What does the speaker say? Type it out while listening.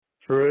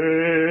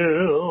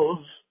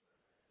Trails,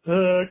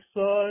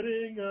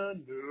 exciting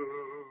and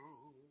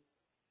new.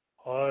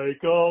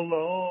 Hike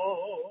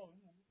along,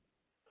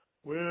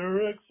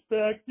 we're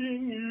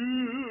expecting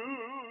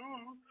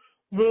you.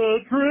 The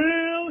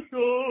Trail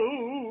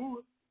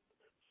Show,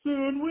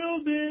 soon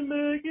we'll be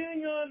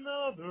making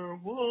another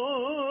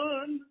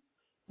one.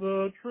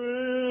 The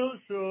Trail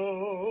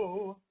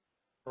Show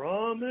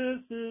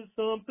promises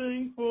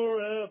something for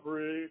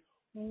everyone.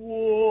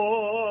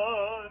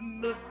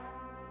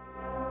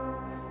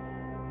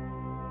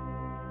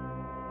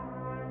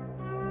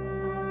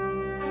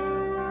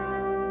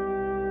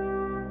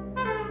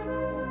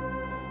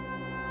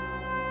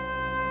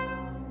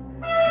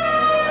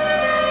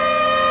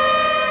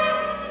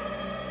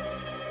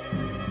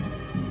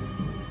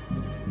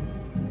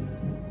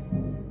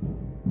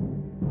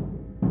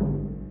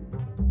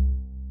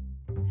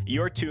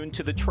 You're tuned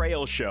to The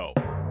Trail Show.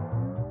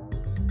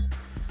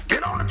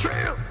 Get on the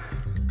trail!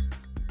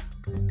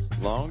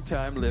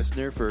 Long-time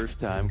listener,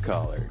 first-time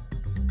caller.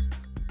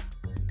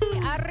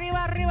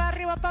 Arriba, arriba,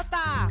 arriba,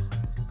 tota!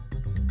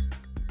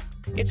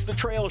 It's The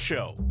Trail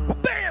Show.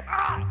 Bam!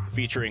 Ah!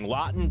 Featuring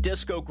Lawton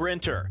Disco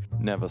Grinter,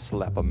 Never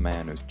slap a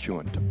man who's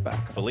chewing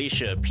tobacco.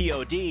 Felicia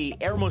P.O.D.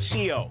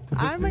 Hermosillo,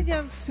 I'm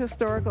against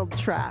historical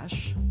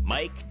trash.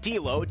 Mike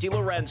Dilo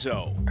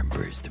DiLorenzo,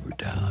 Embrace the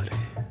brutality.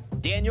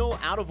 Daniel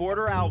Out of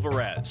Order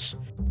Alvarez.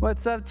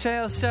 What's up,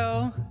 Trail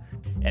Show?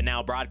 And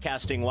now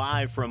broadcasting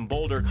live from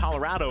Boulder,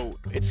 Colorado,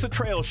 it's The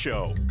Trail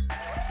Show.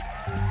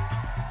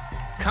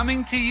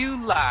 Coming to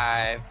you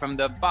live from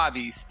the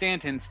Bobby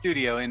Stanton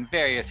studio in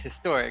various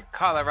historic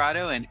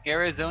Colorado and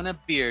Arizona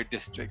beer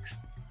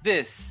districts.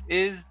 This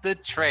is The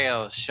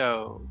Trail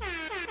Show.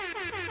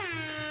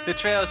 The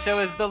Trail Show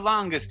is the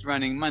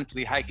longest-running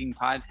monthly hiking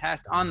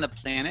podcast on the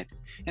planet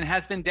and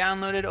has been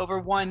downloaded over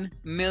 1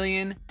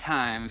 million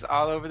times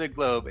all over the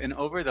globe in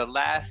over the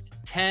last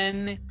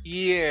 10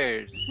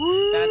 years.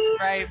 That's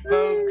right,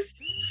 folks.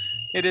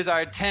 It is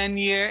our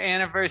 10-year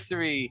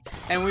anniversary,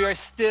 and we are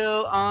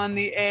still on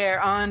the air,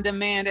 on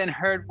demand, and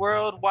heard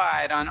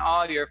worldwide on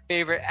all your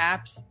favorite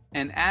apps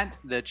and at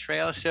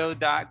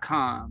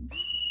thetrailshow.com.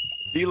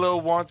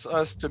 Dilo wants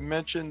us to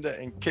mention that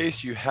in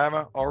case you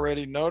haven't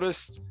already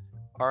noticed,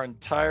 our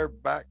entire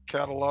back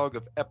catalog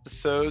of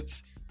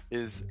episodes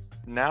is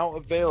now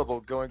available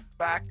going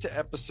back to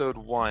episode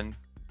 1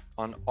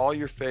 on all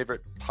your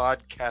favorite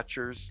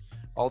podcatchers.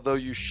 Although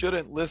you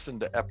shouldn't listen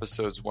to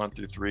episodes 1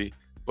 through 3,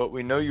 but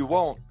we know you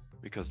won't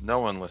because no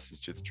one listens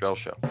to The Trail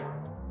Show.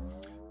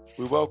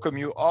 We welcome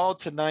you all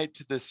tonight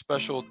to this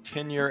special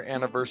 10-year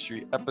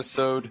anniversary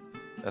episode.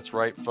 That's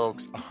right,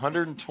 folks.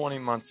 120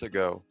 months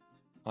ago,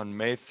 on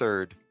May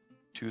 3rd,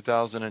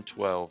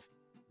 2012,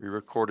 we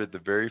recorded the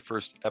very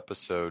first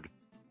episode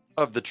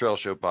of the Trail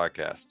Show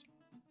podcast.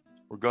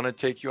 We're going to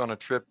take you on a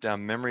trip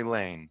down memory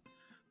lane,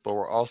 but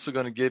we're also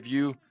going to give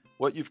you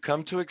what you've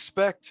come to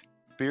expect: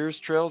 beers,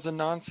 trails, and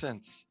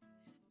nonsense.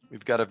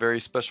 We've got a very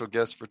special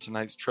guest for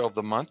tonight's Trail of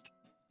the Month,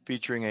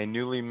 featuring a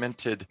newly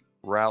minted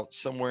route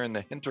somewhere in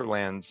the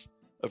hinterlands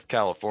of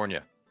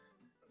California.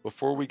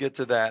 Before we get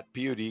to that,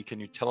 POD, can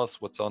you tell us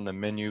what's on the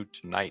menu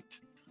tonight?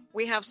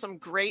 We have some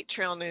great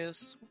trail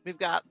news. We've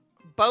got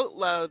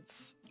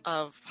boatloads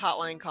of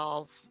hotline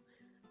calls.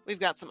 We've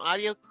got some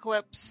audio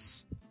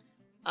clips.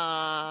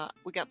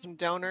 We got some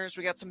donors.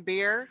 We got some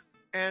beer.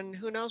 And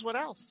who knows what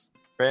else?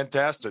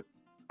 Fantastic.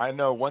 I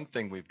know one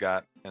thing we've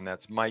got, and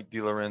that's Mike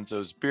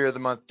DiLorenzo's Beer of the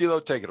Month.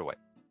 Dilo, take it away.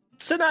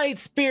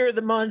 Tonight's Beer of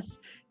the Month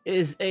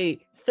is a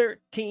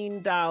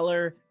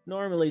 $13,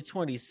 normally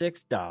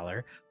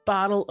 $26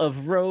 bottle of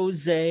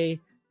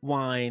rosé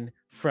wine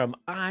from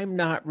I'm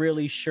not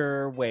really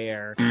sure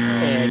where,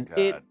 and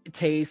it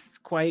tastes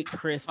quite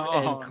crisp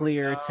and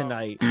clear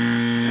tonight.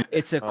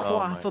 It's a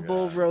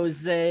quaffable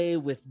rosé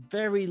with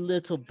very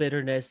little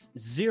bitterness,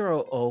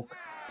 zero oak.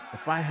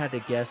 If I had to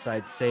guess,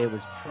 I'd say it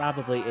was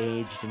probably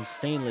aged in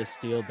stainless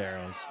steel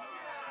barrels.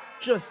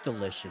 Just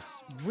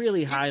delicious.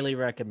 Really highly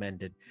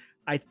recommended.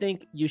 I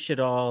think you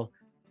should all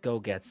go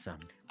get some.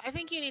 I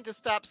think you need to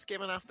stop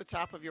skimming off the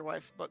top of your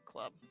wife's book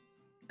club.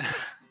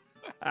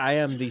 I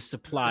am the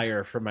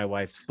supplier for my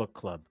wife's book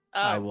club.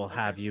 I will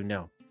have you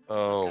know.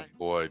 Oh,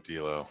 boy,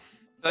 Dilo.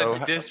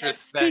 Such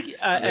disrespect.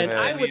 And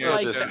I would like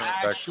to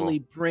disrespectful. actually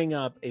bring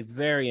up a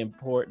very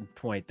important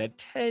point that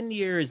 10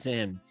 years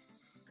in,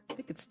 I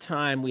think it's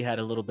time we had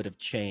a little bit of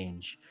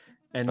change.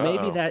 And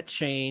maybe that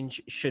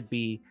change should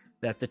be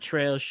that the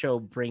Trail Show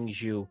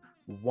brings you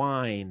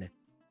wine,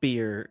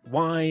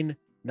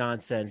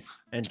 nonsense,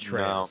 and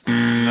trails.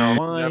 No,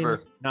 Wine,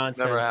 never.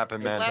 nonsense, Never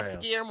happened, man. Less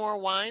gear, more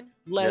wine.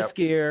 Less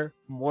gear,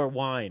 more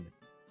wine.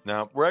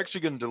 No, we're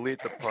actually going to delete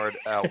the part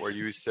out where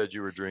you said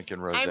you were drinking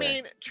rosé. I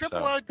mean,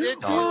 Triple O did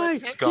do Why? a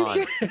It's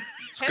gone.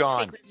 It's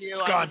gone. review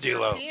It's on gone, his Dilo.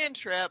 European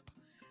trip,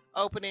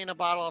 opening a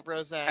bottle of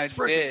rosé. I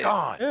Freaking did.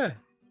 gone. Yeah.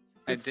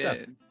 I Good stuff.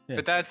 did. Yeah.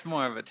 But that's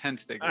more of a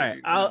 10-stick. All right,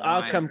 review, I'll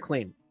not come mine.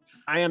 clean.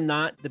 I am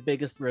not the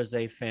biggest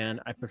rosé fan.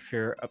 I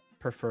prefer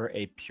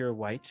a pure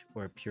white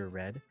or a pure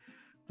red,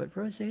 but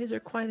rosés are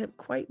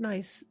quite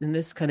nice in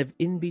this kind of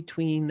in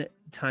between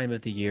time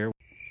of the year.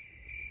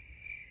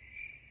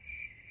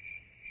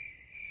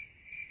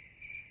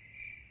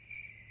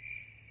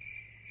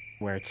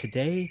 where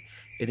today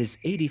it is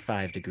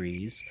 85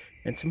 degrees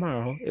and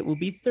tomorrow it will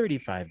be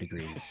 35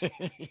 degrees.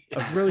 A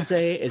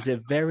rosé is a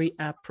very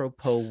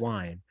apropos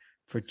wine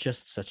for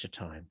just such a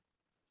time.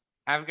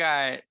 I've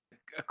got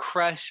a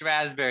crushed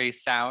raspberry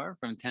sour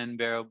from 10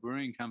 Barrel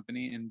Brewing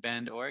Company in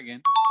Bend,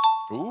 Oregon.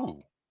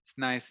 Ooh. It's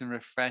nice and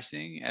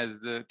refreshing as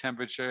the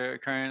temperature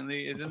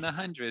currently is in the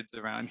hundreds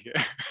around here.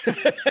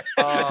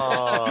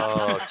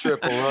 Oh,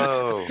 triple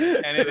O.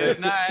 And it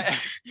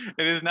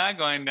is not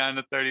going down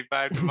to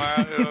 35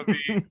 tomorrow. It will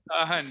be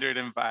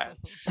 105.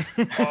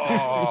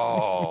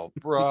 Oh,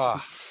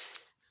 bruh.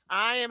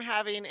 I am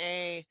having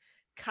a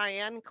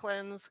Cayenne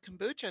Cleanse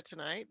kombucha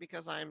tonight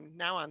because I'm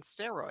now on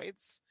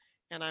steroids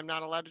and I'm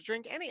not allowed to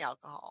drink any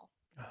alcohol.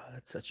 Oh,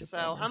 that's such a So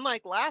bummer.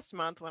 unlike last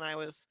month when I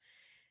was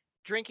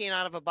drinking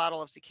out of a bottle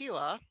of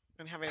tequila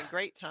and having a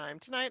great time,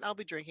 tonight I'll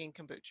be drinking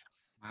kombucha.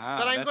 Wow,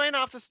 But I'm that's- going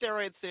off the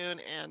steroids soon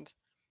and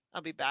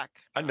I'll be back.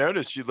 I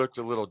noticed you looked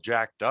a little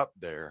jacked up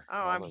there. Oh,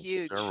 all I'm those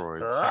huge.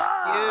 Steroids.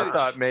 I Huge.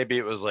 thought maybe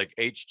it was like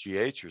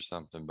HGH or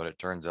something, but it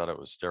turns out it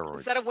was steroids.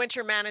 Instead of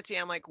winter manatee,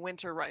 I'm like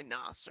winter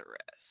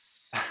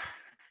rhinoceros.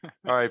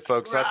 All right,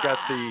 folks, I've got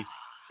the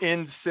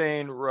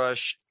Insane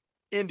Rush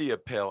India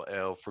Pale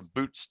Ale from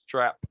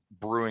Bootstrap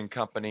Brewing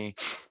Company,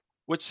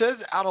 which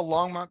says out of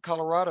Longmont,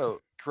 Colorado.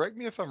 Correct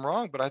me if I'm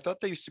wrong, but I thought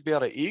they used to be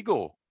out of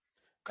Eagle,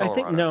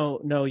 Colorado. I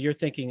think no, you're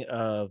thinking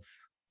of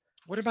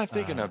What am I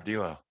thinking of,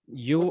 Dilo?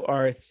 you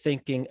are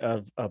thinking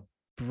of a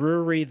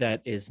brewery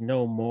that is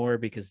no more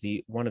because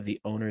one of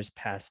the owners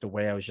passed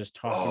away. I was just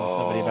talking to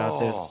somebody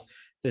about Oh.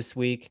 this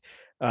week.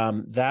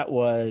 That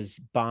was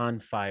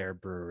Bonfire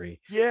Brewery.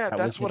 Yeah, That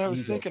that's in what I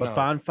was Eagle, thinking but of.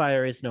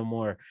 Bonfire is no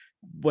more.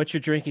 What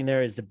you're drinking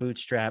there is the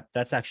Bootstrap.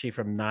 That's actually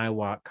from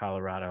Niwot,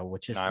 Colorado,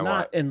 which is Niwot.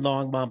 not in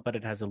Longmont, but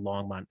it has a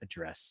Longmont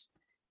address.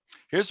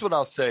 Here's what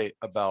I'll say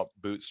about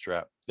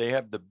Bootstrap. They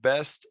have the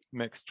best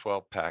mixed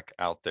 12 pack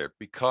out there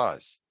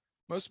because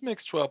most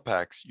mixed 12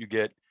 packs, you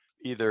get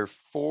either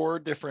 4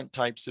 different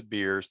types of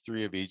beers,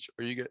 3 of each,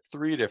 or you get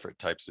 3 different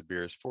types of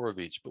beers, 4 of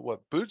each. But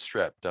what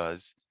Bootstrap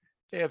does,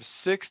 they have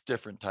 6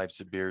 different types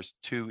of beers,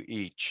 2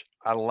 each.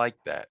 I like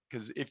that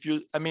because if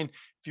you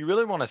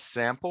really want to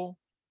sample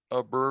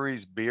a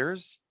brewery's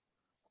beers,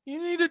 you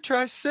need to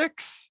try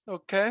 6.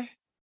 Okay.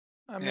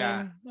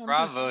 Yeah, I'm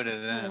bravo to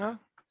them.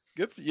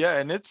 Good.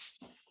 And it's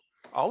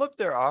all of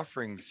their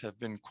offerings have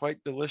been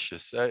quite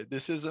delicious.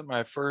 This isn't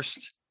my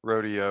first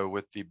rodeo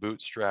with the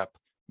Bootstrap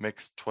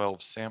Mixed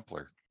 12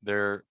 sampler.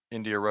 Their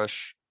India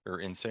Rush or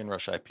Insane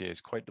Rush IPA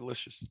is quite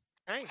delicious.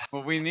 Nice.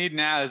 What we need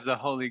now is the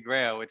Holy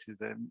Grail, which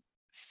is a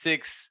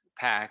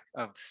 6-pack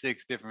of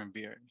 6 different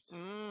beers.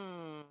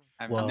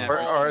 I've Well- never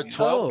Or a seen it.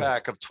 12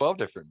 pack of 12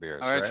 different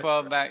beers. Or a right?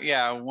 12 pack,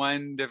 yeah,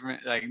 one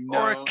different, like no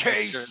Or a extra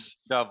case.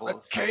 A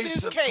doubles. case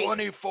of suitcase.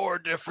 24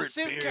 different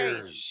suitcase.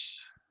 beers.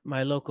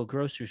 My local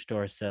grocery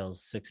store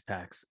sells 6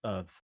 packs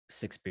of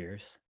 6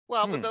 beers.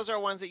 Well, but those are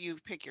ones that you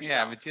pick yourself.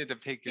 Yeah, but you have to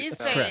pick He's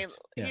yourself. saying Correct,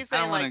 yeah. he's I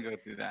saying don't want like to go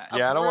through that. a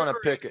Yeah, I don't want to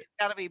brewery pick it.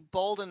 got to be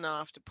bold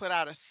enough to put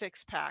out a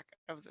 6-pack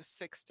of the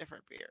 6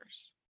 different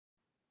beers.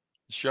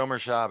 Shomer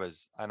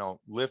Shabbos. I don't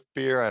lift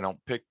beer. I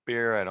don't pick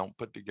beer. I don't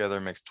put together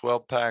mixed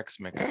 12 packs,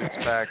 mixed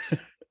 6 packs.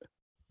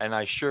 And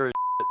I sure as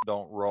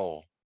don't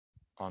roll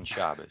on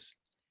Shabbos.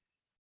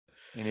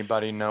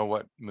 Anybody know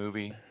what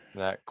movie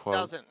that quote?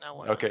 Doesn't know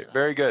what. Okay,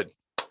 very good.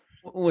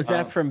 Was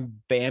that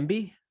from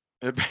Bambi?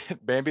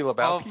 Bambi Pulp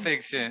Lebowski?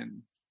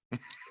 Fiction.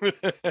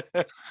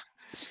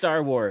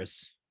 Star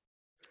Wars.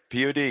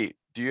 POD,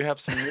 do you have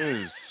some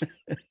news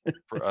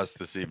for us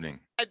this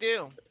evening? I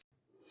do.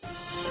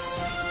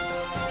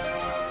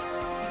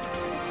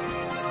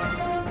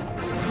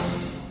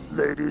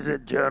 Ladies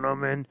and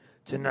gentlemen,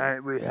 tonight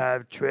we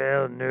have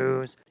trail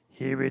news.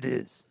 Here it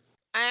is.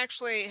 I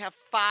actually have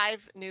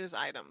 5 news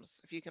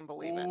items, if you can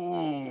believe it.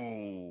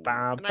 Ooh. And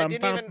I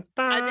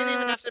didn't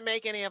even have to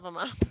make any of them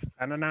up.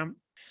 Ba-da-dum.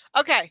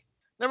 Okay.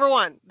 Number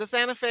 1, the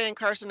Santa Fe and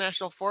Carson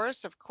National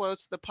Forests have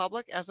closed to the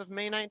public as of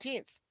May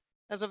 19th,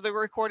 as of the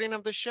recording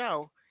of the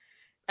show,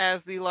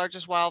 as the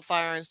largest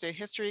wildfire in state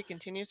history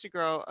continues to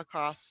grow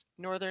across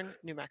northern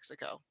New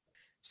Mexico.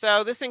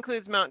 So this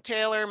includes Mount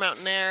Taylor,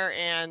 Mountain Air,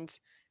 and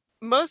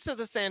most of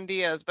the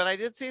Sandias, but I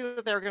did see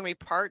that there are going to be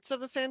parts of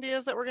the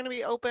Sandias that were going to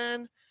be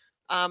open.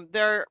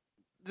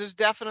 There's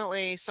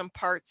definitely some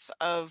parts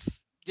of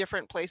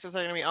different places that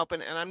are going to be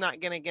open, and I'm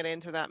not going to get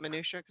into that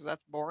minutia because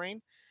that's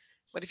boring.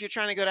 But if you're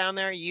trying to go down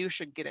there, you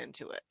should get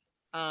into it.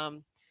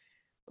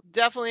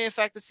 Definitely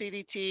affect the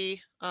CDT,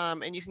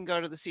 and you can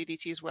go to the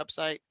CDT's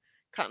website,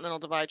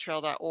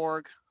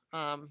 continentaldividetrail.org,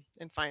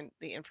 and find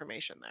the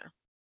information there.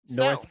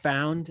 So,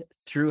 Northbound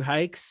through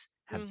hikes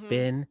have Mhm.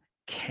 been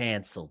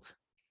canceled.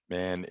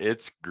 Man,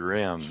 it's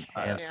grim.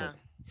 Canceled.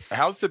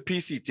 How's the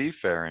PCT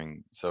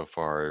faring so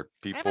far? I haven't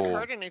People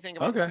heard anything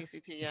about the Okay.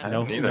 PCT yet. I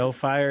No, haven't either. no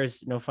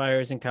fires, no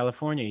fires in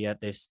California yet.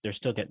 They're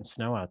still getting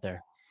snow out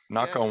there.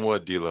 knock Yeah. on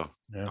wood, Dilo.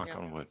 Yeah. Knock Yeah.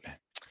 on wood, man.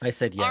 I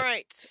said yeah. All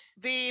right.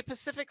 The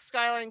Pacific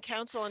Skyline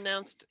Council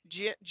announced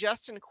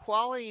Justin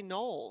Qualley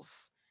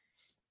Knowles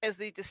as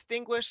the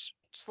distinguished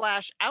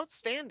 /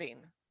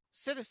 outstanding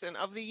Citizen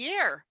of the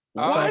Year.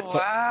 What? Oh,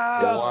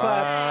 wow. Golf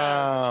clap.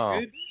 Wow.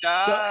 Good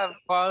job,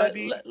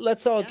 quality.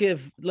 Let's all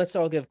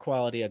Yes. give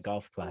quality a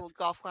golf A clap. little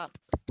golf clap.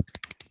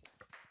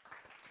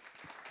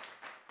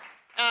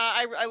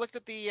 I looked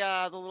at the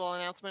little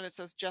announcement. It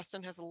says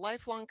Justin has a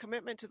lifelong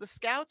commitment to the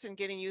Scouts and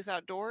getting youth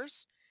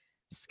outdoors.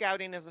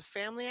 Scouting is a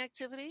family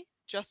activity.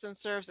 Justin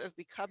serves as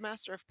the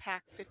Cubmaster of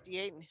Pack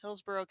 58 in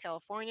Hillsborough,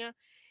 California,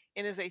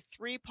 and is a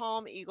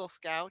 3-Palm Eagle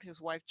Scout.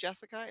 His wife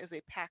Jessica is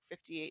a Pack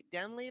 58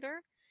 Den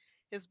leader.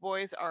 His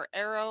boys are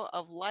Arrow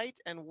of Light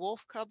and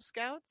Wolf Cub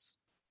Scouts.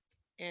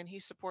 And he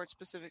supports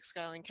Pacific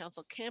Skyline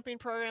Council camping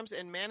programs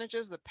and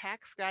manages the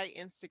Pack Sky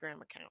Instagram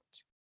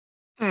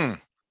account.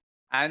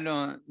 I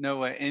don't know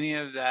what any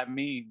of that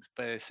means,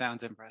 but it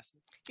sounds impressive.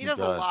 He He does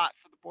a does. lot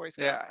for the Boy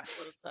Scouts. Yeah. That's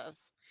what it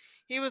says.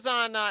 He was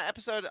on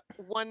episode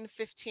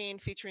 115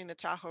 featuring the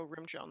Tahoe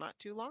Rim Trail not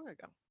too long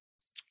ago.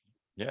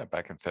 Yeah,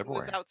 back in It February.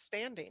 was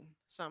outstanding,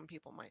 some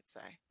people might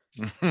say.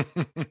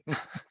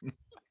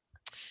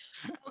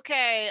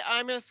 Okay,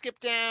 I'm going to skip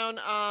down.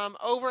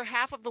 Over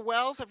half of the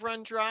wells have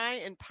run dry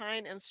in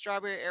Pine and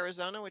Strawberry,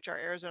 Arizona, which are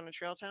Arizona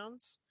trail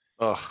towns.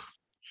 Ugh.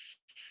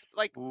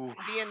 Like Ooh.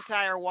 the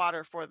entire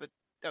water for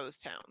those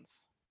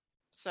towns.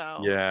 So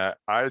Yeah,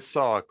 I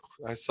saw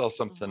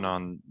something Mhm.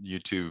 on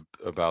YouTube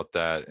about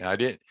that.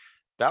 And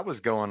that was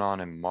going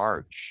on in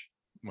March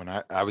when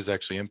I was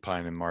actually in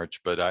Pine in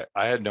March, but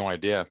I had no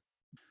idea.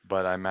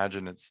 But I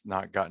imagine it's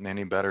not gotten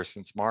any better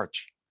since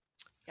March.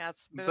 yeah,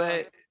 it's a bit of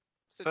a But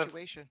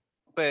situation.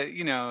 but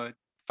you know,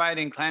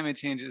 fighting climate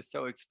change is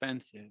so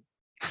expensive.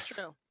 It's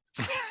true.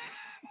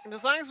 And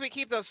as long as we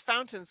keep those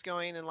fountains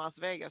going in Las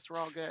Vegas, we're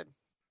all good.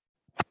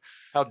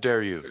 How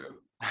dare you?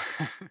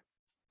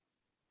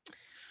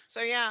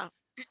 So yeah,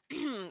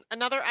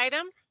 another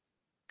item,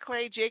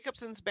 Clay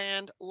Jacobson's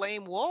band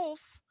Lame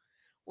Wolf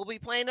will be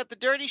playing at the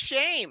Dirty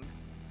Shame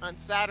on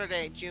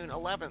Saturday, June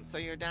 11th. So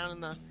you're down in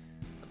the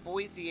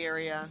Boise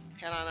area,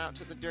 head on out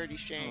to the Dirty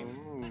Shame.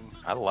 Ooh,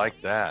 I like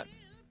that.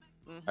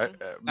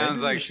 Mhm. Maybe we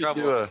like should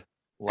trouble. do a good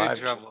live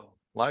trouble.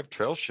 live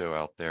trail show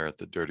out there at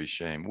the Dirty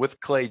Shame with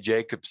Clay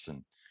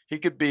Jacobson. He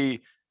could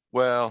be,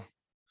 well,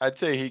 I'd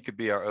say he could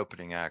be our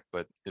opening act,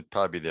 but it'd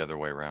probably be the other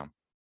way around.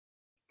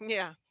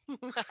 Yeah.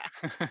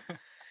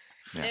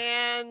 Yeah.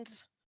 And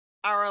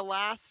our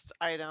last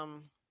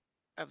item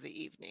of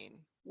the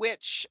evening,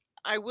 which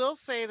I will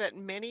say that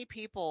many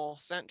people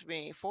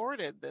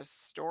forwarded this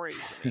story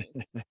to me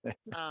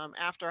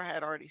after I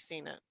had already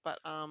seen it. But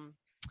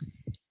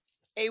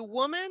a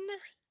woman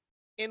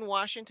in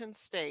Washington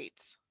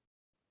State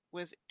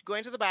was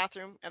going to the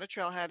bathroom at a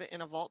trailhead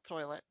in a vault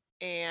toilet,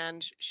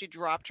 and she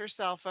dropped her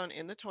cell phone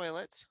in the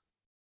toilet.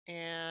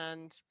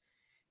 And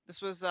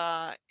this was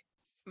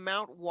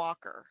Mount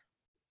Walker.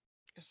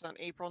 It was on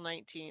April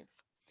 19th.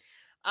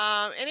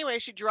 Anyway,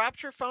 she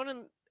dropped her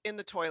phone in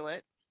the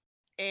toilet,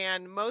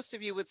 and most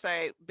of you would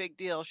say, big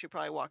deal, she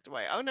probably walked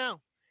away. Oh no.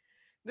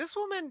 This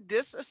woman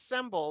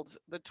disassembled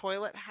the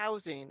toilet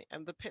housing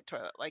and the pit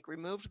toilet, like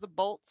removed the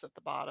bolts at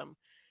the bottom,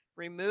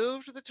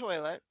 removed the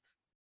toilet.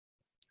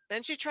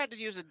 Then she tried to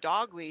use a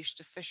dog leash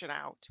to fish it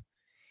out.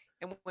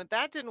 And when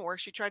that didn't work,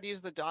 she tried to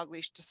use the dog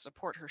leash to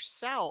support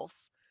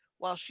herself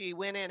while she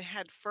went in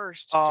head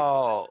first to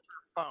Oh,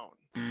 her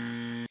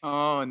phone.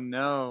 Oh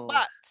no.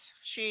 But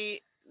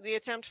the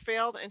attempt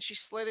failed, and she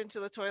slid into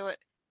the toilet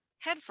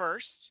head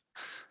first.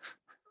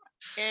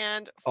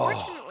 And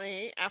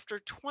fortunately, after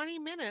 20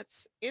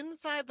 minutes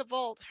inside the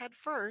vault head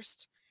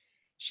first,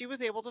 she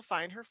was able to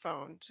find her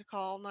phone to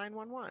call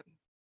 911.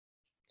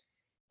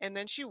 And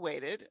then she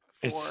waited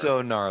for it's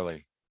so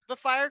gnarly. the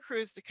fire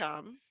crews to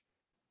come.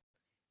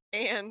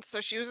 And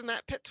so she was in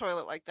that pit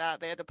toilet like that.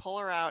 They had to pull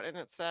her out, and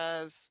it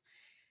says,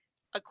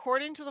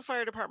 according to the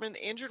fire department,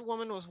 the injured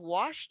woman was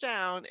washed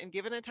down and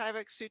given a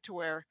Tyvek suit to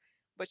wear,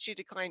 but she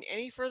declined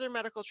any further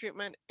medical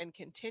treatment and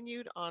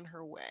continued on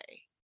her way.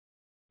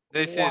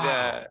 They should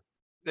Wow.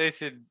 they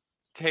should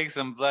take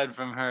some blood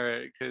from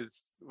her, because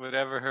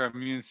whatever her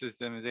immune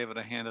system is able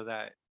to handle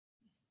that.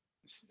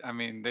 I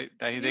mean, they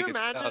you could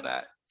sell imagine?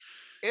 that.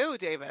 Ew,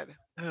 David.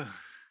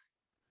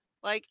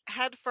 Like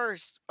head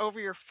first over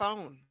your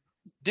phone.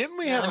 Didn't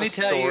we Yeah. have Let a me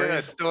tell you story?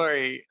 a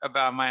story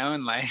about my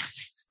own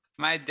life.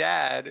 My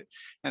dad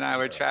and I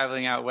were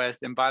traveling out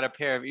west and bought a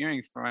pair of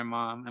earrings for my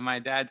mom, and my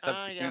dad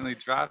subsequently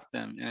yes. dropped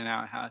them in an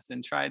outhouse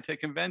and tried to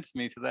convince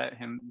me to let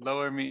him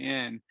lower me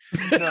in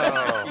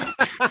No.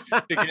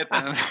 to get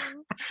them.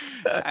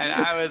 And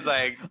I was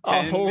like,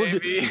 I'll 10 hold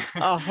maybe.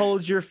 I'll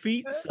hold your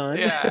feet, son.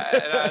 Yeah,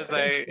 and I was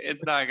like,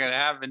 it's not gonna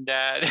happen,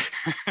 Dad.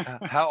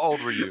 How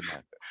old were you,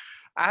 man?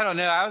 I don't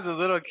know. I was a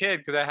little kid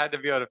because I had to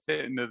be able to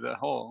fit into the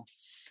hole,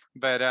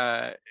 but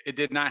it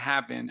did not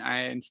happen.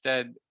 I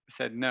instead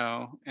said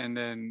no, and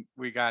then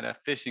we got a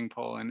fishing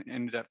pole and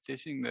ended up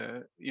fishing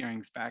the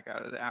earrings back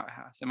out of the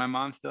outhouse. And my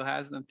mom still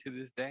has them to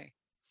this day.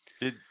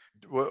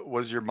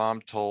 Was your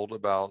mom told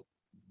about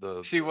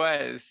the? She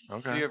was.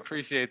 Okay. She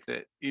appreciates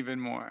it even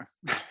more.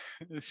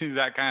 She's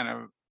that kind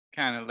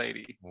of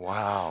lady.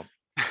 Wow.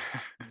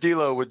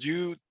 Dilo, would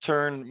you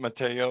turn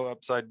Mateo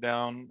upside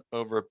down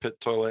over a pit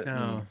toilet?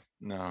 No.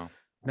 No.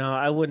 No,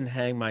 I wouldn't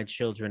hang my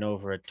children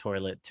over a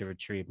toilet to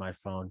retrieve my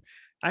phone.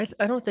 I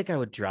don't think I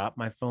would drop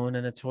my phone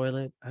in a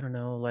toilet. I don't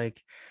know,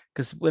 like,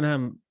 because when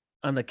I'm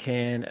on the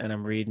can and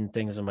I'm reading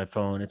things on my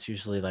phone, it's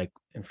usually like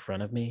in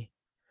front of me,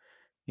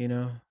 you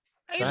know?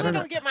 I So usually don't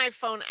don't know. get my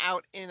phone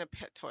out in a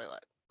pit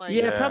toilet. Like,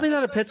 Yeah, Yeah. probably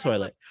not a that's pit a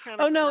toilet.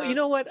 kind Oh of no, you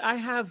know gross- what? I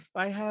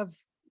have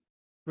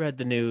read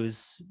the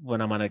news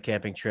when I'm on a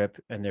camping trip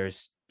and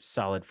there's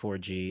solid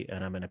 4G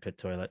and I'm in a pit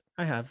toilet.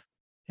 I have.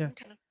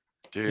 Okay.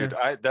 Dude,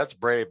 that's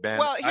brave, man.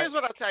 Well, here's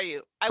what I'll tell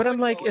you. I But I'm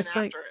wouldn't like, go in it's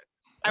like- after it.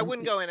 I I'm-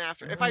 wouldn't go in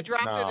after. If I'm I like,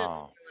 dropped it in the no.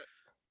 toilet,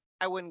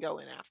 I wouldn't go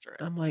in after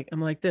it. I'm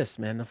like this,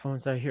 man. The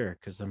phone's out here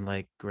because I'm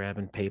like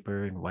grabbing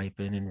paper and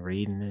wiping and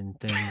reading and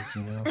things,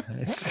 you know.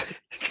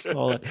 It's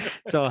all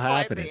Quite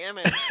happening. the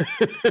image.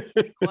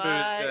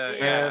 Quite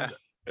the And image.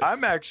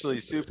 I'm actually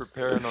super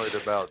paranoid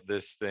about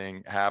this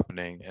thing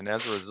happening. And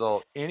as a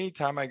result,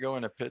 anytime I go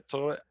in a pit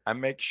toilet, I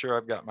make sure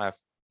I've got my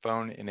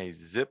phone in a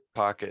zip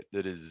pocket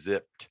that is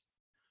zipped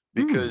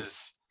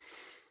because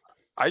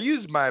I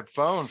use my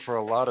phone for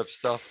a lot of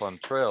stuff on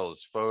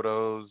trails,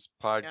 photos,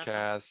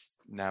 podcasts,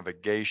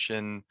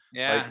 navigation.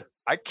 Yeah.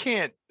 Like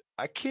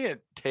I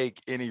can't take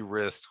any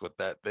risks with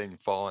that thing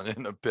falling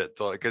in a pit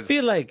toilet I because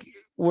feel like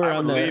we're I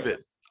on would the. leave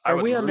it. I Are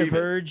would we on the leave it.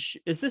 verge?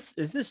 Is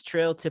this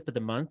trail tip of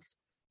the month?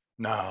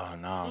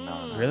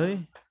 No.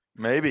 Really?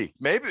 Maybe.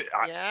 Kilo,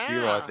 I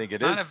Yeah. think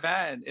it Not is. a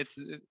bad. It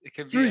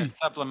could be 3, a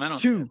supplemental.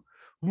 2,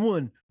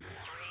 1.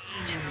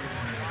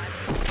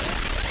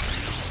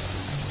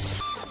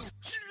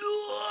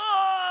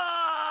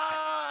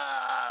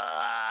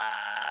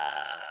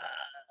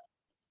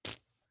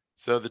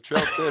 So the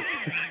trail tip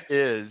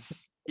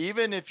is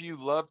even if you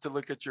love to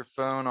look at your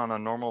phone on a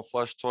normal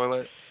flush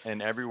toilet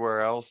and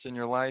everywhere else in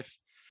your life,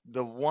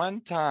 the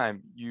one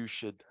time you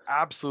should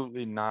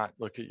absolutely not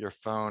look at your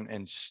phone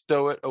and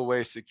stow it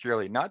away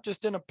securely, not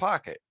just in a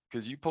pocket,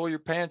 because you pull your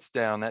pants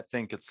down, that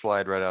thing could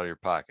slide right out of your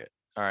pocket.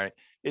 All right.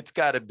 It's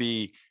got to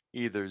be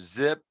either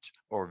zipped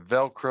or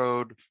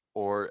Velcroed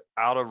or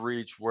out of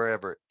reach,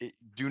 wherever.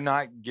 Do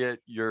not get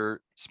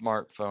your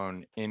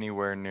smartphone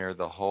anywhere near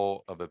the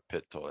hole of a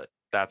pit toilet.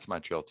 That's my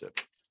trail tip.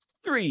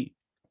 3,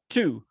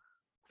 2,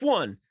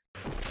 1.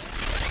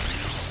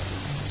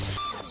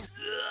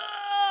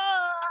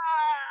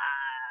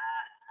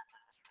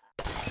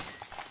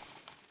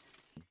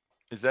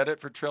 Is that it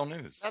for trail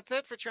news? That's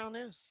it for trail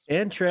news.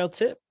 And trail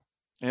tip.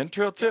 And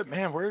trail tip,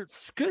 man,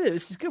 It's good.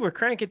 This is good. We're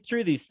cranking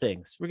through these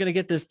things. We're gonna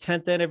get this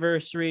 10th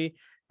anniversary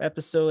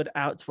episode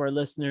out to our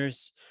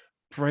listeners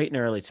bright and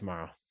early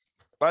tomorrow.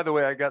 by the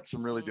way, I got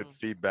some really good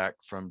feedback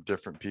from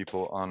different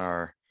people on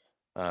our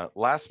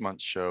last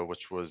month's show,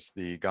 which was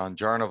the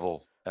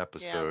Gonjarnival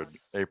episode,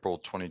 Yes. April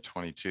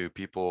 2022.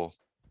 People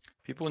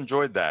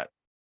enjoyed that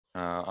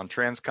on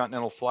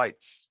transcontinental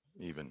flights,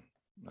 even.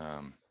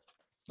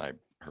 I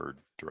heard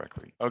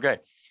directly. Okay,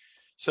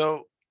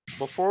 so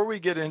before we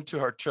get into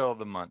our trail of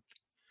the month,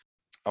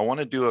 I want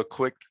to do a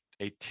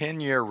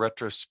 10-year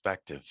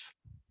retrospective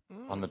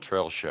on the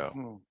trail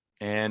show.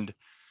 And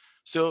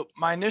so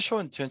my initial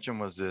intention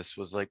was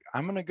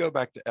I'm going to go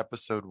back to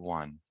episode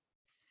 1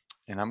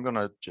 and I'm going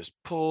to just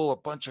pull a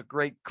bunch of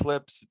great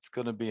clips. It's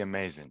going to be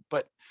amazing.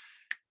 But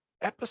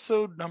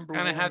episode number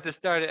Kind of 1, have to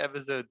start at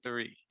episode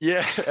 3.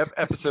 yeah,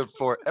 episode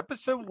 4.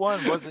 Episode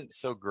 1 wasn't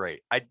so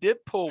great. I did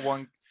pull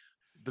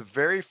the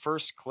very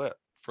first clip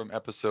from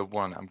episode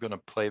 1. I'm going to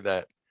play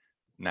that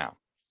now.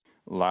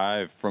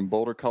 Live from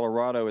Boulder,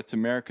 Colorado, it's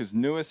America's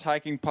newest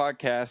hiking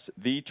podcast,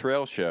 The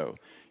Trail Show.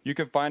 You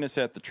can find us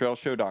at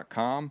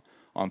thetrailshow.com,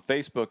 on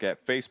Facebook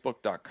at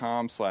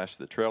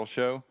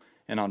facebook.com/thetrailshow,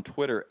 and on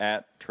Twitter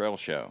at Trail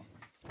Show.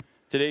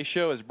 Today's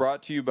show is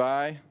brought to you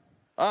by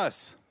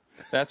us.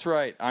 That's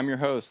right, I'm your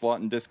host,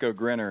 Lawton Disco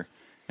Grinner,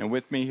 and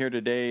with me here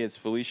today is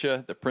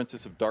Felicia, the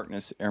Princess of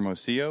Darkness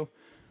Hermosillo,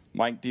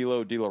 Mike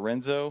Dilo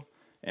DiLorenzo,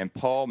 and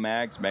Paul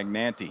Mags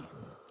Magnanti.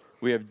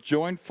 We have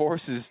joined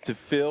forces to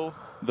fill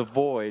the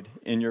void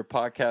in your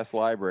podcast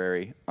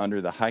library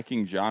under the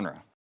hiking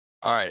genre.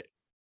 All right.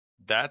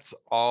 That's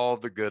all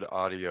the good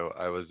audio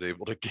I was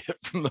able to get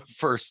from the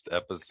first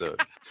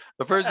episode.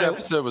 The first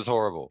episode was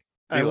horrible.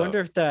 I Dilo. wonder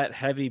if that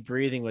heavy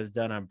breathing was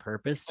done on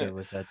purpose or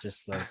was that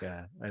just like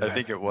an I think it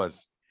accident?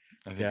 was.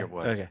 I think Yeah? it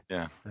was. Okay.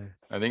 Yeah. Okay.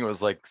 I think it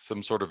was like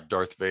some sort of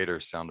Darth Vader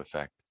sound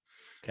effect.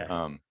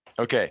 Okay.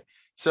 Okay.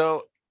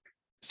 So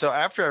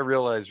after I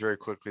realized very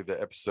quickly that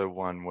episode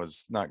 1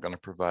 was not going to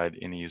provide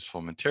any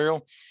useful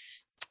material,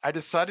 I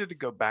decided to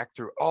go back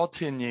through all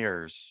 10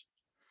 years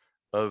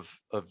of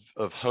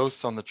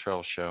hosts on the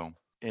Trail Show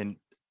and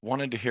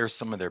wanted to hear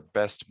some of their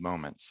best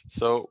moments.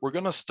 So we're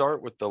going to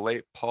start with the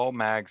late Paul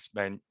Mags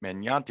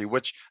Magnanti,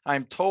 which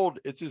I'm told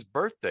it's his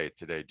birthday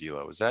today,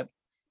 Dilo. Is that?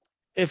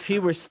 If he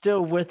were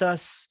still with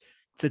us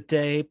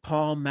today,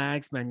 Paul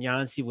Mags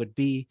Magnanti would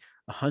be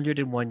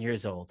 101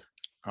 years old.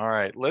 All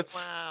right.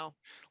 Wow.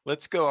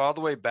 Let's go all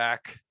the way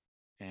back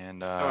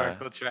and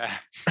Historical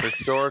trash.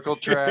 historical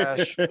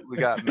trash. We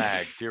got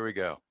Mags. Here we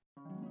go.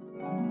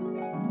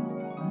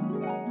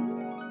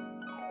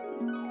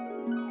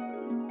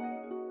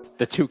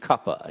 The 2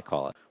 cuppa, I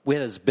call it. We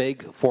had this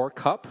big 4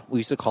 cup.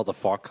 We used to call it the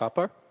 4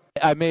 cuppa.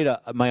 I made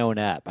my own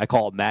app. I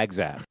call it Mags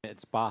app.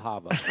 It's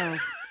Bahava.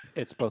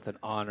 It's both an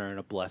honor and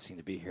a blessing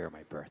to be here on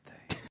my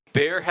birthday.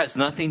 Beer has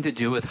nothing to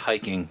do with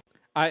hiking.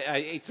 I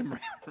ate some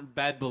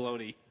bad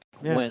bologna.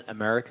 Yeah. When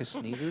America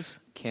sneezes,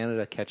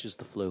 Canada catches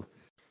the flu.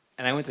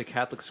 And I went to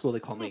Catholic school. They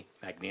call me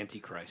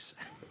Magnantichrist.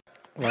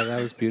 Well, that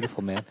was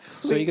beautiful, man.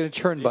 So you going to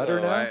churn butter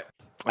now?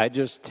 I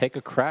just take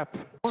a crap.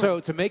 So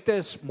to make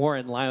this more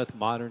in line with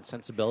modern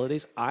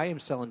sensibilities, I am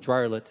selling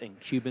dryer lint in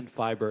Cuban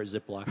fiber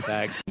Ziploc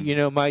bags. You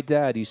know, my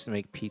dad used to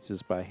make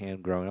pizzas by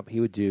hand growing up.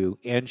 He would do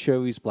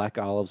anchovies, black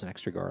olives, and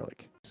extra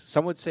garlic.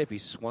 Some would say if you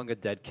swung a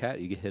dead cat,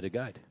 you could hit a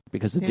guide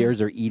because the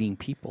deers are eating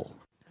people.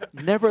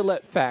 Never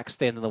let facts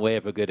stand in the way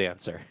of a good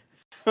answer.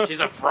 She's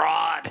a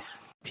fraud.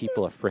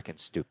 People are frickin'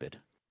 stupid.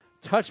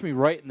 Touch me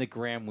right in the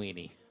gram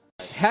weenie.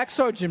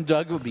 Hacksaw Jim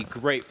Duggan would be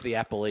great for the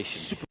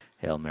Appalachian.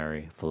 Hail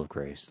Mary, full of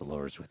grace, the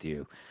Lord is with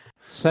you.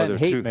 Send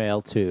hate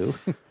mail to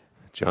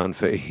John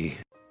Fahey.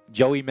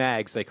 Joey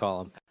Mags, they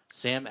call him.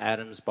 Sam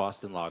Adams,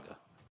 Boston Lager.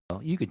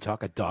 Well, you can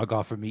talk a dog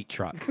off a meat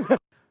truck.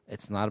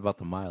 It's not about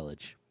the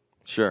mileage.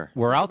 Sure.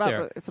 We're out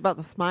there. It's about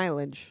the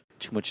smilage.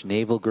 Too much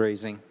navel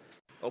grazing.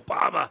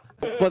 Obama.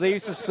 But they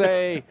used to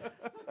say,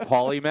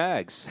 Paulie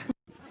Mags.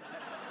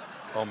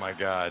 Oh my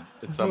God,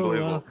 it's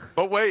unbelievable.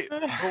 But wait,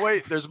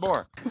 there's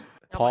more.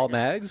 Paul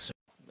Mags?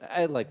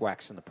 I like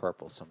waxing the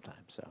purple sometimes,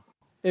 so.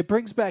 It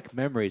brings back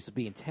memories of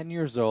being 10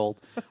 years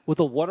old with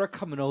the water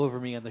coming over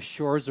me on the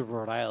shores of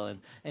Rhode Island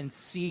and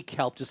sea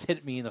kelp just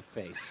hit me in the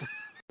face.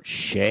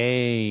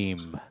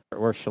 Shame.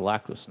 Or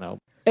shellac with snow.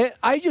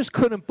 I just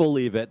couldn't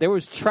believe it. There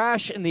was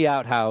trash in the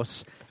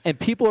outhouse, and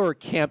people were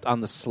camped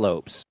on the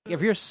slopes.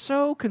 If you're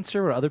so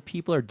concerned what other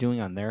people are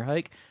doing on their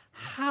hike,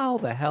 how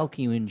the hell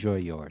can you enjoy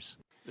yours?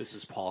 This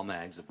is Paul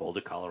Mags of Boulder,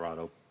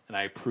 Colorado, and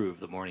I approve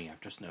the morning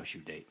after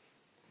snowshoe date.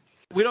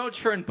 We don't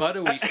churn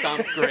butter, we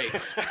stomp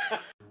grapes.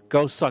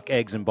 Go suck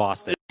eggs in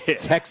Boston.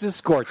 Texas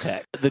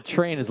Gore-Tex. The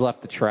train has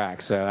left the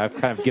track, so I've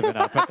kind of given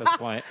up at this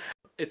point.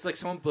 It's like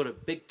someone put a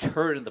big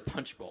turd in the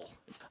punch bowl.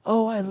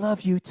 Oh, I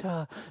love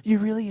Utah. You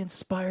really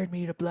inspired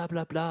me to blah,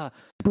 blah, blah.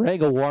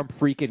 Bring a warm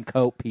freaking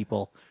coat,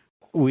 people.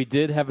 We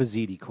did have a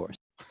ZD course.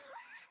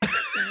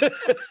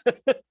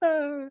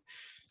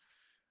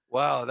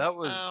 Wow, that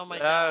was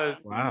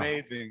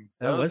amazing.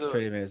 That was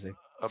pretty amazing.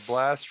 A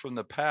blast from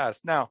the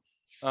past. Now,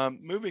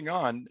 moving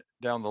on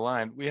down the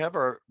line, we have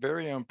our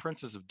very own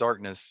Princess of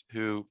Darkness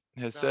who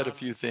has said a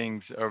few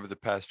things over the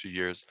past few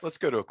years. Let's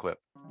go to a clip.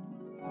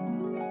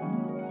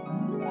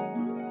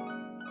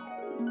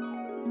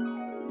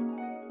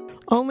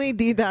 Only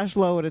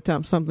D-Low would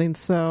attempt something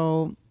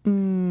so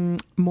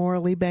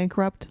morally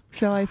bankrupt,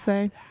 shall I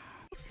say?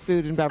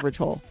 Food and beverage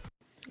hole.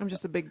 I'm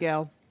just a big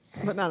gal,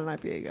 but not an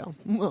IPA gal.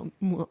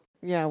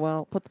 Yeah,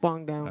 well, put the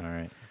bong down. All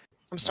right.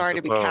 I'm sorry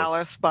to be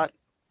callous, but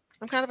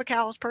I'm kind of a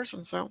callous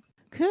person, so.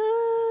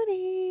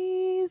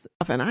 Cooties.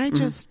 And I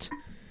just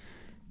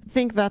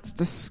think that's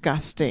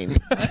disgusting.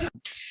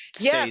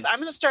 Yes, I'm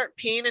going to start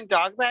peeing in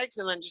dog bags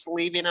and then just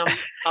leaving them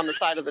on the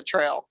side of the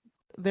trail.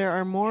 There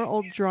are more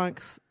old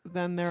drunks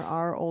than there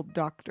are old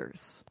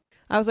doctors.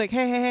 I was like,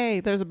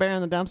 hey, there's a bear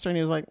in the dumpster. And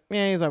he was like,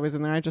 yeah, he's always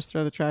in there. I just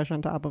throw the trash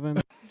on top of him.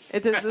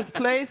 It is this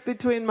place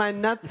between my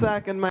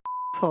nutsack and my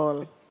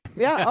asshole.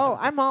 Yeah,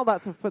 I'm all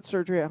about some foot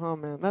surgery at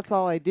home, man. That's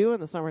all I do in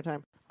the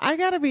summertime. I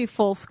got to be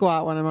full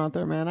squat when I'm out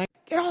there, man. I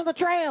get on the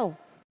trail.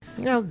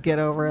 I'll get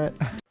over it.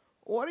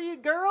 What are you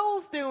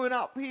girls doing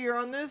up here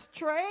on this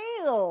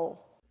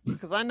trail?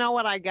 Because I know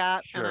what I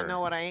got and I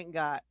know what I ain't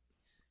got.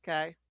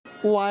 Okay?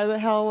 Why the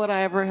hell would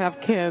I ever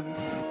have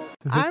kids?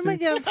 I'm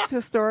against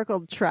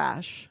historical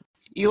trash.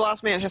 You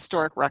lost me at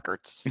historic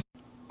records.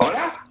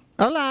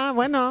 Hola,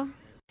 bueno.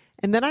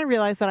 And then I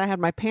realized that I had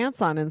my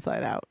pants on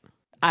inside out.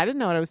 I didn't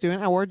know what I was doing.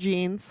 I wore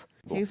jeans.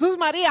 Jesus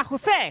Maria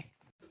Jose.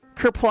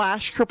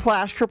 Kerplash,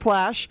 kerplash,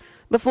 kerplash.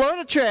 The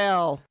Florida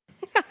Trail.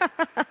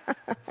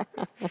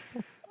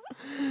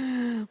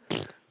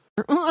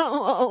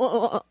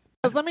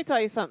 Let me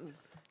tell you something.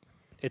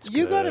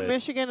 You go to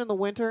Michigan in the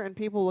winter and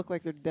people look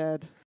like they're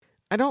dead.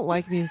 I don't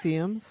like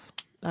museums.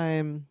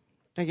 I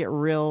get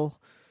real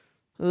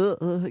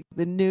the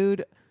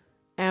nude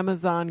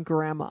Amazon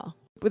grandma.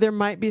 But there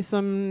might be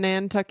some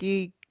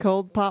Nantucket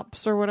cold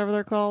pops or whatever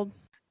they're called.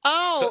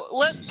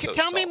 Oh,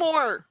 tell me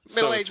more,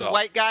 middle-aged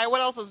white guy.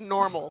 What else is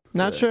normal?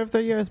 Not sure if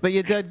they're yours, but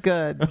you did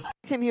good.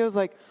 And he was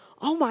like,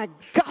 oh my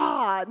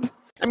God.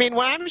 I mean,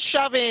 when I'm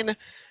shoving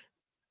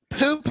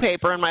poo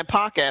paper in my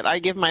pocket, I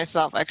give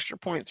myself extra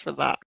points for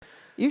that.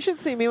 You should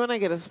see me when I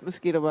get a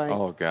mosquito bite.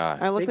 Oh,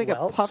 God. I look like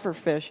a puffer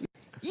fish.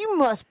 You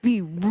must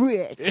be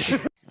rich.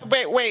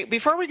 Wait.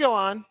 Before we go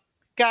on,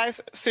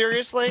 guys,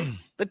 seriously,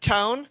 the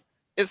tone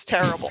is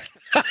terrible.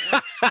 You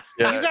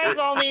guys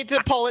all need to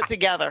pull it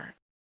together.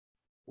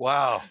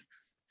 Wow.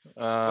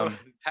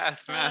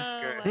 Past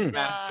master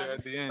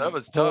at the end. That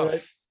was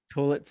tough.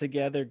 Pull it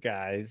together,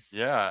 guys.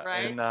 Yeah.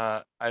 Right? And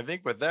I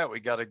think with that,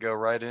 we got to go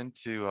right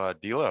into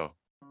D-Lo.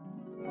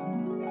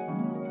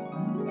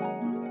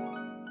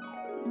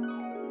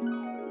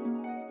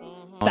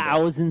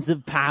 thousands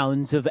of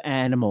pounds of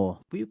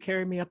animal. Will you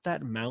carry me up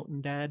that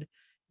mountain, Dad?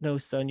 No,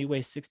 son, you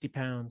weigh 60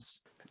 pounds.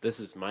 This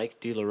is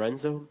Mike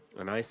DiLorenzo,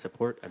 and I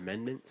support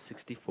Amendment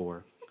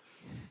 64.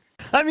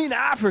 I mean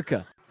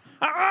Africa.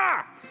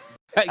 Ah!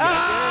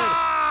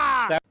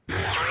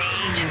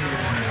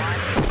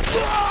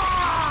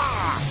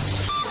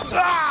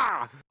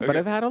 But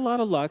I've had a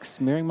lot of luck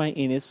smearing my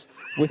anus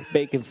with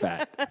bacon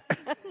fat.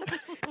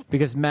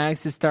 Because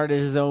Mags has started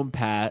his own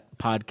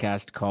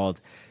podcast called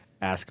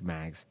Ask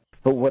Mags.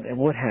 But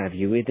what have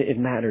you? It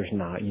matters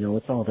not. You know,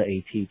 it's all the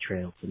AT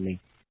trail to me.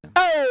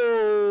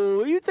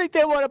 Oh, you think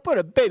they want to put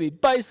a baby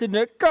bison in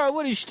their car?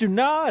 What is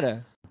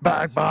Stunada?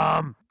 Bag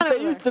bomb.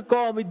 They used to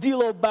call me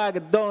D-Lo Bag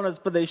of Donuts,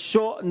 but they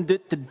shortened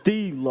it to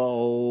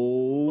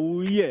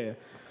D-Lo. Yeah.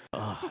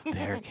 Oh,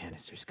 bear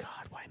canisters.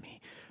 God, why me?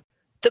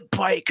 The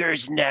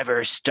bikers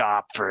never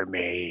stop for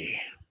me.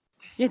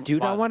 Yeah,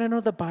 dude, I want to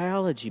know the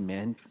biology,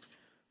 man.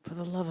 For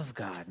the love of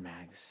God,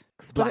 Mags.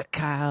 Black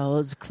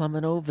clouds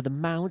climbing over the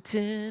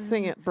mountain.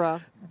 Sing it,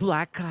 bro.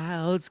 Black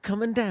clouds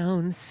coming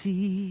down the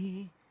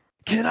sea.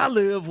 Can I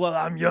live while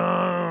I'm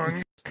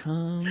young?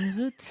 Comes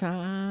a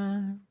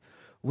time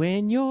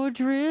when you're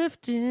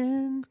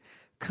drifting.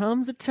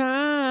 Comes a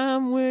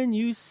time when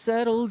you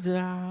settle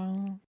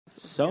down.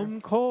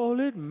 Some call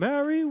it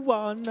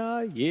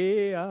marijuana,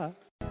 yeah.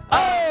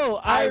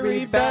 Oh,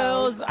 Irie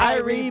bells,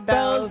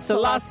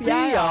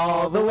 Selassie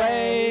all the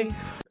way.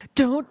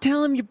 Don't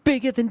tell him you're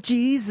bigger than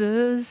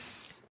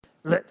Jesus.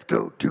 Let's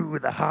go to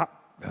the hop.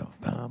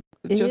 Bomb.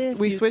 Just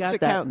we switched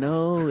accounts.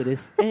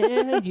 Notice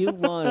and you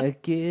want to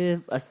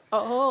give us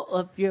all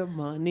of your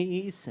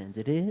money, send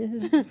it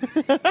in.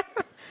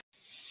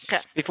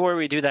 Before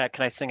we do that,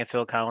 can I sing a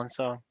Phil Collins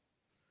song?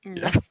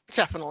 No,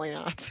 definitely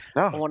not.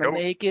 I want to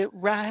make it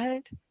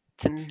right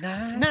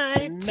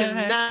tonight.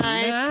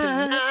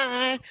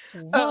 Tonight.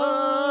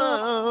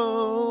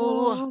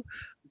 Oh,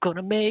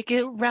 gonna make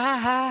it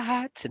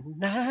right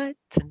tonight.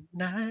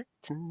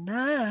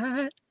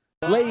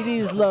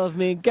 Ladies love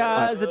me,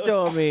 guys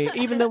adore me.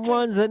 Even the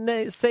ones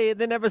that say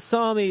they never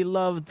saw me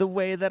love the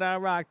way that I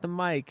rock the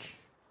mic.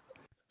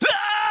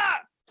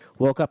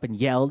 Woke up and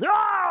yelled.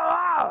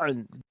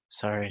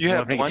 Sorry. You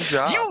have one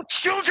job. You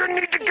children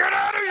need to get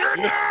out of here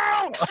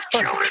now!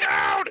 Children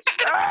out!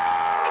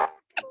 Ah!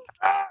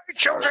 Ah,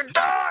 children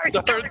die!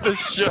 Start the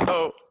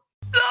show.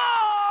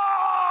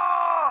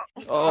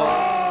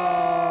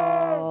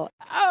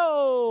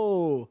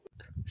 Oh!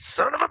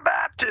 Son of a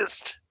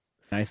Baptist!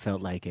 I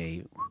felt like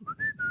a...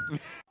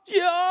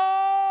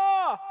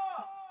 Yeah!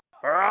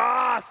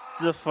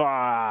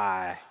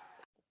 Rastafari!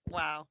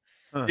 wow.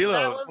 Huh. That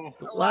Dilo, was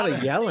A lot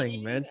of yelling,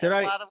 singing, man. Did a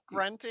I? lot of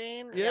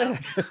grunting. Yeah.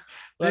 A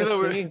lot of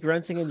Dilo, singing,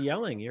 grunting, and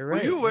yelling. You're were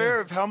right. you yeah. aware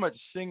of how much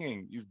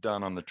singing you've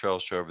done on the trail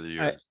show over the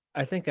years?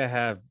 I think I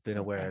have been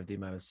aware of the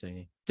amount of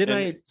singing. Didn't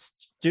I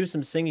do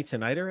some singing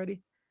tonight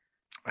already?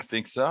 I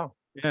think so.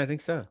 Yeah, I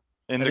think so.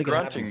 In I the think it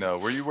grunting, happens. though,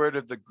 were you aware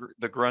of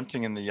the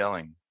grunting and the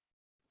yelling?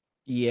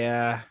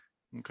 Yeah.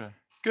 Okay,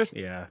 good.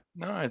 Yeah.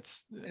 No,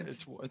 it's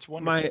wonderful.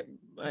 My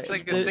It's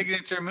like a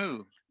signature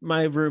move.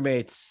 My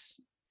roommates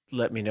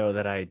let me know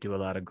that I do a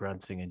lot of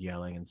grunting and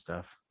yelling and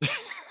stuff.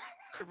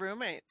 The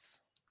roommates.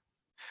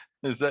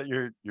 Is that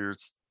your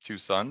two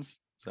sons?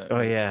 Is that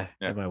Oh yeah,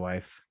 Yeah. and my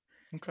wife.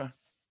 Okay.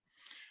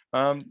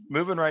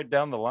 Moving right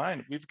down the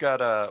line, we've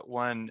got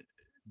one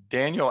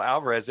Daniel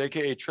Alvarez,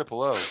 aka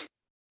Triple O.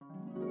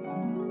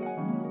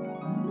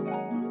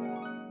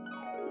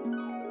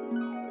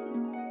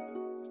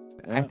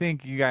 I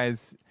think you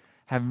guys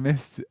have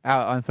missed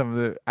out on some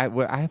of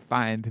what I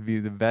find to be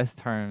the best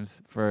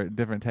terms for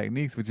different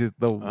techniques, which is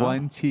the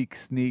one cheek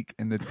sneak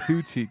and the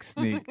two cheek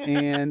sneak.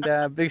 And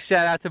big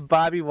shout out to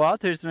Bobby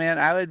Walters, man.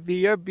 I would be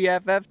your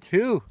BFF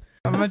too.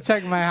 I'm gonna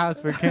check my house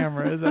for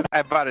cameras.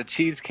 I bought a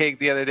cheesecake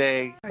the other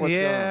day. What's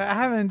Yeah, I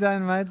haven't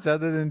done much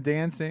other than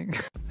dancing.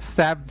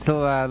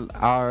 Sabtala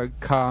our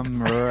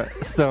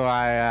so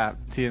I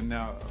you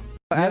know.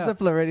 As a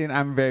Floridian,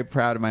 I'm very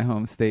proud of my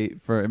home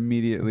state for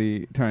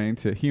immediately turning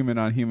to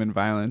human-on-human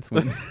violence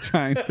when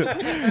trying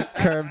to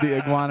curb the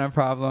iguana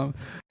problem.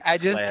 I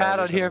just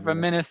paddled here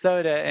from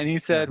Minnesota, and he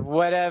said,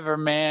 "Whatever,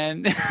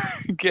 man,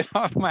 get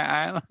off my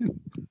island."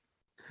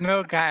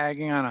 No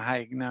kayaking on a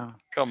hike, no.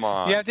 Come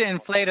on. You have to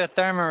inflate a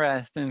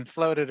thermarest and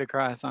float it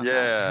across on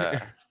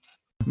Yeah.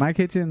 My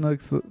kitchen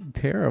looks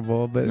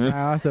terrible, but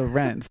I also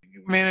rent.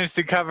 Managed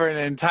to cover an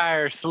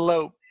entire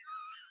slope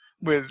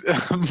with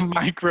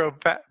micro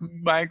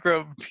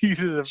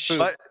pieces of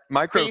food.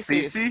 Micro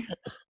Feces. feces?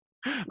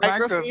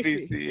 Micro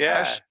feces. feces,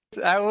 yeah.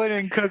 I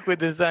wouldn't cook with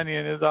this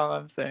onion, is all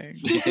I'm saying.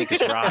 You think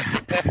it's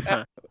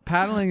rock?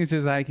 Paddling is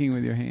just hiking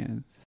with your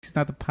hands. She's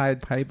not the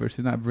Pied Piper.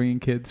 She's not bringing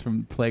kids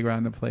from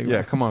playground to playground.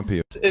 Yeah, come on,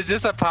 Pio. Is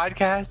this a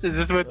podcast? Is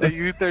this what the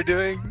youth are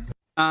doing?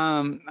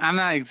 I'm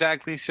not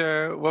exactly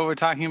sure what we're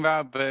talking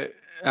about, but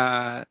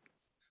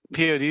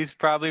POD's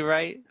probably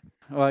right.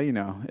 Well, you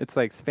know, it's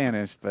like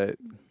Spanish, but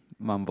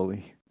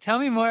mumbly. Tell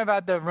me more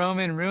about the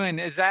Roman ruin.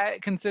 Is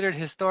that considered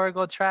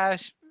historical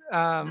trash,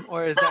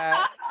 or is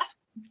that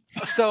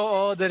so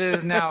old that it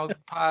is now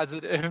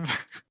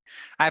positive?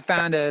 I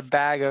found a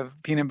bag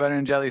of peanut butter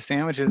and jelly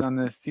sandwiches on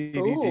the CDT.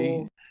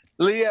 Ooh.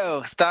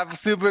 Leo, stop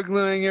super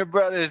gluing your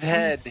brother's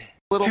head.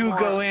 Two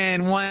go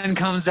in, one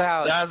comes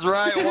out. That's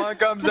right. One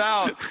comes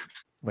out.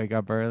 Wake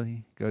up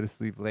early, go to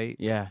sleep late,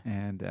 Yeah.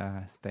 and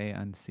stay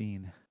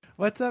unseen.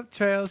 What's up,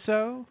 Trail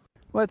Show?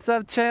 What's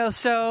up, Trail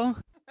Show?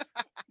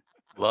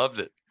 Loved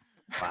it.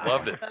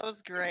 Loved it. That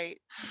was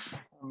great.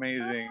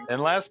 Amazing. And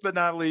last but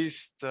not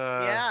least,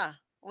 Yeah.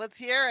 Let's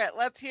hear it.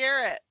 Let's hear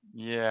it.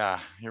 yeah,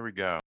 here we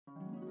go.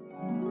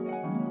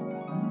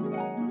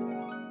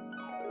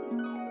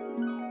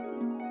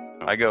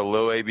 I go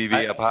low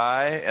ABV up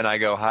high, and I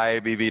go high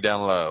ABV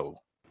down low.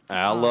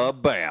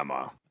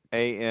 Alabama.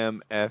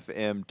 AM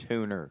FM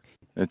tuner.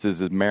 It's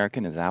as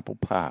American as apple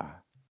pie.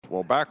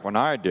 Well, back when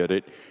I did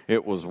it,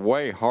 it was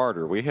way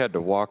harder. We had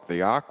to walk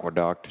the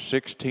aqueduct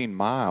 16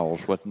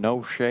 miles with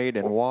no shade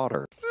and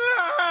water.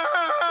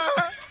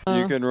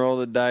 You can roll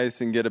the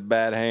dice and get a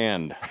bad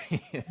hand,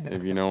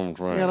 if you know what I'm You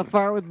saying. gotta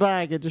fart with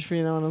baggage, if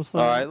you know what I'm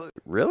saying. All right.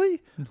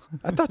 Really?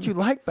 I thought you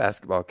liked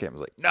basketball camp. I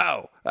was like,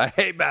 no, I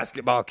hate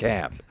basketball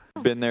camp.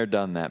 Been there,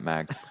 done that,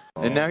 Max.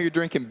 And now you're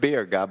drinking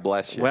beer. God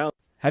bless you. Well,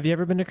 have you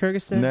ever been to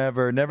Kyrgyzstan?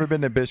 Never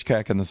been to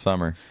Bishkek in the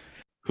summer.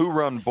 Who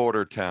run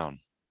Border Town?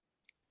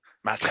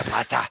 Master.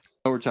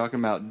 We're talking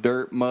about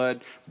dirt,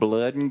 mud,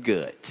 blood, and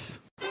guts.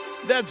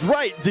 That's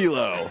right,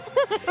 Zelo.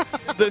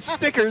 The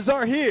stickers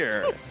are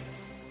here.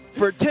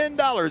 For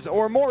 $10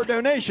 or more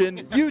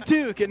donation, you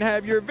too can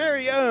have your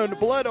very own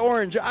Blood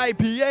Orange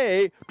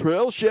IPA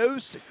Trail Show.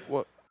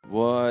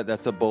 What?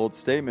 That's a bold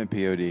statement,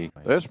 POD.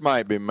 This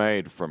might be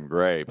made from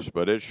grapes,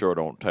 but it sure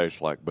don't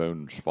taste like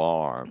Boone's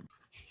Farm.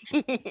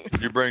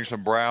 You bring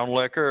some brown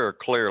liquor or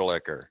clear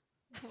liquor?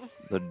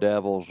 The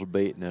devil's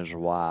beating his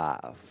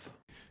wife.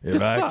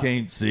 If I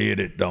can't see it,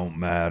 it don't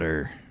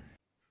matter.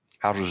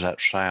 How does that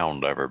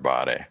sound,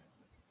 everybody?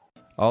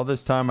 All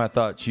this time I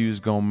thought you was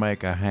going to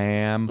make a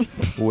ham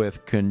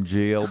with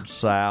congealed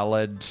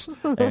salads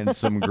and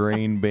some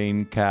green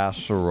bean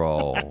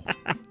casserole.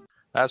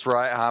 That's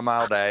right. High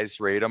mile days.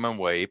 Read them and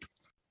weep.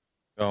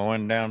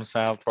 Going down to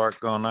South Park,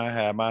 gonna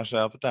have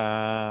myself a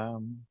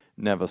time.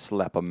 Never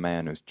slap a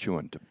man who's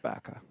chewing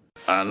tobacco.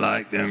 I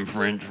like them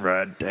French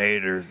fried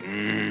taters.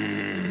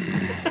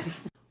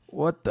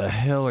 What the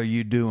hell are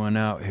you doing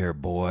out here,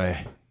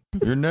 boy?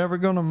 You're never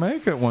going to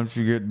make it once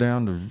you get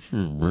down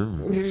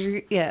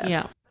to...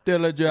 Yeah.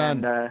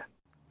 Diligent.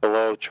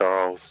 Hello,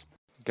 Charles.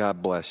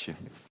 God bless you.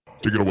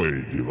 Take it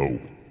away, D'Lo.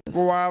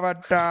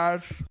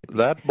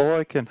 That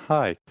boy can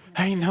hike.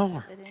 Hey,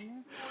 Nora,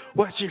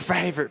 what's your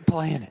favorite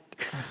planet?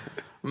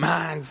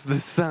 Mine's the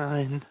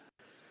sun.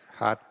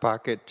 Hot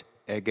Pocket,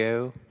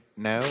 Eggo,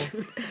 no?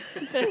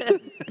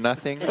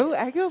 Nothing? Ooh,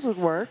 Eggos would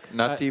work.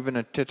 Not even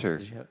a titter.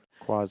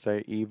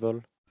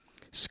 Quasi-evil.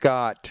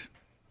 Scott,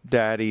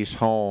 Daddy's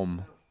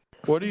home.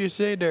 What do you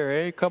say there,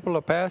 eh? Couple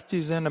of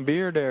pasties and a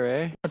beer there,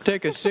 eh? I'll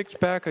take a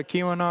 6-pack of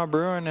Keweenaw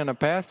Brewing and a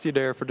pasty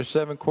there for the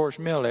 7-course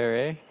meal there,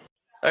 eh?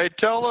 Hey,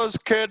 tell those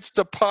kids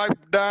to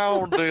pipe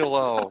down,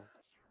 D'Lo.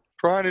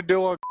 Trying to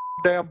do a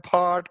damn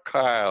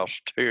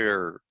podcast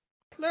here.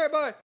 Larry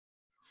boy.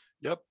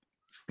 Yep.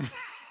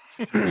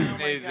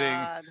 Amazing.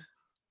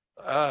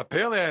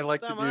 Apparently, I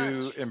like So to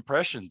do much.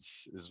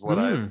 impressions, is what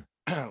I've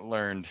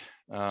learned.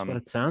 That's what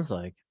it sounds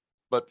like.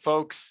 But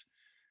folks,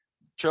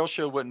 Trail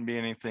Show wouldn't be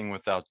anything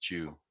without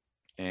you,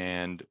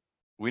 and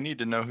we need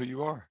to know who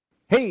you are.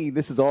 Hey,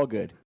 this is all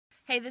good.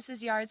 Hey, this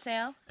is Yard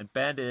Sale. And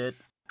Bandit.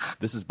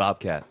 This is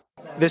Bobcat.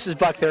 This is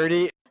Buck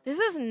 30. This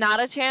is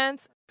Not a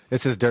Chance.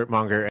 This is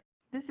Dirtmonger.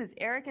 This is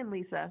Eric and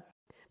Lisa.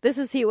 This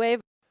is Heatwave.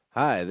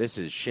 Hi, this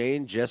is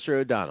Shane Jester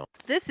O'Donnell.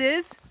 This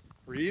is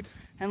Reed.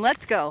 And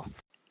let's go.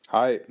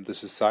 Hi,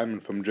 this is Simon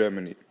from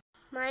Germany.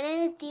 My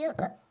name is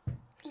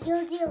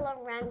Di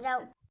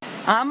Lorenzo.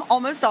 I'm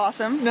Almost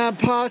Awesome. Not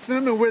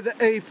Possum, and we're the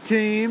Ape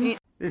Team.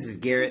 This is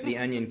Garrett the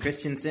Onion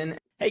Christensen.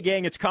 Hey,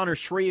 gang, it's Connor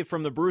Shreve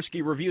from the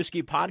Brewski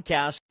Reviewski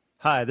podcast.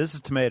 Hi, this is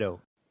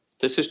Tomato.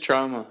 This is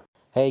Trauma.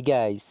 Hey,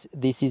 guys,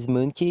 this is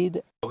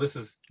Moonkid. This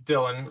is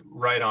Dylan,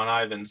 right on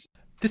Ivans.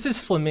 This is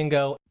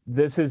Flamingo.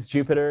 This is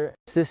Jupiter.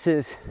 This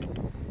is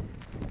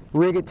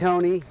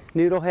Rigatoni,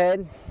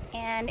 Noodlehead.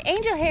 And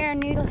Angel Hair,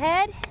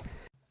 Noodlehead.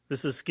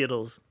 This is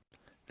Skittles.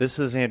 This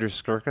is Andrew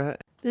Skirka.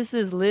 This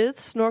is Liz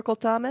Snorkel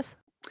Thomas.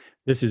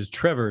 This is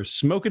Trevor,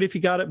 Smoke It If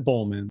You Got It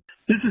Bowman.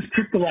 This is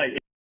Kryptonite.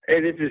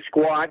 Hey, this is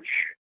Squatch.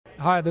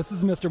 Hi, this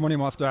is Mr. Money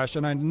Mustache,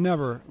 and I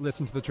never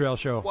listen to the Trail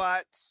Show.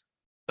 What?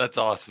 That's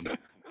awesome.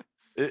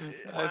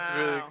 That's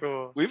really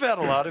cool. We've had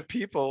a lot of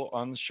people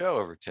on the show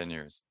over 10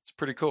 years. It's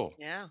pretty cool.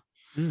 Yeah.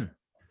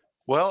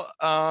 Well,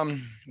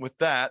 with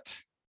that,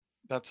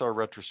 that's our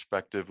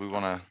retrospective. We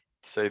want to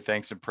say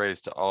thanks and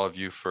praise to all of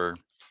you for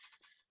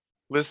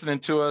listening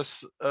to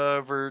us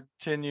over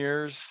 10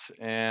 years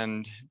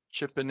and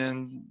chipping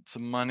in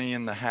some money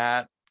in the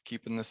hat,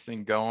 keeping this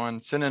thing going,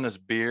 sending us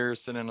beer,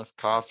 sending us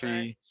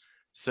coffee,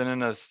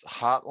 sending us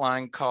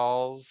hotline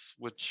calls,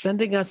 which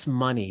sending us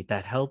money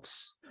that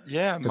helps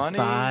to money,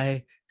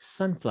 buy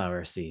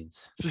sunflower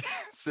seeds,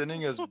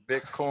 sending us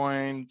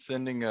Bitcoin,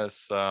 sending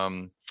us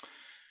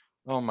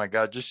oh my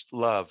God, just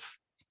love.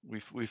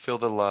 We feel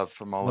the love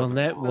from all We'll, over.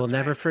 the world. we'll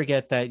never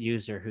forget that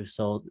user who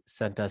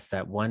sent us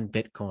that one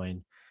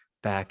Bitcoin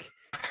back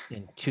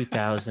in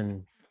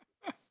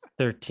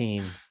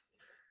 2013.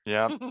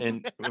 Yeah,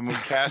 and we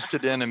cashed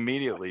it in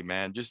immediately,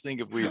 man. Just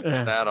think if we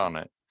had sat on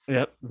it.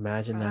 Yep,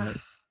 imagine that.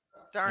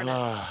 Darn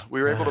it.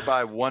 We were able to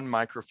buy one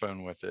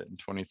microphone with it in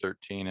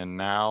 2013, and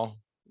now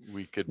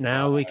we could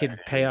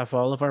pay off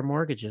all of our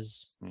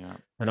mortgages,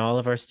 and all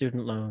of our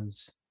student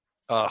loans.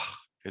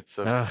 It's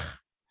so sad.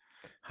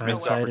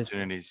 Missed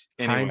opportunities.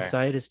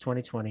 Hindsight is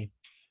 2020.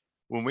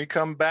 When we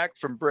come back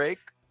from break,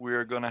 we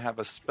are going to have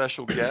a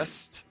special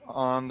guest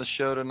on the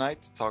show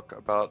tonight to talk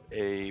about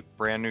a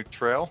brand new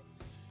trail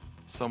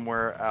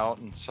somewhere out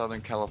in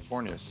Southern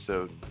California.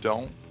 So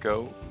don't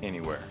go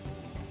anywhere.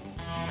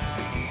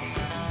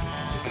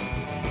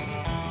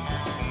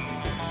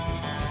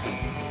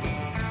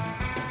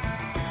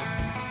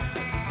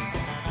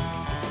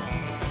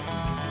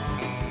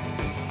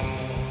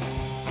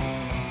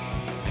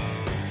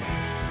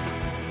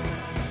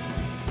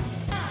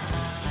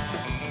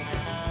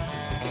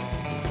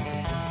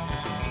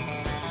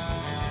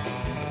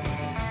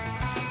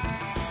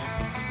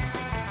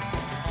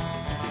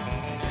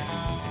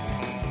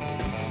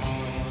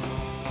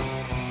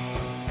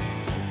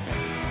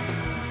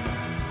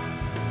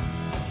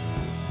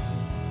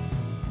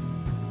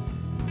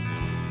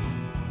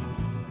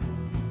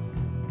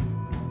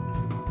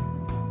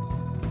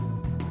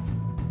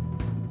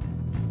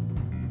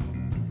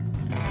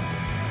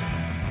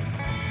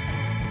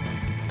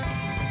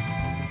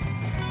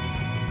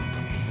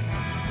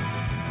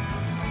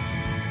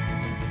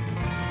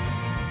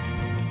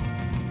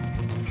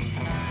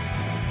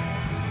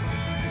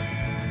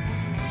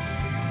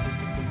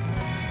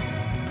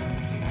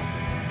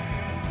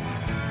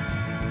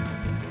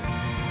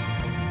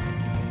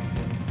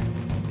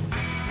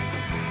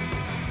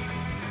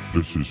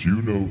 This is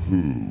You Know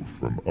Who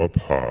from Up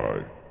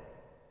High,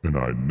 and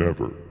I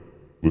never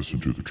listen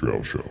to The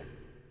Trail Show.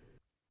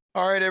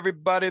 All right,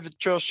 everybody, The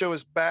Trail Show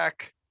is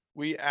back.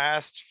 We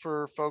asked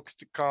for folks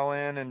to call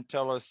in and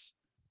tell us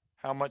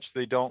how much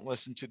they don't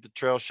listen to The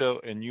Trail Show,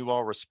 and you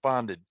all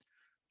responded.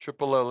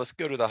 Triple O, let's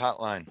go to the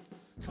hotline.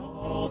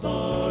 Call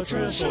the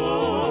Trail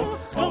Show.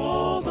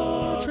 Call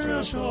the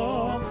Trail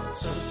Show.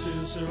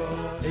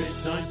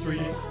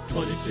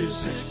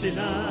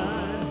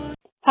 720-893-2269.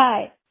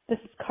 Hi. This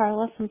is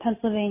Carla from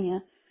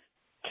Pennsylvania.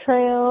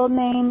 Trail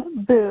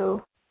name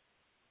Boo.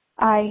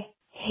 I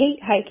hate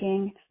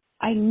hiking.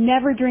 I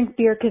never drink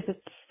beer because it's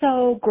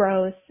so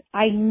gross.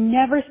 I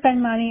never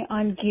spend money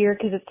on gear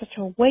because it's such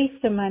a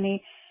waste of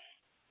money.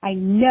 I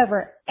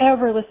never,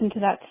 ever listen to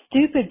that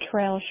stupid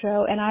trail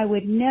show, and I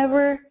would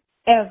never,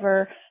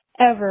 ever,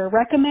 ever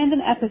recommend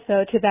an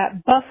episode to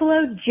that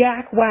Buffalo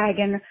Jack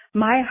Wagon,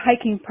 my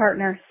hiking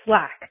partner,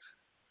 Slack.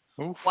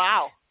 Oof.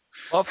 Wow.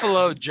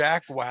 Buffalo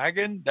Jack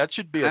Wagon? That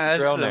should be a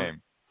trail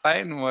name.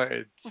 Fighting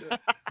words. That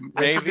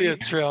should be a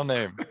trail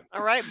name.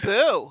 All right,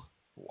 Boo.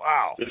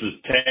 Wow. This is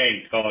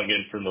Tang calling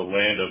in from the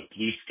land of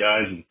blue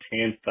skies and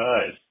tan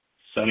thighs,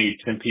 sunny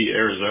Tempe,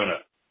 Arizona.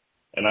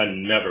 And I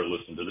never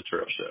listen to the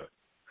Trail Show.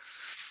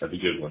 Have a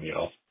good one,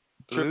 y'all.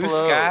 Blue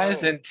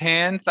skies and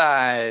tan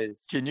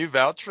thighs. Can you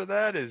vouch for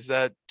that? Is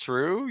that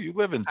true? You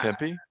live in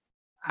Tempe.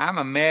 I'm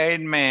a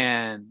married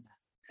man.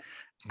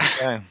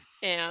 Okay.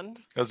 And?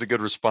 That was a good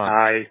response.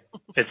 Hi,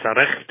 it's a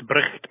recht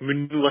brecht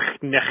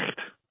moonlicht nicht.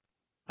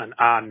 And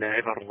I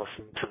never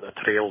listen to the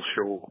Trail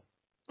Show.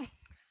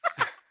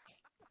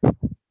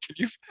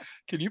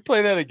 Can you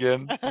play that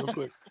again real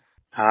quick?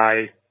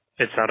 Hi,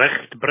 it's a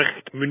recht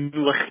brecht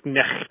moonlicht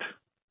nicht.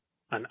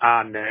 And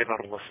I never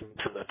listen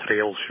to the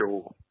Trail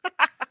Show.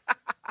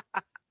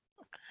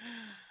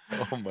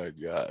 Oh my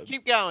God.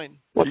 Keep going.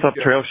 What's up,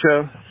 Trail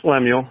Show?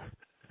 Lemuel.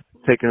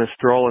 Taking a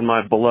stroll in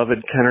my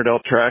beloved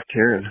Kennerdale tract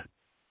here in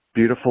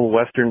beautiful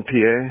western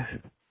PA.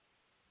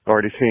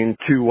 Already seen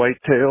 2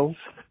 whitetails.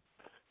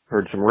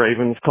 Heard some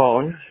ravens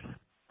calling.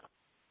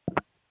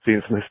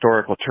 Seen some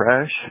historical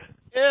trash.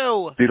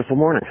 Ew. Beautiful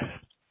morning.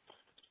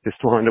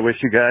 Just wanted to wish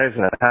you guys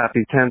a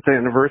happy 10th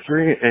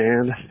anniversary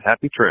and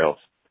happy trails.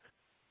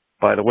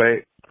 By the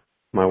way,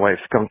 my wife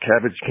Skunk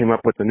Cabbage came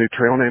up with a new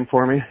trail name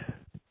for me.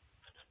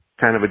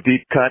 Kind of a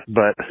deep cut,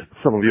 but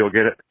some of you will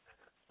get it.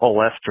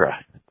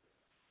 Olestra.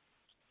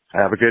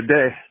 Have a good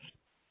day.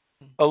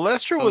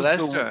 Olestra was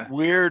the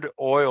weird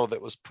oil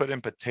that was put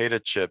in potato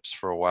chips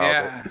for a while.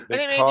 Yeah. But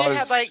it made you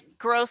have like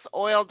gross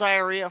oil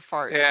diarrhea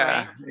farts, Yeah,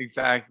 right?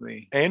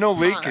 exactly. Anal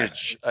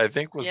leakage, I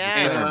think, was the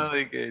term. Anal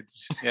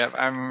leakage. Yep,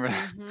 I remember.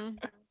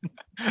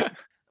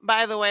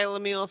 By the way,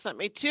 Lemuel sent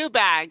me 2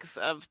 bags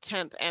of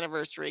 10th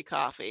anniversary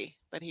coffee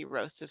that he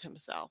roasted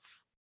himself.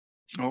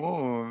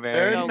 Oh,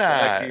 very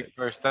nice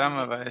for some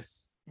of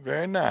us.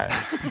 Very nice.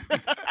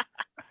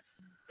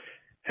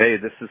 Hey,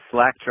 this is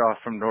Slackjaw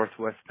from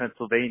Northwest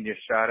Pennsylvania.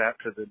 Shout out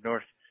to the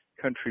North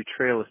Country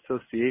Trail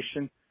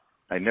Association.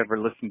 I never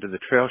listened to the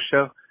Trail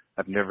Show.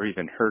 I've never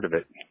even heard of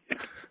it.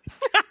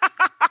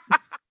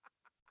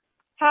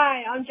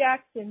 Hi, I'm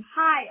Jackson.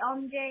 Hi,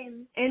 I'm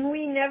James. And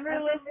we never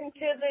listen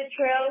to the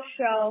Trail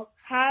Show.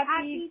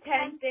 Happy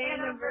 10th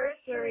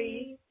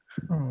anniversary.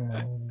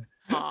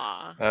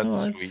 Aw. That's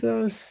Oh, sweet. that's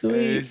so sweet.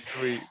 Very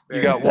sweet.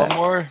 You Very got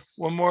nice.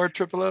 one more,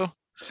 Triple O?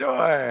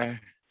 Sure.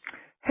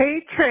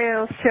 Hey,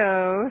 Trail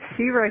Show.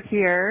 Shira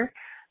here.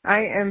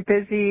 I am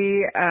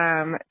busy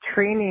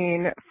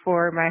training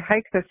for my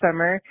hike this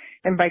summer.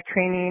 And by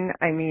training,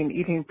 I mean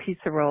eating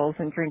pizza rolls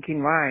and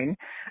drinking wine.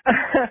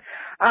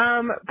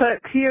 But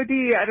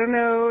POD, I don't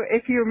know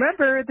if you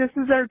remember, this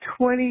is our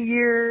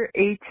 20-year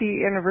AT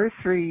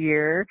anniversary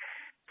year.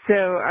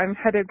 So I'm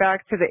headed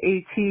back to the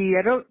AT.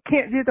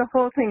 Can't do the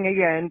whole thing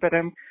again, but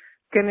I'm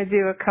going to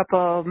do a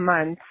couple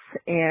months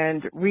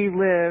and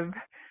relive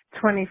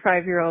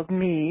 25-year-old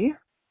me.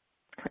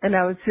 And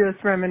I was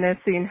just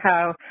reminiscing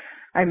how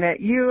I met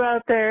you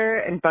out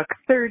there and Buck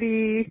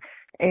 30,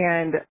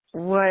 and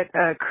what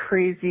a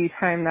crazy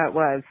time that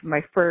was.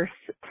 My first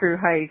through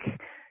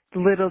hike.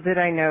 Little did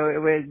I know it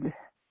would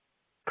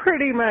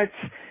pretty much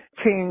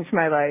change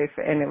my life,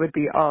 and it would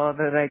be all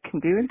that I can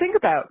do and think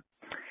about.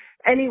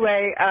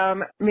 Anyway,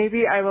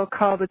 maybe I will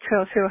call the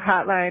Trail Show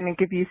hotline and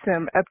give you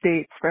some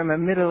updates from a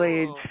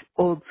middle-aged,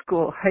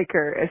 old-school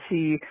hiker as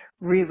she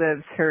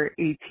relives her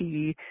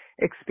AT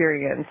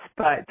experience.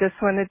 But just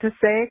wanted to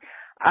say,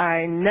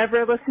 I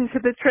never listened to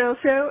the Trail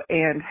Show,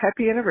 and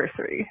happy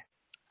anniversary.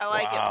 I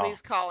like Wow. it.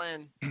 Please call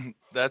in.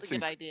 That's a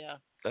good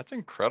idea. That's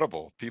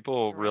incredible.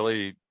 People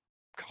really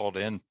called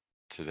in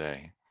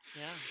today.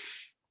 Yeah.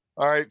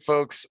 All right,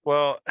 folks.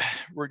 Well,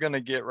 we're going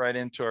to get right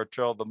into our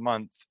Trail of the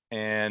Month.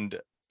 And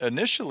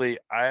initially,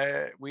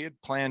 we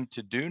had planned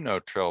to do no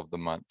Trail of the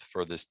Month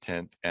for this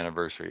 10th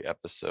anniversary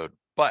episode.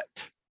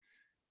 But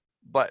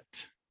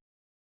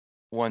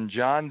when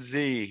John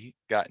Z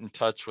got in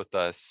touch with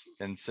us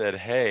and said,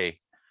 hey,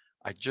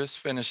 I just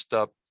finished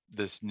up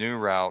this new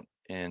route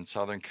in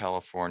Southern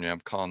California. I'm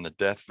calling the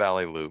Death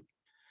Valley Loop.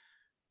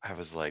 I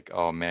was like,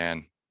 oh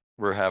man,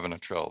 we're having a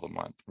Trail of the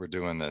Month. We're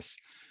doing this.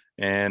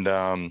 And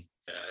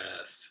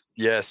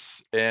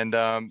yes. And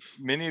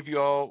many of you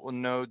all will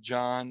know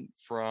John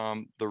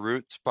from the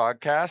Roots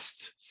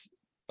podcast.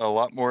 A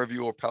lot more of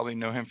you will probably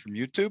know him from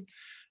YouTube.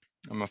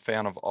 I'm a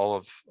fan of all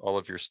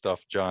of your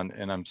stuff, John,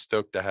 and I'm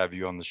stoked to have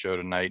you on the show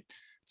tonight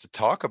to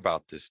talk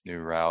about this new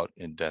route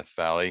in Death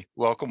Valley.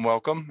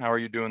 Welcome. How are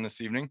you doing this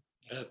evening?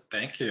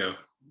 Thank you.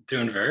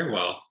 Doing very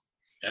well.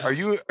 Yeah. Are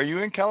you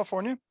in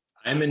California?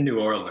 I'm in New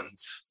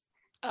Orleans.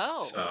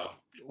 Oh. So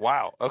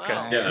wow. Okay.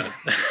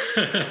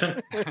 Yeah.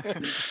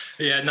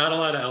 Yeah, not a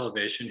lot of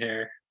elevation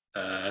here.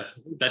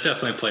 That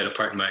definitely played a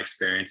part in my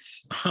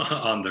experience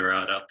on the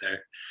route out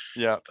there.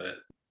 Yeah. But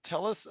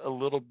tell us a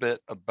little bit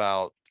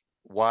about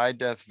why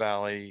Death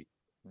Valley,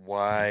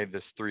 why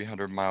this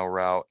 300-mile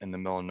route in the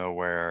middle of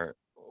nowhere.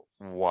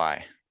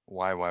 Why?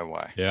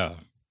 Yeah,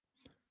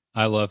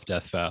 I love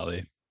Death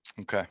Valley.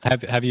 Okay.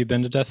 Have you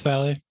been to Death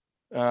Valley?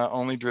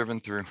 Only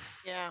driven through.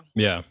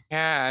 Yeah.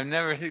 I've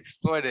never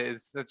explored it.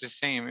 It's such a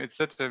shame. It's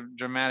such a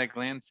dramatic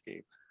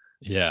landscape.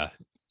 Yeah,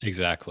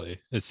 exactly.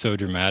 It's so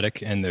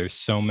dramatic, and there's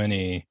so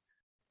many.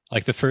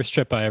 Like the first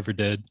trip I ever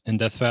did in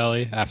Death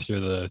Valley, I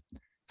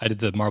did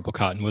the Marble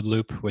Cottonwood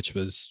Loop, which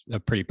was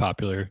a pretty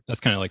popular. That's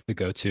kind of like the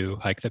go-to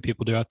hike that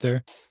people do out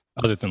there,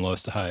 other than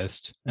lowest to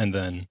highest. And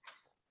then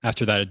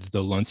after that, I did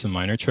the Lonesome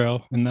Miner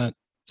Trail in that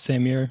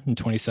same year in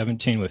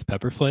 2017 with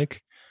Pepperflake.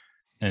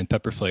 And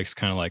Pepperflake's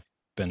kind of like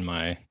been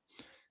my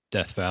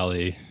Death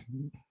Valley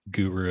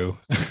guru,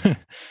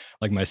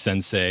 like my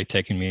sensei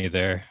taking me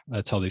there.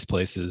 That's all these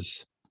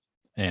places.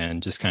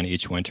 And just kind of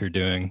each winter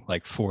doing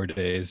like 4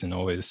 days and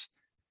always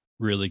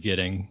really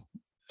getting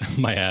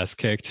my ass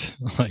kicked.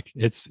 Like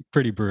it's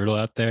pretty brutal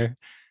out there,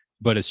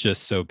 but it's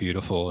just so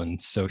beautiful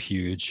and so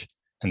huge.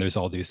 And there's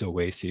all these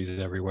oases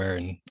everywhere.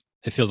 And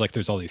it feels like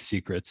there's all these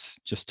secrets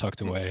just tucked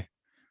away.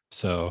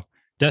 So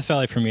Death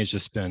Valley for me has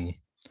just been,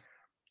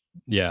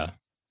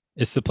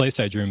 it's the place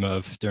I dream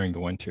of during the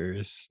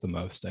winters the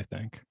most, I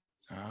think.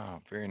 Oh,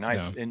 very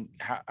nice. Yeah. And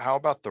how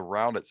about the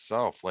route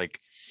itself? Like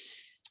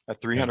a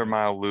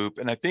 300-mile loop.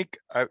 And I think,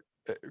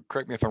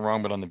 correct me if I'm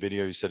wrong, but on the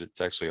video you said it's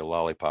actually a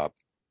lollipop,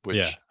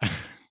 which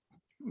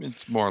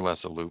it's more or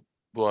less a loop.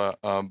 But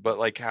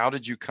like, how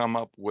did you come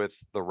up with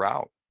the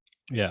route?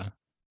 Yeah.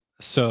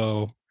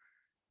 So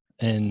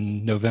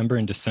in November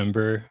and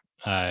December,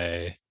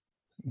 I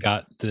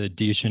got the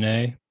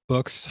Dijonais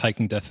books,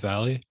 Hiking Death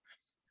Valley.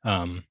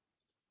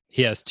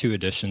 He has 2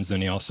 editions,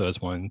 and he also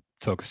has one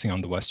focusing on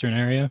the Western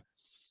area.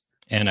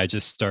 And I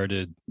just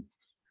started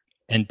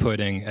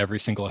inputting every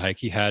single hike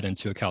he had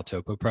into a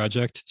Caltopo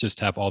project, just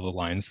to have all the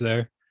lines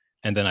there.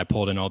 And then I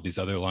pulled in all these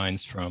other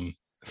lines from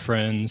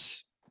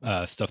friends,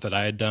 stuff that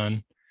I had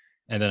done.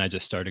 And then I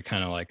just started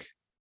kind of like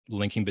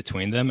linking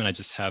between them. And I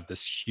just have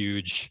this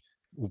huge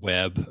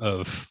web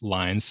of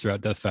lines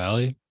throughout Death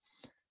Valley.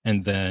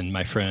 And then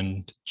my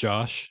friend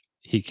Josh,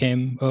 he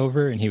came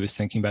over and he was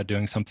thinking about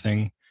doing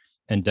something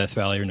in Death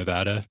Valley or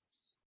Nevada,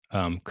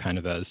 kind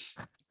of as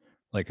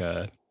like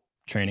a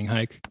training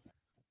hike.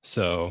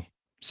 So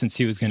since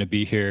he was going to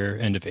be here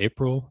end of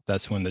April,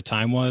 that's when the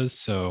time was.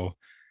 So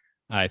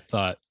I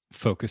thought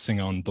focusing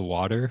on the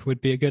water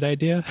would be a good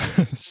idea.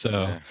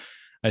 So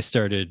I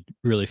started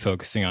really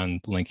focusing on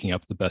linking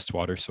up the best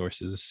water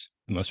sources,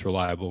 the most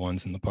reliable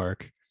ones in the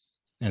park,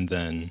 and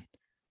then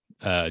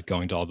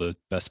going to all the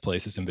best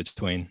places in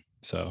between.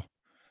 So,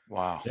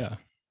 wow. Yeah.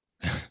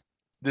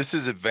 This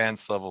is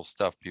advanced level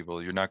stuff,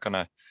 people. You're not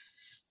gonna,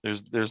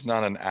 there's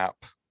not an app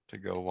to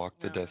go walk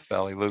the Death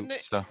Valley Loop.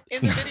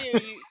 In the video,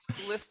 you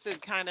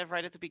listed kind of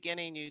right at the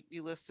beginning,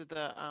 you listed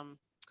the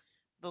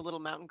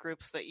little mountain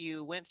groups that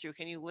you went through.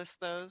 Can you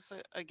list those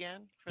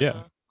again for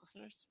the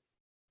listeners?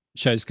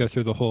 Should I just go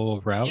through the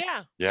whole route?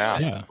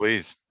 Yeah.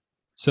 Please.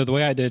 So the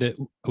way I did it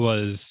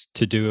was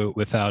to do it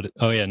without,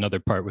 another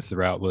part with the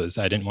route was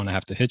I didn't want to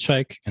have to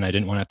hitchhike and I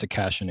didn't want to have to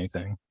cache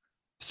anything.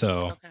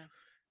 So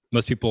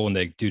most people, when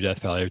they do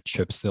Death Valley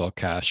trips, they'll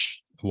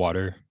cache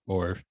water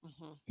or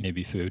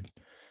maybe food.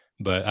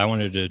 But I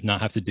wanted to not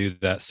have to do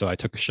that. So I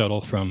took a shuttle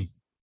from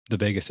the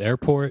Vegas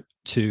airport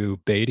to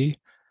Beatty,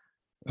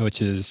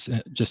 which is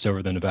just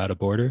over the Nevada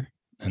border,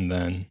 and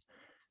then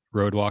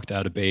road walked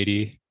out of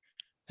Beatty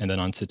and then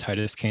onto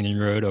Titus Canyon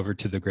Road over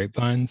to the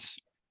Grapevines,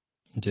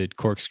 did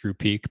Corkscrew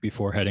Peak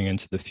before heading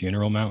into the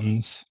Funeral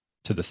Mountains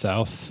to the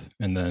south,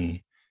 and then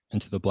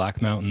into the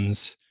Black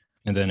Mountains,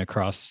 and then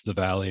across the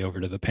valley over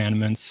to the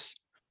Panamints,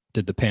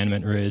 did the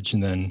Panamint Ridge,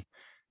 and then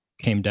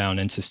came down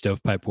into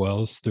Stovepipe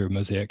Wells through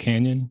Mosaic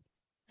Canyon,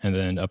 and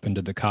then up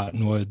into the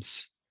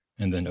Cottonwoods,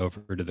 and then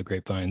over to the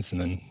Grapevines, and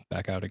then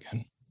back out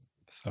again.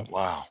 So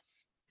wow.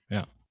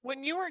 Yeah.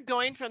 When you were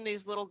going from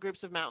these little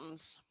groups of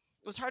mountains,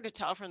 it was hard to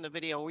tell from the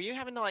video. Were you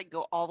having to like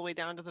go all the way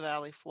down to the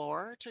valley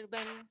floor to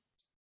then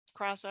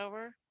cross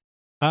over?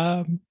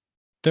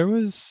 There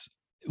was,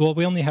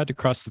 we only had to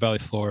cross the valley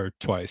floor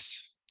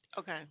twice.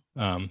 Okay.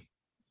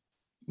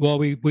 Well,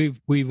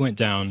 we went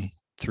down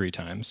 3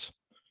 times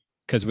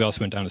because we also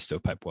went down to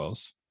Stovepipe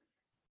Wells,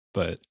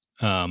 but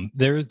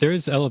there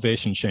is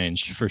elevation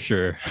change for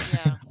sure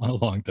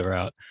along the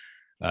route.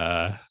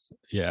 A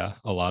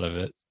lot of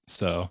it.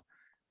 So,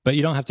 but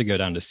you don't have to go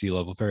down to sea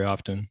level very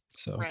often.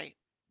 So right.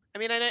 I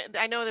mean,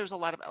 I know there's a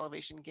lot of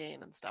elevation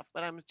gain and stuff,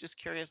 but I'm just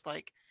curious,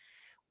 like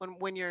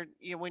when you're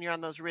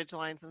on those ridge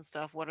lines and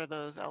stuff, what are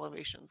those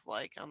elevations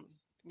like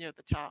near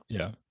the top?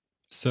 Yeah.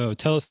 So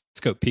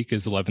Telescope Peak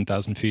is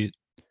 11,000 feet.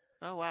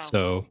 Oh wow.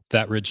 So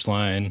that ridge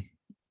line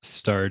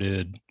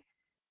started.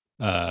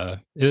 It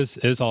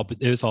was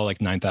all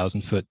like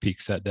 9,000 foot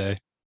peaks that day,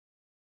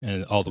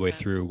 and all the way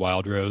through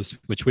Wild Rose,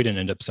 which we didn't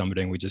end up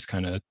summiting. We just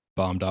kind of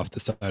bombed off the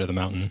side of the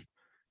mountain.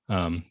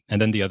 And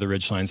then the other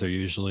ridge lines are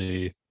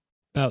usually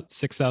about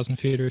 6,000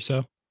 feet or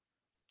so.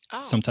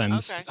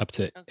 Sometimes up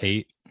to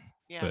 8.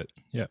 Yeah. But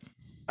yeah.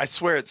 I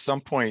swear at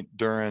some point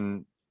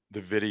during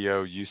the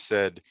video, you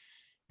said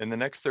in the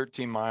next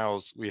 13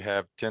 miles, we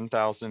have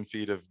 10,000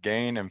 feet of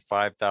gain and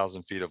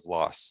 5,000 feet of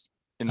loss.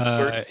 It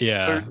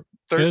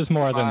was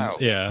more miles.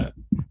 than,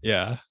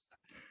 yeah.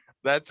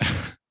 That's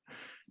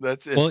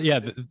it. Well, yeah,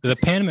 the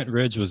Panamint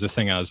Ridge was the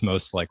thing I was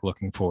most like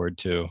looking forward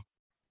to.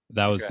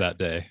 That was that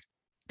day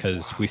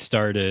because we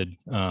started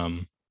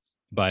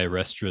by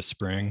Restra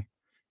Spring,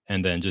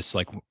 and then just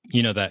like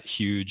that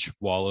huge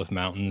wall of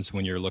mountains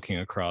when you're looking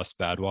across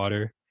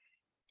Badwater,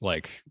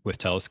 like with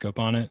telescope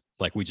on it,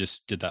 like we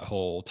just did that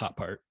whole top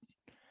part.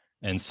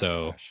 And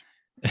so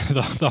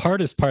the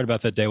hardest part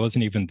about that day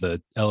wasn't even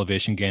the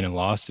elevation gain and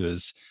loss. It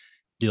was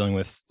dealing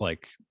with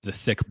like the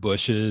thick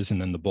bushes and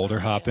then the boulder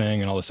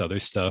hopping and all this other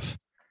stuff.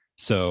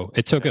 So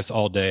it took us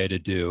all day to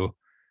do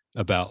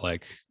about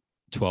like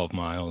 12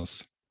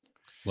 miles,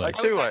 like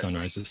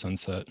sunrise to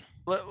sunset.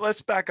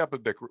 Let's back up a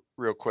bit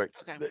real quick.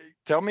 Okay.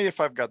 Tell me if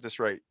I've got this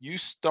right. You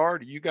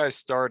started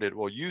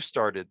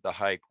the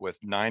hike with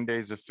 9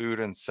 days of food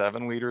and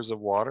 7 liters of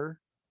water.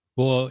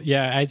 Well,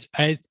 yeah,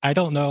 I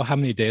don't know how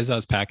many days I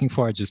was packing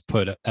for. I just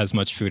put as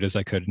much food as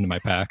I could into my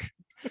pack.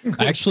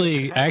 I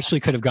actually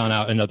could have gone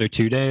out another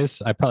 2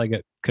 days. I probably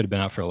could have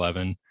been out for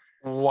 11.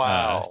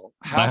 Wow.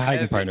 My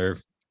hiking partner.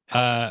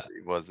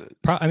 Was it?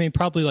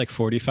 Probably like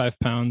 45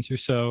 pounds or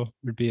so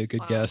would be a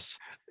good guess.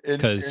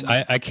 Because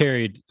I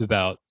carried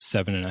about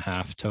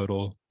 7.5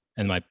 total,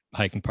 and my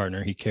hiking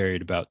partner, he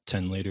carried about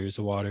 10 liters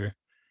of water.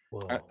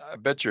 I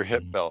bet your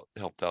hip belt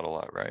helped out a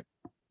lot, right?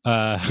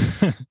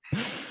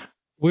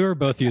 We were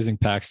both using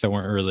packs that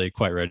weren't really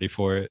quite ready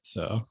for it,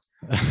 so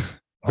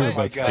we were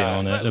both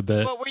feeling it a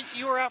bit. But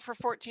you were out for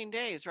 14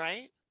 days,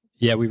 right?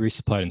 Yeah, we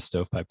resupplied in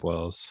Stovepipe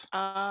Wells.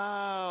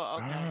 Oh,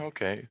 okay. Oh,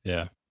 okay.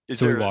 Yeah.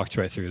 So we walked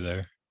right through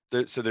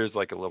there. So there's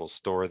like a little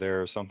store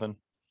there or something?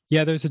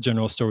 Yeah, there's a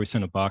general store. We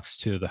sent a box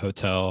to the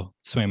hotel,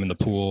 swam in the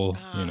pool,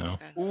 Okay.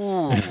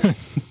 Ooh.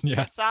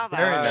 Yeah. I saw that.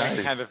 Very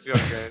nice. Kind of feel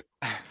good.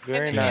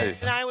 Very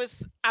nice. And I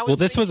was well,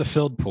 this was a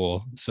filled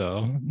pool,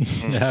 so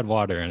it had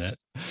water in it.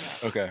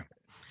 Okay.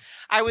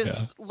 I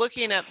was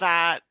looking at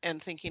that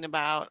and thinking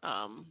about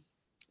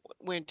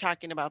when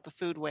talking about the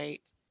food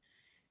weight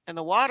and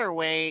the water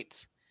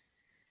weight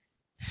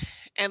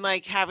and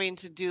like having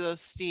to do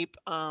those steep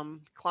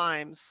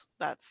climbs.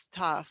 That's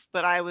tough.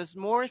 But I was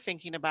more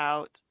thinking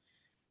about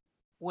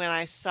when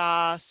I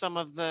saw some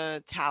of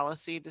the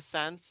Tallahassee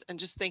descents and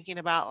just thinking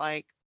about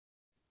like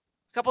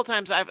A couple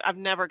times I've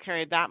never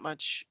carried that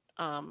much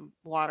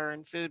water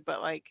and food,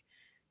 but like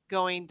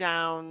going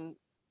down,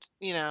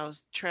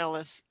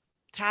 trailless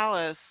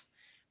Talus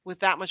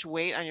with that much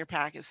weight on your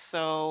pack is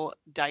so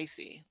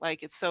dicey.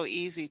 Like it's so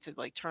easy to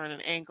like turn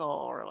an ankle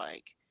or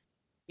like,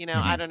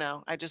 I don't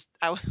know. I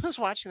was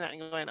watching that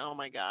and going, oh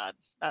my God,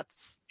 that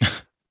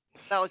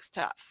looks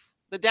tough.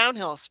 The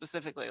downhill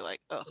specifically, like,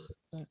 ugh.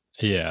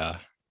 Yeah.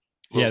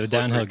 Yeah, the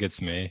downhill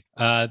gets me.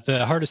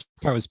 The hardest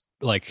part was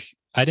like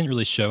I didn't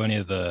really show any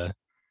of the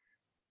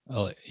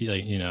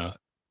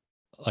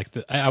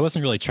I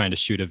wasn't really trying to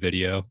shoot a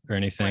video or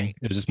anything. Right.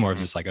 It was just more of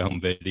just like a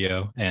home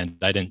video, and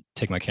I didn't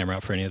take my camera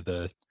out for any of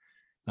the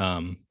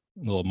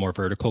little more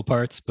vertical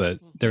parts, but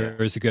there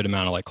was a good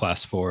amount of like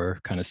class 4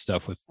 kind of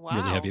stuff with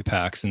really heavy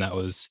packs, and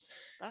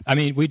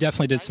we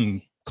definitely did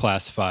some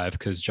class 5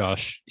 because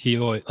Josh,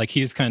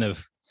 he's kind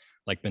of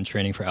like been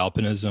training for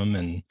alpinism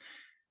and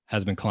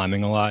has been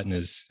climbing a lot and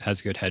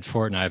has good head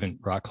for it, and I haven't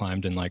rock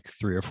climbed in like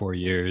 3 or 4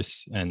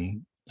 years,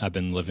 and I've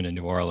been living in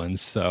New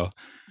Orleans, so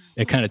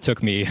it kind of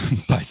took me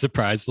by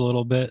surprise a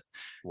little bit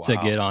to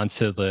get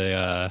onto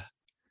the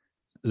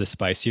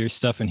spicier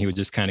stuff, and he would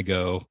just kind of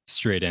go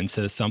straight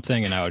into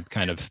something, and I would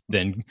kind of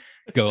then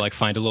go like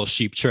find a little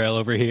sheep trail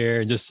over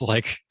here and just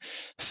like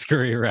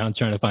scurry around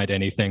trying to find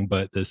anything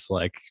but this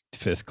like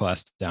 5th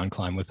class down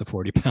climb with a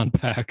 40-pound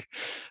pack.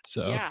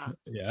 So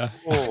yeah.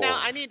 Now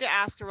I need to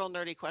ask a real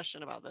nerdy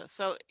question about this.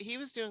 So he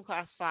was doing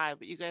class 5,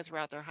 but you guys were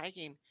out there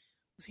hiking.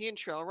 Was he in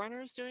Trail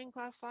Runners doing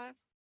class 5?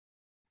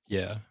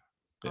 Yeah.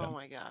 Oh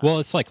my God. Well,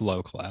 it's like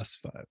low class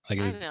 5. Like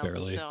it's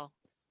barely.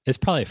 It's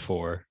probably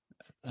 4.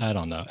 I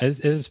don't know.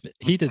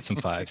 He did some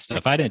 5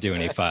 stuff. I didn't do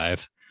any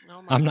 5.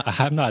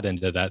 I'm not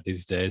into that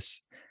these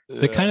days.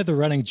 The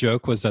running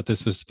joke was that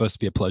this was supposed to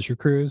be a pleasure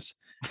cruise,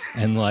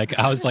 and like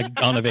I was like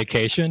on a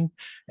vacation,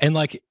 and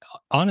like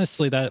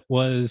honestly that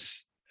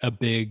was a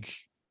big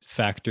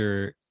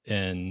factor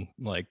in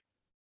like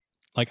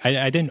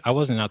I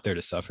wasn't out there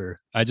to suffer.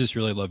 I just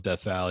really love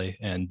Death Valley,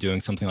 and doing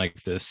something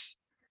like this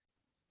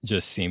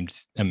just seemed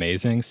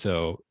amazing.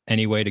 So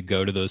any way to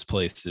go to those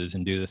places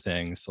and do the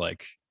things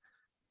like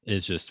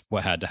is just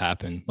what had to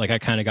happen. Like I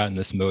kind of got in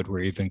this mode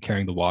where even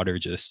carrying the water,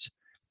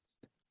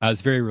 I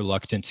was very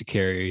reluctant to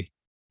carry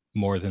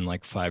more than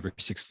like 5 or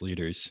 6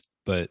 liters.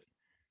 But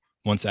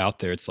once out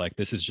there, it's like,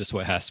 this is just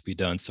what has to be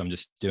done. So I'm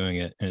just doing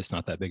it, and it's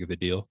not that big of a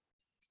deal.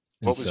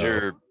 What was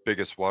your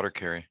biggest water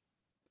carry?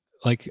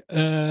 Like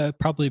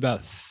probably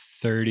about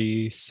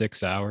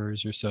 36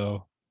 hours or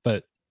so.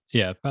 But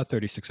yeah, about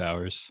 36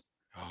 hours.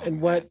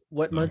 And what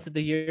month of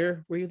the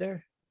year were you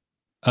there?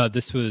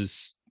 This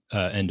was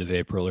end of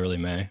April, early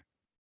May.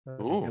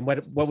 And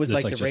what was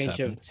like the range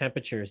of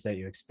temperatures that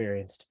you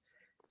experienced?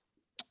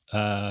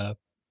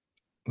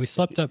 We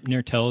slept up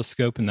near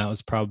Telescope, and that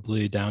was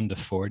probably down to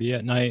 40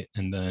 at night,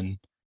 and then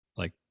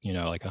like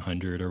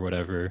 100 or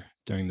whatever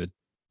during the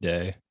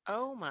day.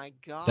 Oh my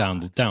God.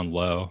 Down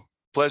low.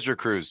 Pleasure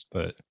cruise.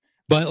 But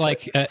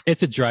like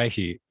it's a dry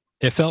heat.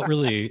 It felt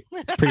really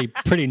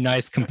pretty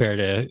nice compared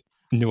to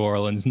New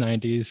Orleans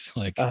 90s,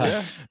 like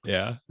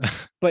yeah.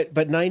 But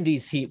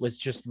 90s heat was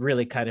just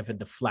really kind of in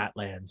the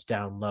flatlands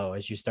down low.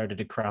 As you started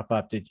to crop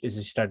up, as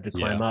you started to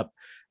climb up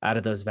out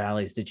of those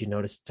valleys, did you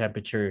notice the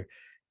temperature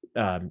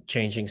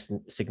changing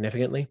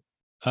significantly?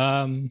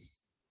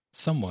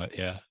 Somewhat,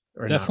 yeah.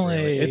 Or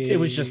definitely. Really? It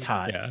was just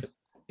hot. Yeah,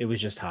 it was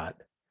just hot.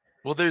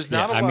 Well, there's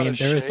not a lot of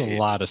shade. There is a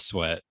lot of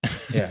sweat.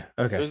 Yeah.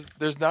 Okay.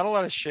 There's not a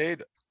lot of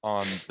shade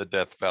on the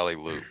Death Valley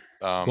Loop.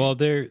 Well,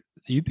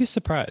 you'd be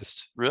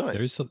surprised.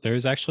 Really?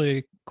 There's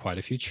actually quite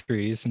a few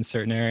trees in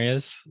certain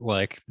areas.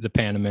 Like the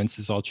Panamints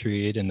is all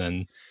treed, and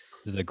then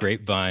the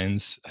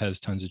Grapevines has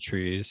tons of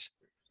trees.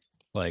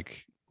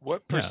 Like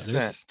what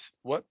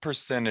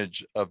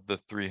percentage of the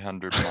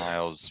 300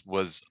 miles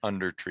was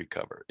under tree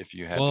cover, if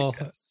you had to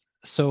guess?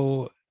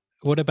 So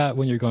what about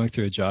when you're going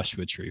through a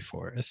Joshua Tree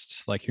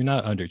forest? Like you're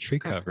not under tree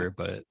cover,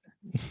 but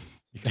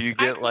do you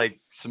get like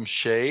some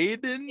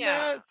shade in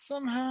that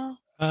somehow?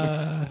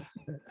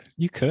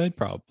 You could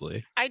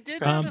probably. I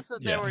did notice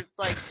that there were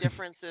like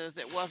differences.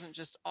 It wasn't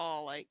just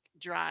all like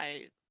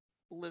dry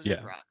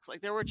lizard rocks.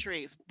 Like there were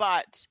trees.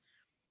 But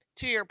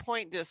to your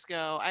point,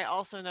 Disco, I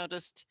also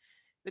noticed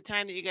the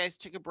time that you guys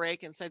took a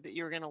break and said that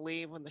you were going to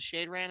leave when the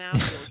shade ran out.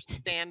 You were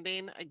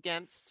standing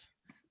against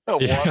a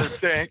water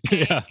tank.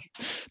 Yeah,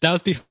 that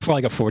was before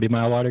like a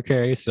 40-mile water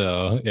carry.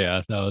 So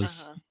yeah, that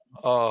was.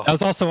 That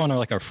was also on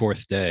our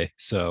 4th day.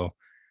 So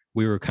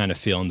we were kind of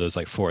feeling those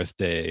like 4th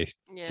day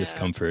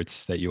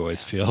discomforts that you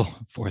always feel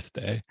 4th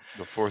day.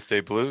 The 4th day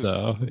blues.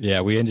 So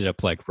yeah, we ended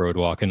up like road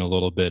walking a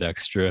little bit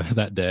extra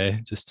that day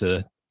just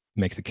to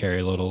make the carry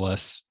a little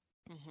less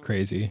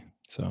crazy.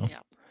 So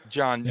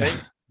John,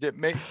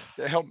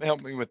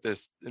 help me with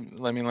this.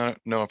 Let me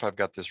know if I've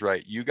got this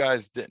right. You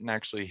guys didn't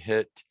actually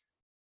hit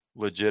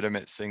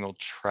legitimate single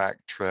track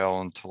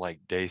trail until like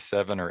day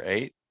 7 or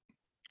 8.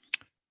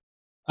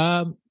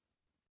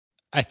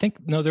 I think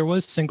no, there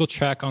was single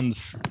track on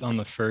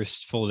the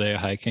first full day of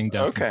hiking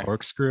down from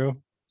Corkscrew.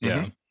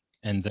 Yeah.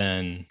 And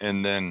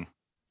then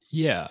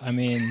yeah, I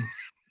mean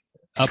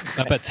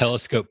up at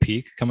Telescope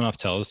Peak, coming off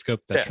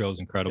Telescope, that trail is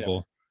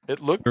incredible. It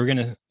looked we were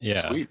gonna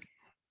sweet.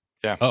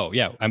 Yeah. Oh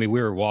yeah. I mean,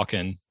 we were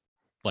walking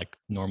like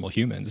normal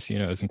humans, you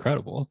know, it was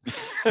incredible.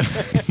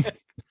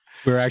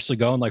 We were actually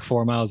going like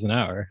 4 miles an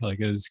hour. Like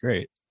it was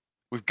great.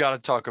 We've got to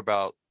talk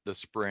about the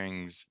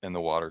springs and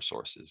the water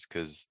sources,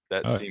 because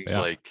that seems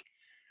like,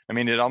 I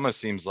mean, it almost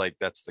seems like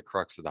that's the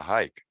crux of the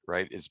hike,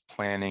 right? Is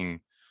planning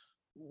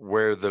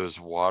where those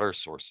water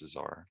sources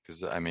are.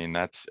 Because I mean,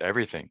 that's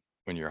everything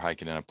when you're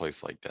hiking in a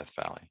place like Death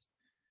Valley.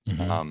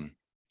 Mm-hmm.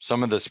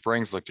 Some of the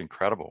springs looked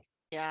incredible.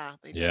 Yeah.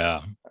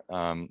 Yeah.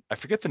 I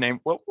forget the name.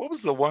 What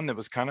was the one that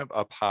was kind of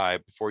up high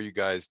before you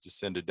guys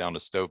descended down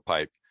to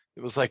Stovepipe?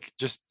 It was like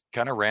just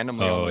kind of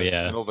randomly on the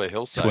middle of a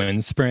hillside.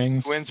 Twin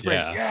Springs.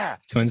 Yeah.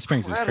 Twin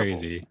Springs Incredible. is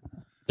crazy.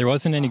 There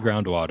wasn't any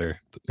groundwater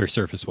or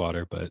surface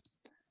water, but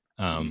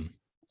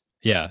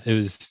yeah, it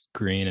was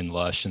green and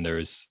lush, and there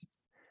was,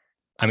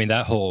 I mean,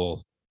 that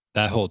whole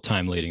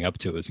time leading up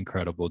to it was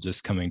incredible.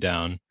 Just coming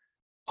down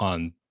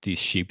on these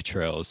sheep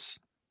trails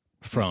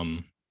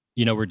from,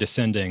 you know, we're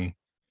descending,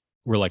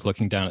 we're like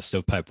looking down at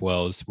Stovepipe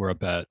Wells. We're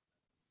up at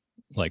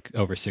like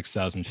over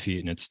 6,000 feet,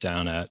 and it's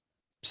down at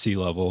sea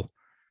level.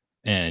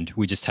 And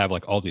we just have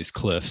like all these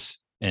cliffs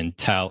and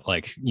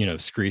like, you know,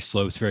 scree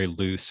slopes, very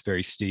loose,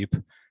 very steep.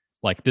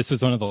 Like this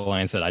was one of the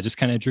lines that I just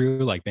kind of drew,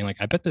 like being like,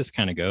 I bet this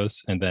kind of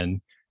goes. And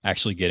then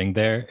actually getting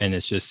there, and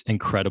it's just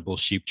incredible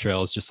sheep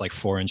trails, just like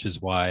 4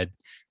 inches wide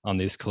on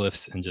these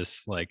cliffs, and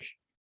just like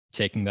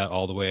taking that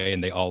all the way,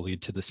 and they all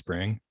lead to the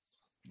spring.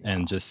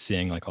 And just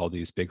seeing like all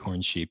these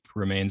bighorn sheep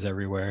remains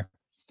everywhere.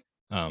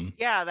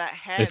 Yeah, that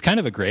head. There's kind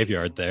of a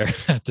graveyard there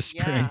at the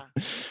spring.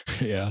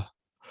 Yeah.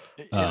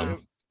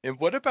 And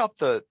what about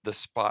the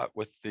spot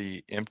with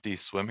the empty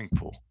swimming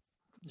pool?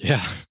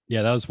 Yeah,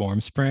 that was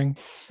Warm Spring.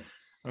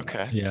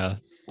 Okay. Yeah,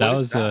 that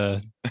was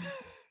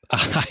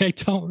I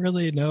don't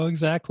really know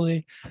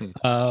exactly,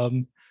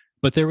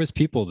 but there was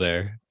people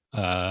there.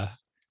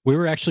 We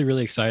were actually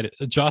really excited.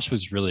 Josh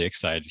was really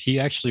excited. He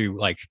actually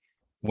like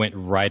went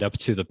right up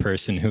to the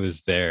person who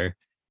was there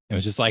and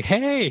was just like,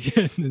 "Hey!"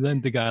 And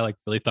then the guy like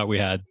really thought we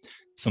had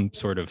some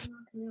sort of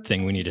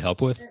thing we need to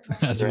help with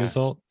as a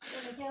result.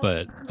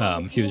 But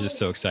he was just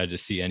so excited to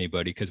see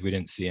anybody, because we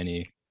didn't see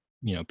any,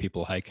 you know,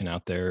 people hiking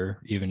out there,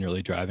 or even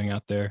really driving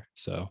out there.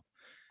 So,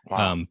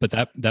 but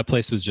that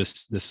place was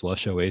just this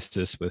lush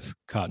oasis with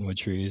cottonwood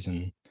trees,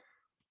 and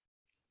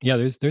yeah,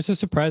 there's a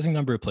surprising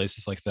number of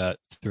places like that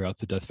throughout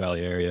the Death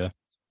Valley area,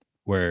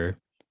 where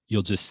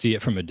you'll just see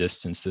it from a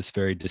distance, this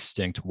very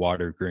distinct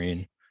water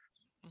green,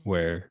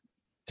 where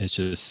it's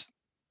just,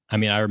 I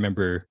mean, I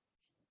remember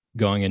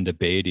going into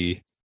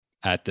Beatty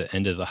at the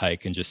end of the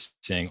hike and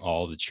just seeing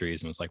all the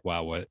trees, and was like,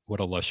 wow, what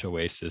a lush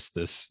oasis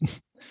this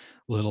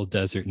little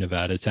desert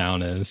Nevada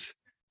town is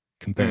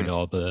compared to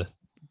all the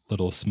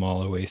little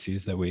small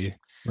oases that we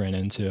ran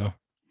into.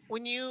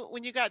 When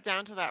you got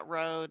down to that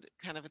road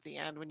kind of at the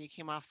end, when you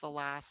came off the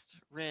last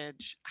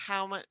ridge,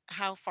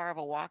 how far of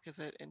a walk is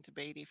it into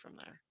Beatty from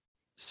there?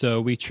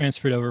 So we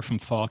transferred over from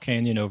Fall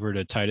Canyon over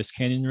to Titus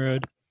Canyon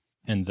Road,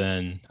 and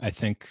then I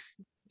think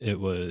it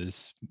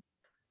was,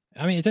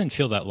 I mean, it didn't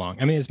feel that long.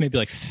 I mean, it's maybe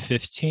like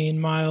 15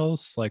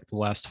 miles, like the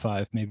last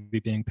 5 maybe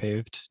being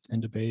paved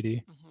into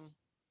Beatty. Mm-hmm.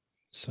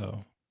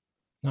 So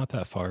not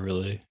that far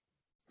really,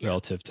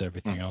 relative to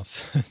everything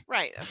else.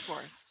 Right, of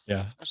course.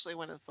 Yeah. Especially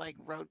when it's like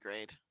road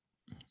grade.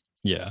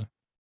 Yeah.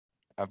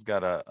 I've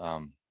got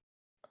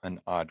an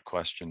odd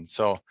question.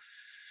 So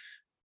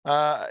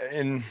I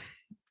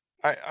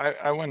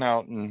went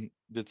out and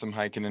did some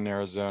hiking in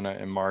Arizona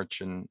in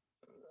March, and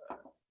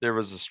there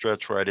was a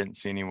stretch where I didn't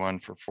see anyone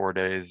for 4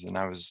 days, and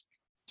I was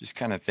just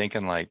kind of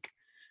thinking like,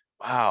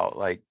 wow,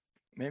 like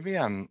maybe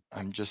I'm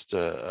just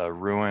a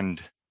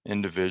ruined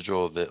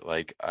individual that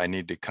like I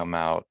need to come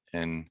out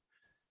and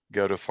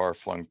go to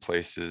far-flung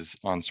places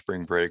on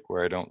spring break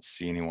where I don't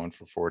see anyone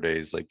for 4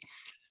 days. Like,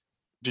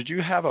 did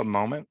you have a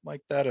moment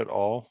like that at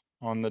all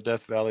on the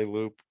Death Valley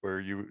Loop where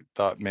you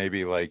thought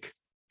maybe like,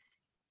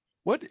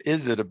 what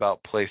is it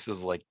about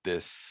places like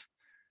this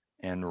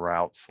and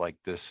routes like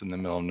this in the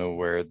middle of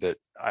nowhere that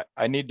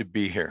I need to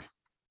be here?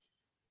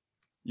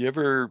 You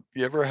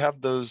ever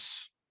have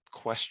those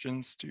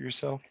questions to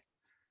yourself?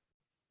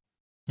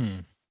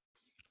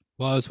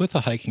 Well, I was with a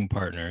hiking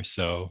partner,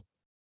 so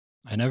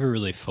I never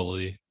really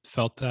fully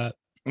felt that.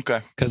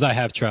 Okay. Because I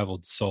have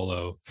traveled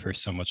solo for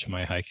so much of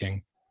my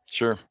hiking.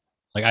 Sure.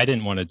 Like I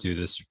didn't want to do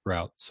this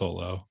route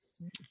solo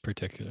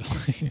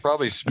particularly.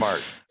 Probably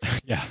smart.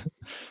 Yeah.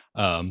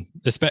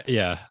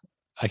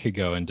 I could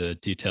go into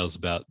details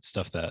about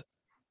stuff that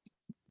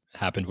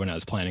happened when I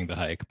was planning the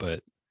hike,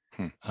 but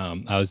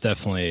I was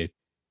definitely,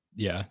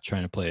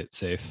 trying to play it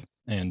safe.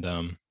 And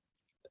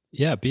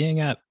being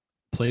at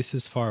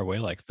places far away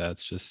like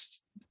that's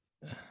just,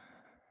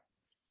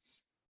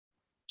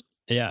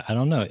 I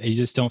don't know. You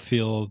just don't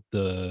feel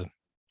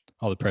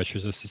all the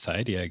pressures of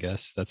society, I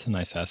guess. That's a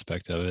nice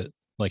aspect of it.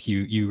 Like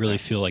you really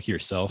feel like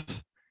yourself.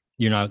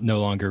 You're no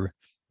longer,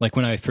 like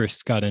when I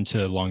first got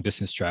into long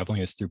distance traveling,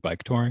 it was through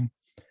bike touring.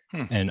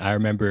 And I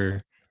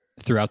remember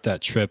throughout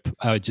that trip,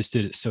 I just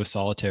did it so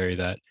solitary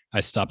that I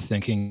stopped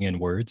thinking in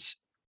words,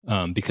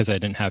 because I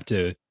didn't have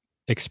to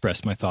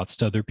express my thoughts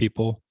to other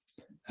people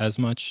as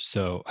much.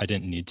 So I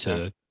didn't need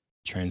to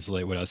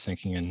translate what I was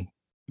thinking in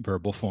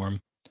verbal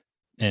form.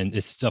 And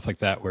it's stuff like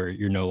that where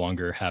you're no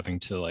longer having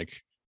to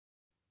like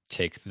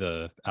take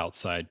the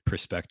outside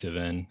perspective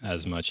in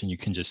as much, and you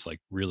can just like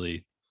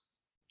really,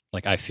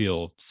 like, I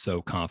feel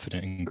so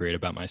confident and great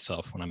about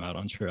myself when I'm out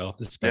on trail,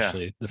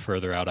 especially the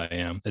further out I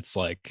am. It's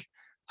like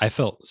I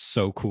felt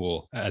so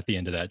cool at the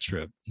end of that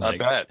trip. I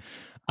bet.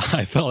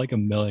 I felt like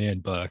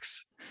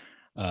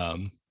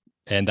 $1,000,000.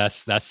 And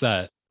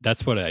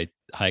that's what I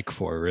hike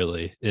for,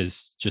 really,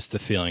 is just the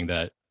feeling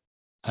that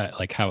I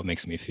like how it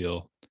makes me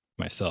feel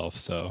myself.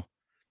 So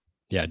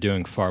yeah,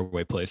 doing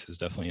faraway places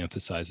definitely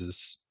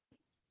emphasizes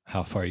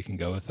how far you can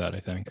go with that, I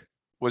think.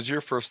 Was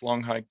your first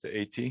long hike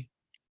the AT?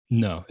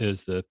 No, it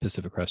was the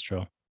Pacific Crest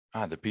Trail.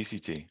 The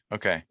PCT.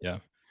 Okay. Yeah.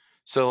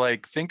 So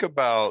like think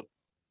about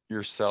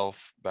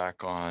yourself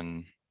back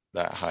on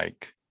that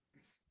hike,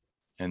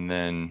 and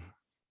then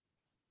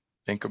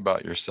think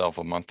about yourself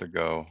a month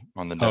ago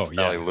on the Death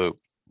Valley Loop.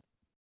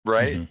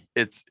 Right? Mhm.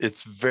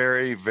 It's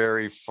very,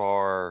 very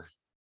far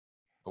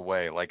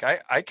away. Like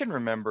I can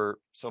remember,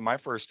 so my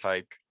first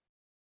hike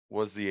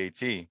was the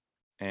AT,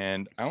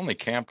 and I only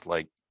camped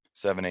like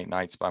 7-8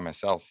 nights by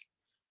myself.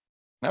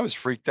 And I was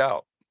freaked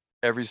out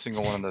every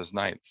single one of those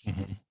nights.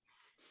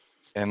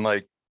 And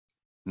like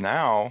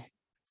now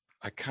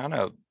I kind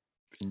of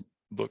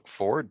look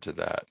forward to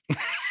that.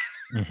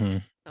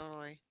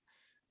 Totally.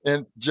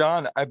 And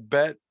John, I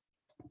bet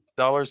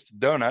dollars to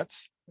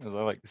donuts, as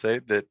I like to say,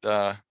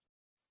 that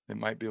it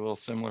might be a little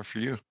similar for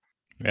you.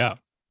 Yeah.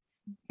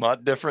 A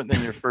lot different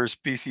than your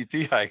first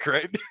PCT hike,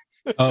 right?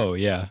 Oh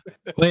yeah.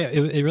 Well, yeah,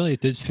 it really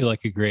did feel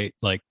like a great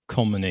like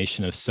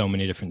culmination of so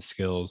many different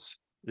skills.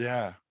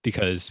 Yeah.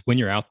 Because when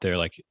you're out there,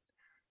 like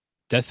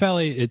Death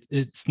Valley,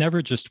 it's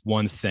never just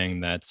one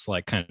thing that's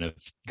like kind of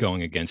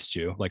going against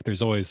you. Like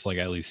there's always like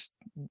at least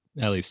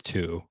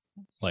two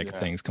like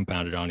things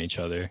compounded on each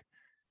other.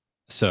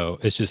 So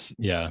it's just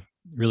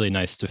really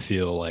nice to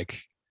feel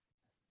like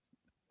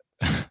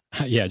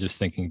just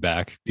thinking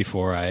back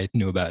before I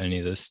knew about any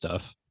of this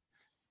stuff.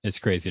 It's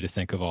crazy to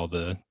think of all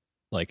the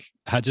like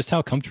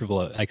how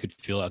comfortable I could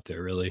feel out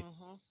there, really.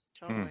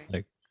 Totally.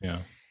 Like, yeah.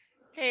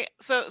 Hey,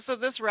 so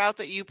this route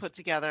that you put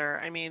together,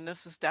 I mean,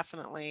 this is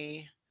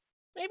definitely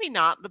maybe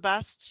not the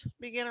best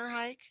beginner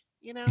hike,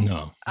 you know?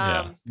 No.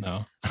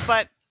 No.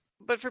 but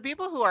for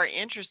people who are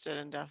interested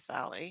in Death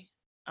Valley,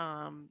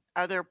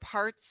 are there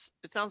parts,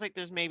 it sounds like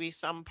there's maybe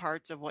some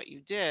parts of what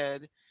you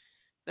did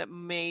that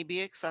may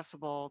be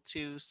accessible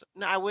to,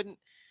 no, I wouldn't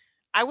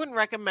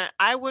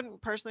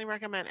personally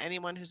recommend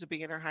anyone who's a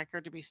beginner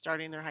hiker to be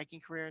starting their hiking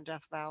career in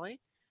Death Valley,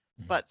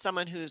 but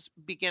someone who's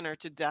beginner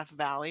to Death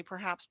Valley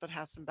perhaps, but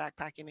has some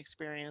backpacking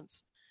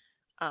experience.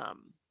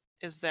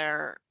 Is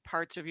there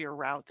parts of your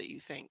route that you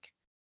think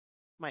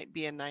might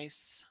be a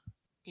nice,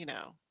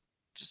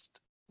 just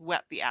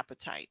whet the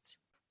appetite?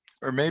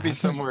 Or maybe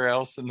somewhere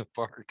else in the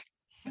park.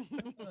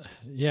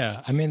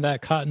 Yeah, I mean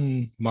that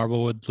Cottonwood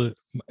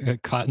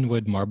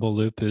Marble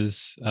Loop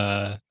is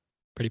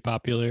pretty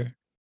popular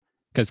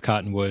because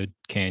Cottonwood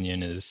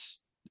Canyon is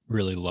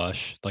really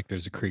lush. Like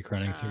there's a creek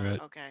running through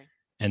it. Okay.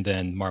 And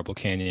then Marble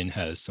Canyon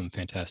has some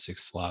fantastic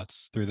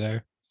slots through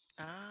there.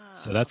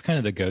 So that's kind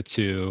of the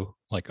go-to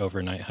like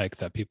overnight hike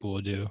that people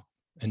will do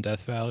in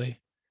Death Valley.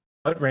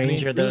 What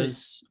range are really,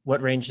 those? What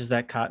range is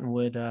that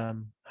Cottonwood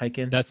hike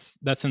in? That's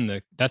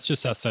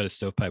just outside of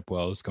Stovepipe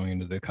Wells, going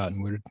into the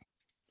Cottonwood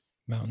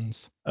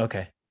Mountains.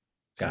 Okay,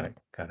 got it.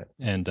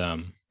 And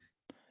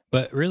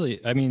but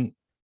really, I mean,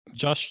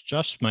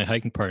 Josh, my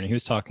hiking partner, he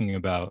was talking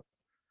about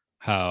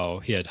how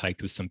he had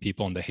hiked with some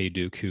people on the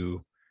Hayduke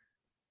who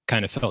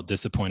kind of felt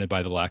disappointed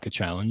by the lack of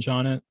challenge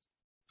on it.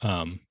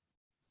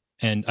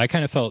 And I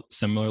kind of felt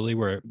similarly,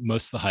 where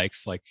most of the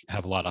hikes like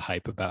have a lot of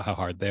hype about how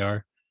hard they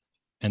are,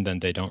 and then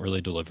they don't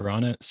really deliver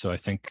on it. So I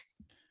think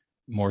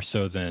more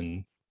so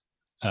than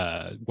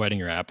whetting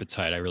your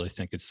appetite, I really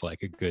think it's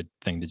like a good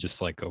thing to just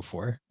like go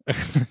for,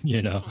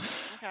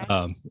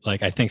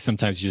 like I think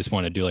sometimes you just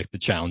want to do like the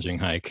challenging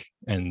hike,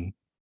 and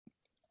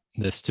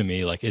this to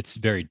me, like it's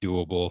very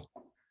doable.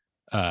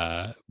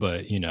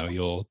 But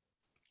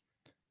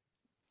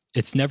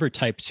it's never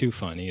type 2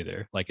 fun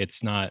either. Like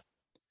it's not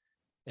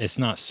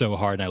so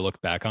hard, and I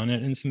look back on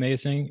it and it's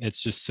amazing.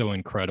 It's just so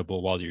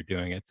incredible while you're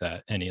doing it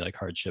that any like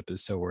hardship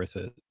is so worth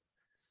it.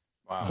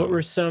 Wow. What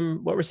were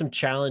some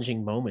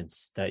challenging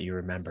moments that you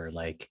remember?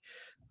 Like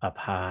up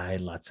high,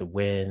 lots of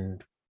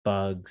wind,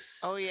 bugs.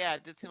 Oh yeah,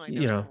 it did seem like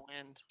there was some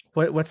wind.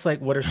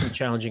 What are some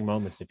challenging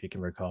moments if you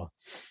can recall?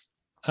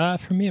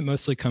 For me, it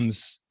mostly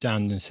comes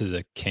down into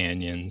the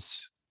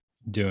canyons,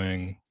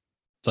 trying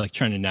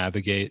to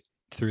navigate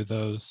through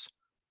those,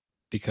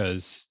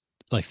 because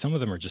like some of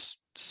them are just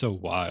so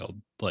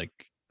wild, like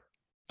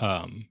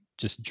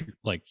just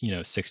like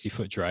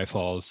 60-foot dry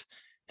falls,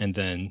 and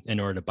then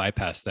in order to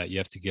bypass that, you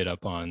have to get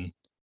up on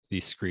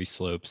these scree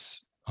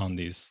slopes on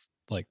these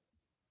like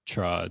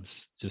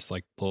trods, just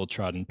like little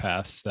trodden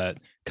paths that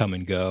come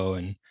and go.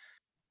 And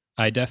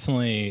I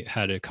definitely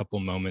had a couple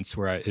moments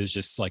where it was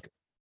just like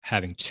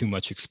having too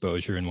much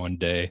exposure in one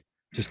day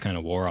just kind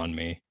of wore on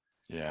me.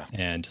 Yeah.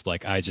 And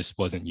like I just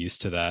wasn't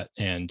used to that.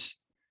 And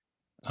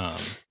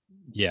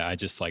I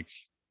just like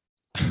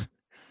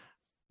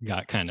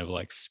got kind of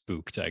like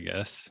spooked, I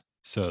guess.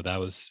 So that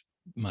was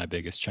my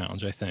biggest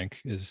challenge, I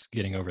think, is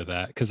getting over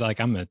that. Because like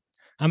I'm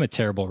a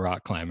terrible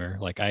rock climber.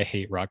 Like I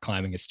hate rock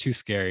climbing. It's too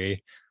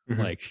scary.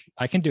 Like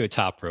I can do a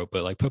top rope,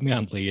 but like put me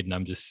on lead and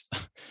I'm just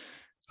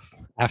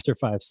after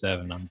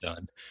 5'7", I'm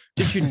done.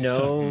 Did you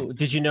know?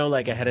 Did you know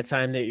like ahead of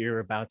time that you're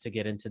about to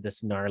get into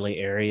this gnarly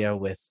area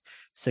with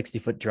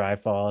 60-foot dry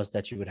falls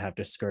that you would have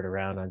to skirt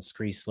around on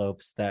scree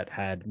slopes that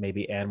had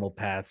maybe animal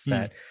paths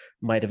that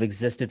might have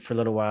existed for a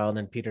little while and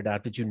then petered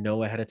out? Did you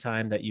know ahead of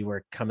time that you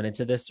were coming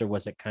into this, or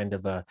was it kind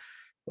of a,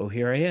 oh,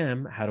 here I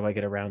am, how do I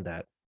get around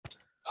that?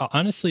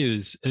 Honestly,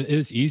 it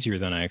was easier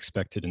than I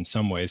expected in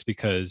some ways,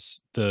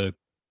 because the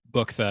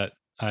book that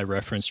I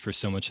referenced for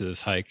so much of this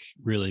hike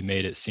really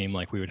made it seem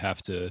like we would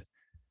have to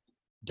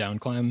down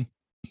climb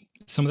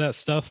some of that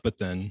stuff. But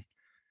then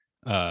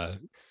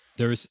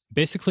there was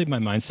basically my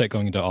mindset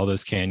going into all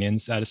those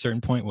canyons at a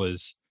certain point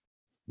was,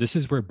 this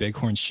is where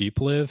bighorn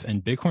sheep live,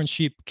 and bighorn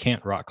sheep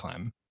can't rock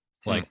climb.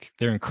 Like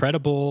they're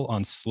incredible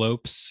on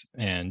slopes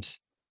and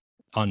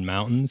on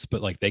mountains,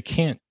 but like they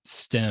can't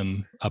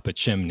stem up a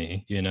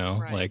chimney,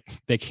 like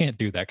they can't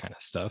do that kind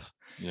of stuff.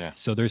 Yeah.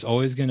 So there's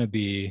always going to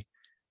be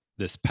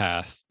this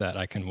path that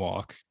I can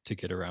walk to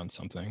get around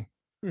something.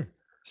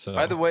 So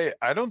by the way,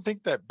 I don't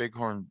think that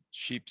bighorn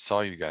sheep saw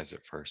you guys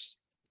at first.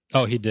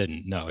 Oh, he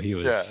didn't. No, he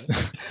was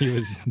he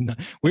was not,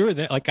 we were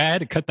there, like I had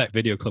to cut that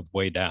video clip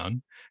way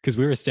down because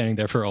we were standing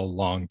there for a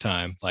long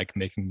time, like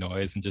making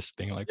noise and just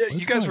being like, yeah,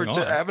 you guys were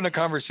having a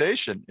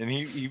conversation and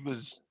he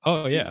was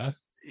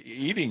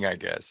eating, I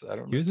guess. I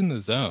don't know. He was in the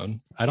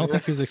zone. I don't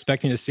think he was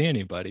expecting to see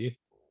anybody.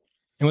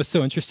 And what's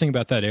so interesting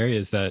about that area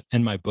is that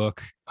in my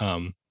book,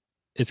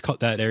 it's called,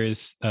 that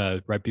area's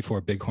right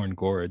before Bighorn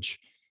Gorge.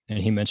 And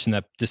he mentioned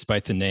that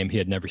despite the name, he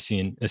had never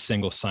seen a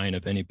single sign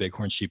of any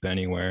bighorn sheep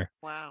anywhere.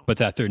 Wow. But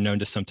that they're known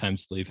to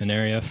sometimes leave an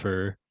area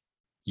for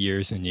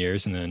years and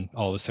years and then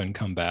all of a sudden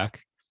come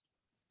back.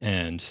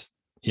 And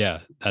yeah,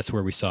 that's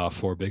where we saw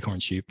 4 bighorn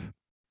sheep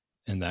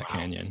in that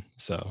canyon.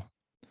 So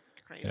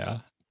crazy. Yeah.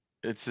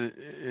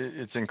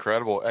 It's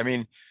incredible. I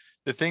mean,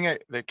 the thing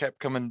that kept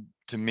coming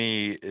to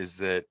me is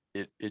that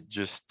it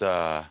just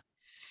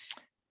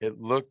it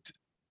looked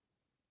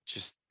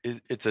just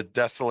it's a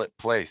desolate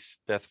place.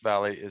 Death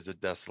Valley is a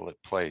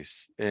desolate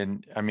place.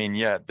 And I mean,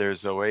 yeah,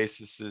 there's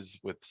oases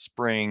with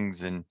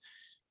springs and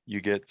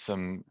you get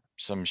some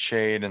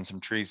shade and some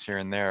trees here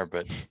and there,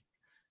 but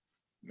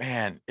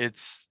man,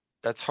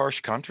 that's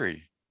harsh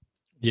country.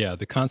 Yeah,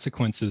 the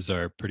consequences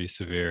are pretty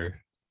severe.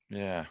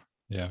 Yeah.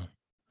 Yeah.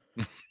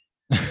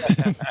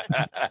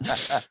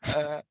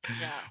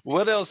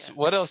 What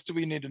else do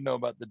we need to know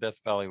about the Death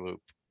Valley Loop?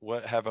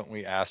 What haven't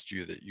we asked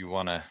you that you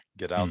want to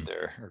get out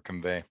there or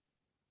convey?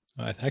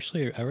 I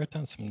wrote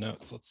down some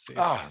notes. Let's see.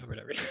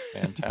 Whatever.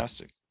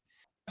 Fantastic.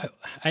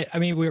 I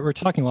mean, we're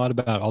talking a lot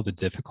about all the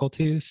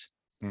difficulties,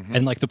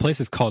 and like the place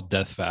is called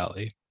Death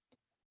Valley.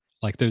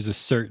 Like there's a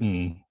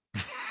certain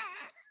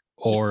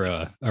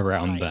aura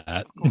around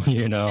that,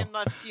 In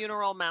the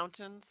Funeral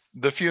Mountains.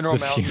 The Funeral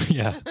Mountains.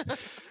 Yeah.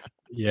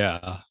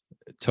 Yeah,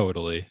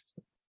 totally.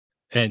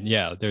 And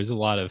yeah, there's a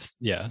lot of,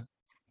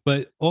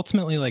 but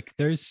ultimately, like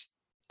there's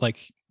like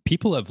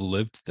people have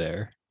lived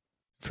there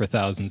for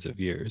thousands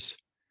of years.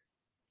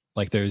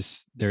 Like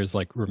there's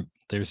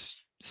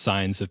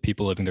signs of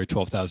people living there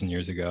 12,000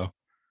 years ago.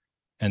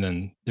 And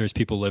then there's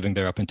people living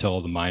there up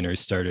until the miners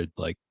started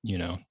like,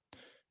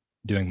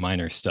 doing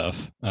miner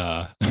stuff.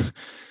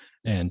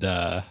 And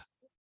I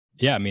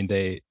mean,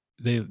 they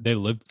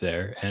lived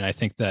there. And I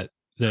think that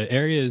the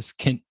areas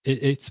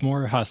it's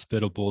more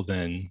hospitable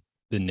than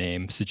the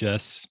name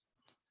suggests.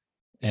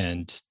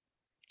 And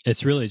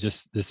it's really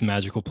just this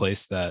magical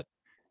place that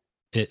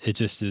it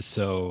just is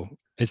so,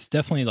 it's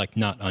definitely like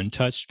not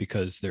untouched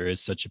because there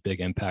is such a big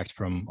impact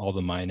from all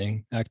the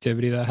mining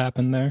activity that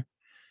happened there.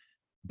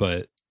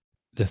 But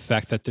the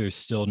fact that there's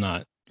still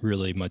not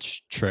really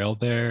much trail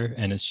there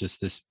and it's just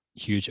this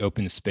huge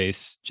open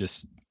space,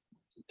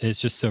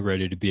 it's just so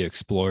ready to be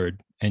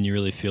explored. And you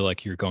really feel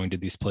like you're going to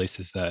these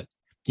places that,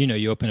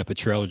 you open up a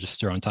trail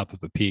just on top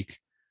of a peak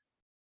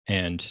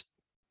and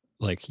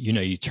like,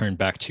 you turn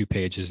back 2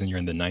 pages and you're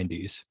in the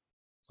 90s.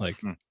 Like,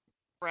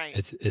 right.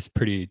 It's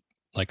pretty,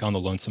 like on the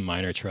Lonesome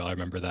Miner Trail, I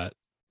remember that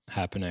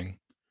happening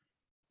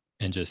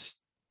and just,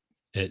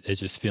 it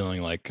just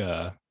feeling like,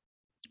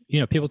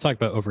 people talk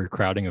about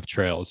overcrowding of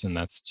trails and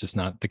that's just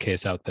not the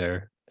case out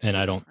there. And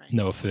I don't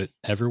know if it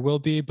ever will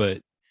be,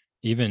 but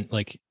even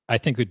like, I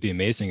think it would be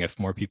amazing if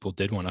more people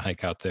did want to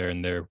hike out there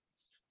and there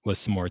was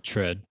some more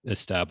tread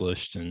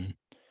established, and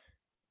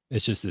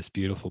it's just this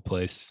beautiful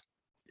place.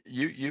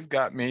 You've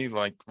got me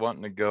like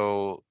wanting to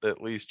go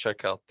at least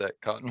check out that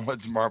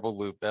Cottonwoods Marble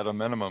Loop at a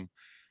minimum.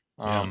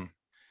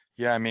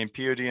 Yeah, I mean,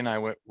 POD and I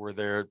were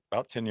there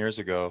about 10 years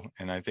ago,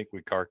 and I think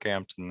we car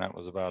camped, and that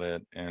was about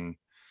it. And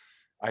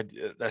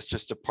that's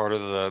just a part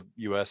of the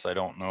U.S. I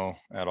don't know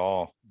at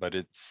all, but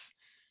it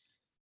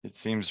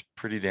seems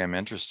pretty damn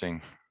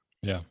interesting.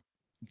 Yeah.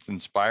 It's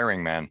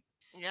inspiring, man.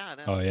 Yeah, it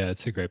is. Oh yeah,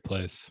 it's a great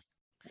place.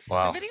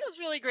 Wow. The video is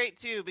really great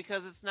too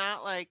because it's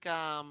not like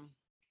I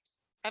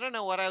don't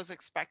know what I was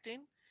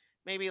expecting.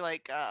 Maybe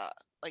like a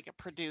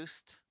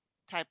produced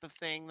type of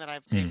thing that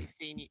I've maybe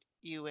seen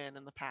you in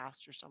the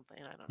past or something.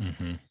 I don't know.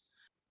 Mm-hmm.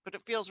 But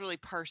it feels really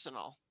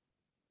personal.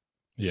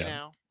 Yeah. You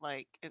know,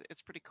 like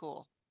it's pretty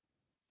cool.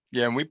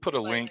 Yeah, and we put a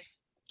Like, link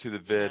to the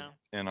vid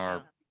in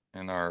our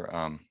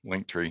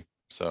link tree,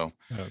 so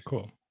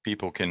cool.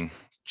 People can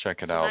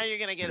check it So out. now you're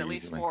gonna get pretty at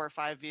least easily. 4 or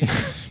 5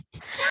 views.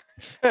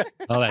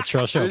 Oh, that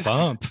trail show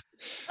bump.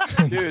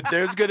 Dude,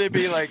 there's gonna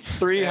be like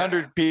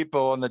 300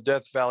 people on the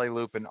Death Valley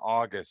Loop in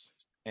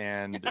August,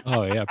 and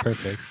Oh yeah,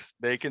 perfect.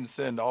 they can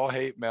send all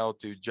hate mail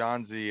to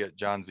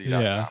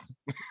johnz@johnz.com. Yeah.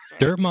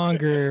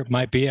 Dirtmonger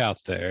might be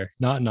out there,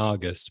 not in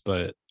August,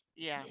 but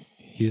yeah,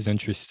 he's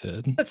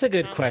interested. That's a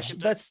good question.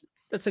 That's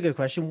a good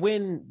question.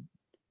 When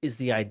is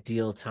the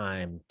ideal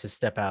time to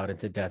step out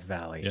into Death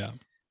Valley? Yeah.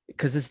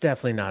 Because it's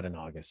definitely not in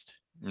August.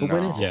 But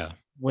when is it? Yeah.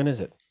 When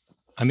is it?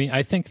 I mean,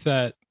 I think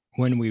that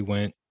when we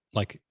went,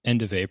 like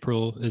end of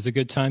April is a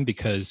good time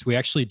because we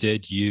actually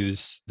did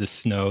use the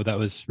snow that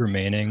was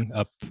remaining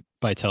up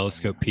by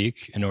Telescope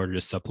Peak in order to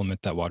supplement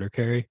that water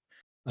carry.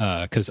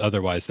 Because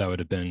otherwise that would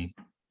have been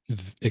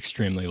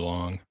extremely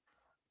long.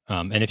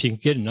 And if you can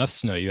get enough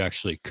snow, you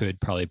actually could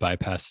probably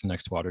bypass the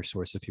next water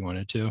source if you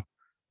wanted to.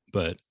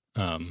 But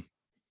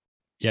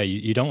yeah,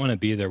 you don't want to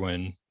be there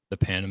when the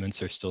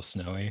Panamints are still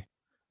snowy,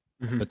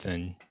 but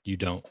then you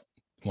don't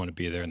want to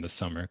be there in the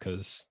summer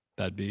because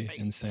that'd be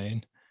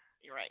insane.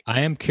 You're right.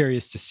 I am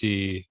curious to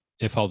see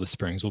if all the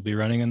springs will be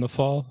running in the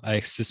fall. I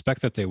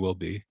suspect that they will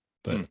be,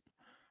 but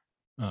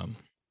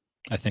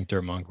I think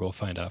Dirtmonger will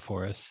find out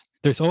for us.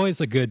 There's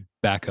always a good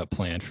backup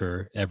plan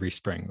for every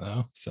spring,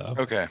 though. So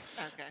Okay.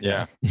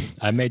 Yeah.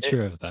 I made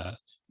sure of that.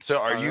 So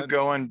are you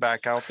going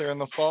back out there in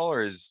the fall,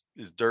 or is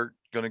Dirt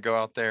gonna go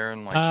out there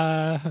and like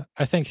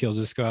I think he'll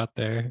just go out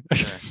there. I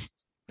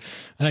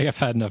think I've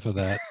had enough of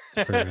that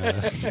for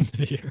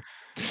the year.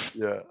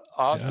 Yeah.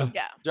 Awesome.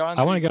 Yeah. John,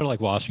 I want to go to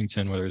like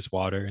Washington where there's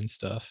water and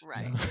stuff.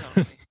 Right.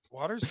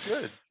 Water's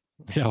good.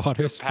 Yeah,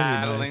 water's pretty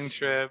Paddling nice.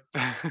 trip.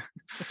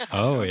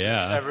 Oh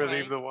yeah. Never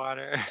leave the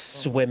water.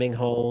 Swimming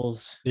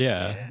holes.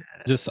 Yeah.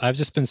 I've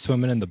just been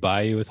swimming in the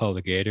bayou with all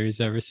the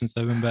gators ever since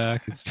I've been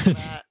back. It's been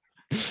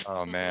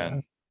Oh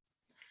man.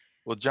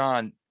 Well,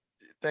 John,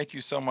 thank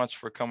you so much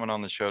for coming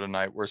on the show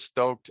tonight. We're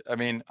stoked. I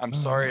mean, I'm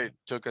sorry it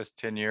took us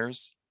 10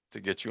 years to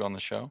get you on the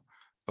show,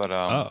 but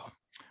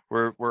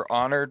we're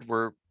honored.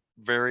 We're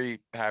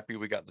very happy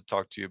we got to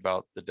talk to you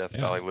about the Death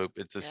Valley Loop.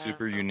 It's a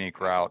super unique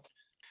route.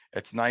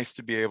 It's nice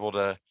to be able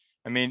to,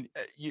 I mean,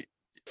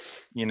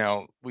 you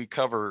know, we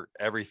cover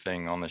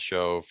everything on the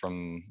show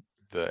from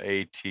the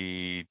AT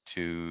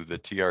to the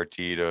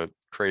TRT to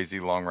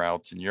crazy long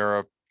routes in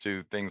Europe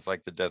to things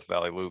like the Death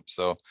Valley Loop.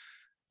 So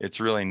it's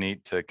really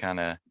neat to kind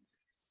of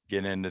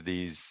get into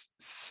these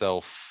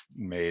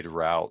self-made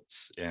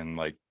routes and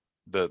like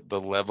the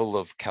level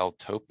of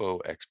Caltopo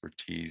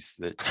expertise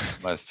that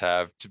you must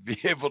have to be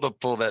able to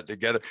pull that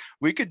together.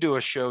 We could do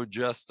a show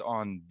just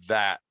on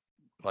that,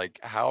 like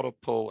how to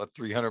pull a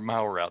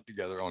 300-mile route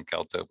together on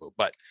Caltopo,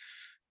 but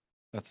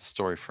that's a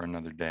story for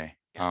another day.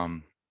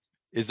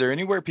 Is there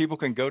anywhere people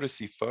can go to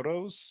see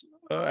photos?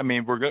 I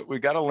mean, we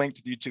got a link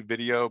to the YouTube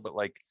video, but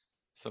like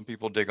some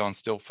people dig on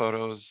still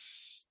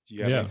photos. Do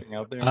you have anything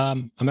out there?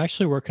 I'm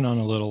actually working on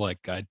a little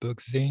like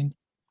guidebook zine.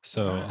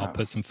 So I'll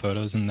put some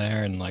photos in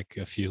there and like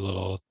a few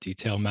little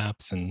detail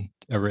maps and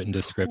a written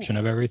description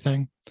of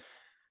everything.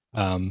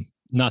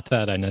 Not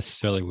that I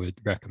necessarily would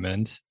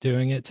recommend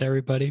doing it to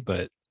everybody,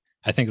 but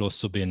I think it'll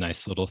still be a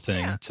nice little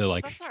thing to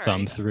like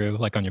thumb through,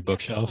 like on your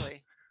bookshelf.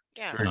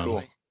 Yeah, very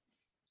cool.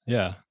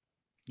 Yeah.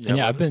 And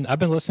yeah, I've been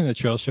listening to the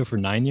Trail Show for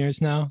 9 years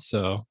now.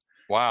 So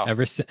wow,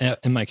 ever since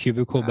in my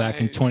cubicle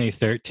back in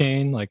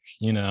 2013, like,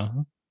 you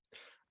know,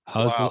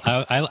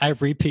 I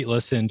repeat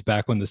listened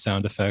back when the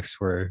sound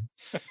effects were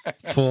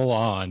full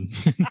on,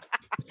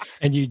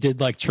 and you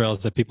did like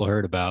trails that people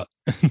heard about.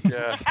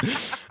 Yeah,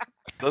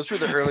 those were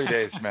the early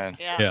days, man.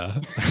 Yeah.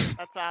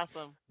 That's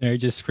awesome. You're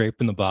just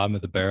scraping the bottom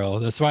of the barrel.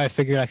 That's why I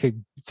figured I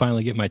could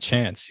finally get my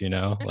chance. You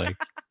know, like.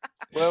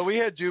 Well, we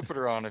had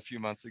Jupiter on a few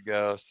months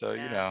ago, so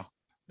you know,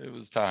 it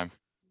was time.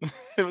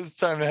 It was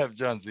time to have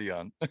John Z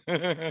on.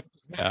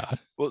 Yeah.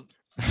 Well,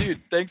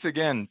 dude, thanks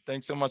again.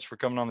 Thanks so much for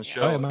coming on the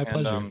show. Oh, my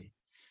pleasure.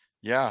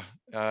 Yeah,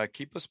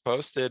 keep us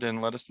posted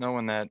and let us know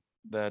when that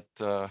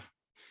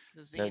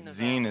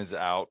zine is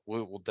out.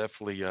 We'll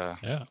definitely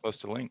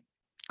post a link.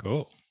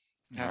 Cool.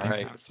 All Thank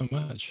right. you so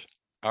much.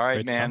 All right,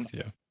 Great to talk man. to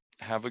you.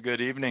 Have a good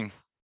evening.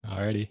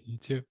 Alrighty, you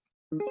too.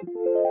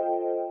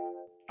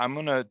 I'm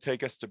gonna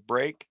take us to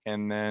break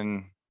and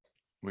then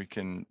we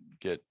can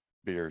get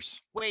beers.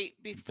 Wait,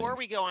 before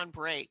we go on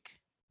break.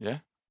 Yeah.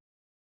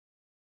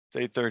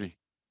 It's 8:30.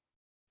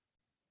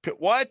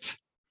 What?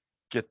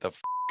 Get the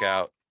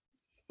out.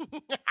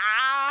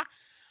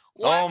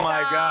 What's Oh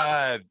my up?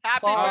 God.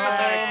 Happy Paul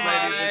birthday,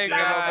 Mags, ladies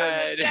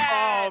and gentlemen.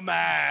 Paul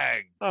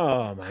Mags.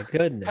 Oh my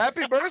goodness.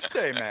 Happy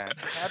birthday, man.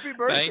 Happy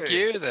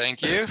birthday.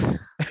 Thank you.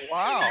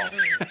 Wow.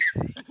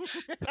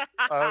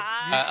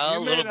 A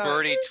you may little not-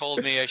 birdie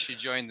told me I should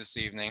join this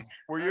evening.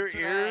 Were your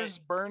ears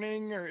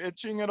burning or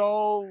itching at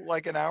all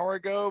like an hour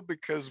ago?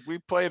 Because we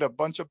played a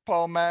bunch of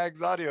Paul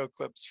Mags audio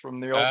clips from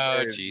the old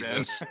Oh, days.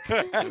 Jesus.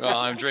 man. Well,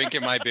 I'm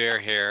drinking my beer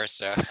here,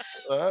 so.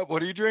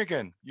 What are you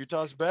drinking?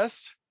 Utah's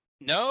best?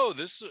 No,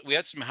 we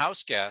had some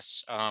house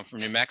guests from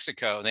New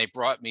Mexico, and they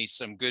brought me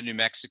some good New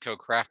Mexico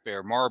craft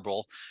beer,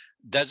 Marble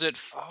Desert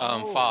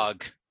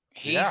Fog,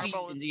 hazy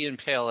Indian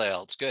Pale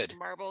Ale. It's good.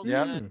 Marble's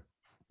Yeah. good.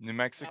 New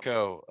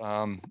Mexico,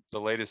 the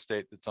latest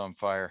state that's on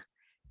fire,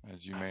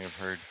 as you may have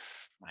heard.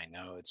 I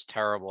know it's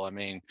terrible. I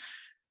mean,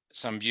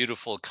 some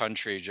beautiful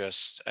country.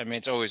 It's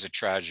always a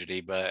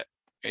tragedy, but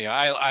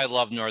I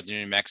love northern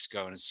New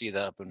Mexico, and to see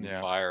that up in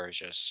fire is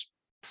just.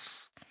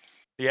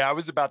 Yeah, I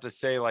was about to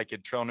say, like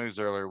in Trail News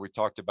earlier, we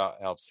talked about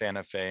how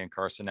Santa Fe and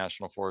Carson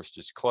National Forest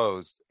just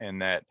closed, and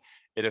that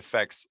it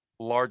affects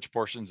large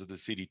portions of the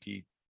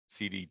CDT.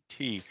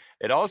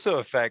 It also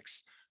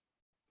affects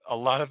a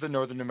lot of the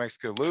northern New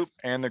Mexico Loop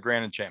and the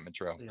Grand Enchantment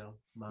Trail,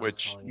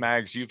 which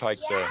Mags, you've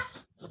hiked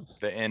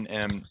the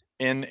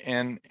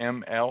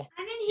NNML.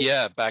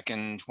 Yeah, back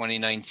in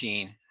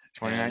 2019.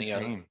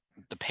 2019.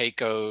 The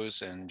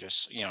Pecos and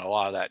just a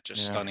lot of that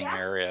stunning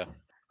area.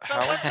 So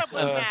what's up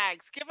with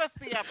Mags? Give us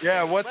the update.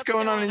 Yeah, what's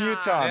going on in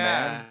Utah,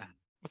 man?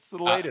 What's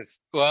the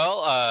latest?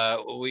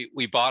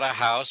 We bought a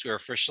house. We're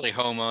officially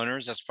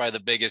homeowners. That's probably the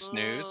biggest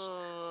news.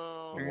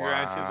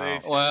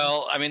 Congratulations.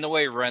 Well, I mean, the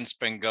way rent's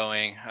been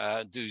going,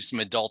 do some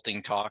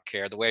adulting talk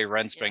here. The way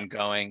rent's been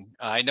going,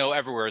 I know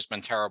everywhere has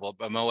been terrible,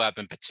 but Moab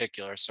in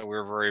particular. So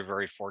we're very,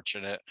 very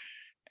fortunate,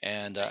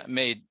 and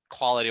made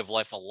quality of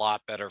life a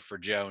lot better for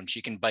Joan.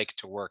 She can bike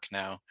to work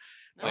now.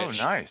 Oh,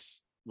 nice.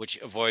 Which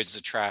avoids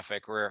the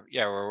traffic. We're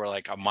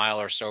like a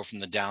mile or so from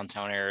the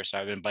downtown area, so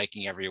I've been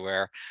biking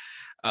everywhere.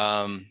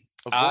 I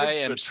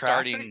am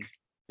starting.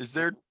 Is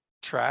there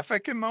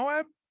traffic in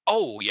Moab?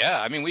 Oh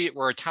yeah, I mean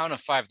we're a town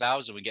of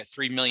 5,000. We get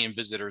 3 million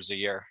visitors a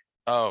year.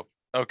 Oh,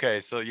 okay.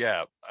 So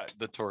yeah,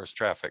 the tourist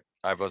traffic.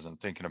 I wasn't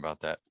thinking about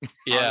that.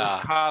 Yeah,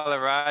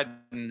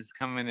 Coloradans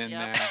coming in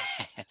there.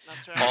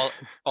 That's right.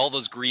 all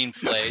those green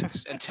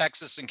plates, and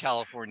Texas and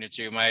California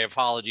too. My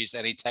apologies to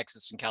any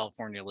Texas and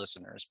California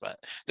listeners, but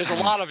there's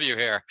a lot of you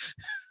here.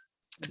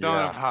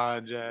 Don't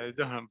apologize.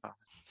 Don't apologize.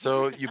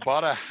 So you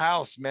bought a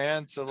house,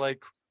 man. So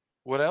like,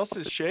 what else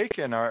is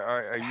shaking?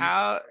 Are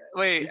you?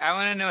 Wait, I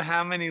want to know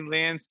how many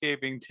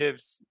landscaping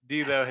tips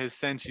Dilo has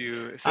sent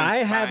you. Since I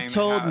have buying the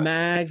told house.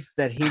 Mags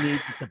that he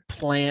needs to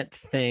plant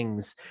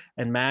things,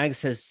 and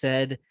Mags has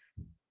said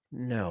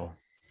no.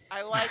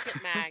 I like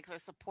it, Mags. I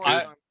support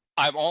him.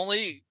 I'm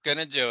only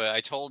gonna do it.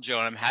 I told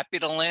Joan I'm happy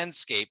to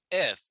landscape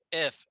if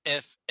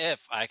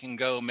I can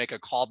go make a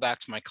callback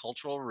to my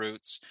cultural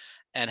roots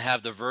and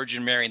have the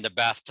Virgin Mary in the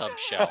bathtub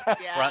shell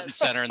front and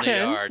center in the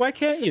yard. Why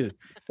can't you?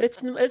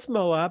 It's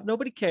Moab.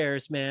 Nobody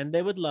cares, man.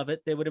 They would love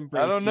it. They would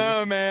embrace. I don't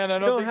know, man. I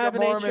don't think have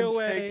the an Mormons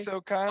HOA. take so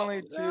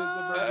kindly to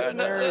the Virgin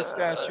Mary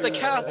statue. The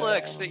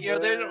Catholics, they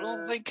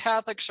don't think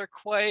Catholics are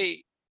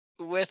quite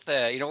with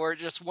it. We're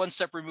just one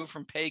step removed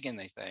from pagan,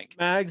 they think.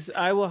 Mags,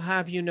 I will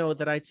have you know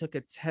that I took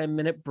a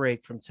 10-minute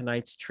break from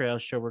tonight's trail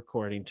show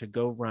recording to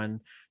go run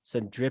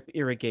some drip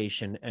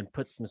irrigation and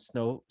put some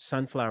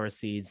sunflower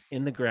seeds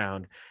in the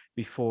ground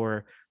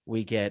before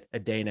we get a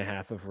day and a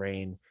half of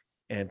rain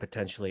and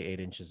potentially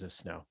 8 inches of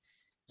snow.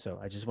 So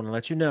I just want to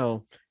let you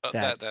know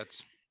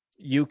that's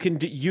you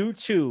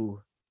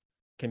too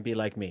can be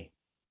like me.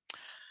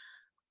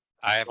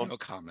 I have no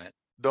comment.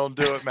 Don't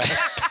do it, man.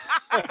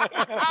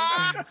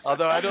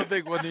 Although I don't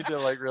think we'll need to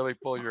like really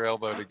pull your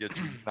elbow to get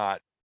you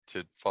not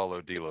to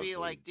follow Delo's. Be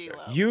like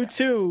Dilo. You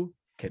too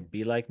can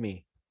be like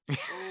me.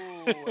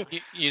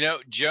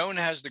 Joan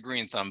has the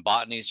green thumb.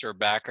 Botany's her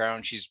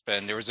background.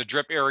 There was a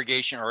drip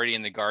irrigation already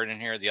in the garden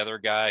here. The other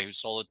guy who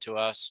sold it to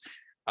us,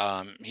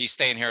 he's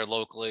staying here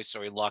locally,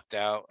 so he lucked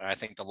out. And I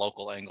think the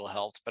local angle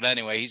helped. But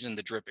anyway, he's in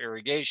the drip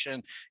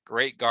irrigation.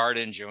 Great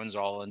garden. Joan's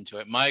all into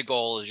it. My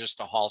goal is just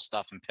to haul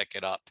stuff and pick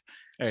it up.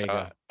 There you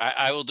go.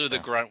 I will do the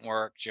grunt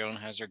work. Joan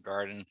has her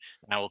garden,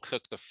 and I will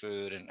cook the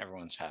food, and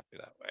everyone's happy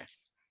that way.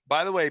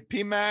 By the way,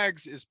 P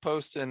Mags is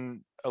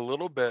posting a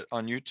little bit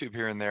on YouTube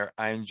here and there.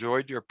 I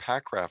enjoyed your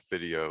pack raft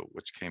video,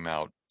 which came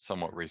out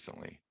somewhat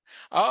recently.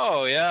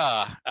 Oh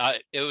yeah,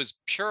 it was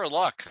pure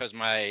luck because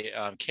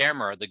my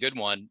camera, the good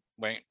one,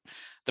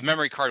 the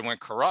memory card went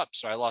corrupt,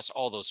 so I lost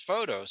all those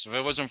photos. If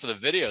it wasn't for the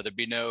video, there'd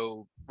be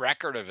no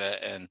record of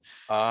it. And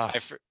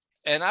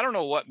and I don't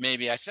know what.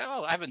 Maybe I said,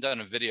 I haven't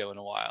done a video in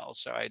a while,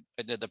 so I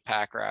did the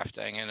pack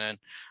rafting, and then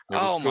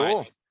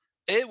cool.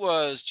 It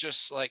was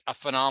just like a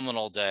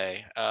phenomenal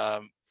day.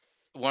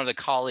 One of the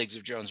colleagues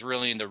of Joan's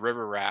really into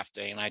river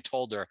rafting, and I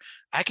told her,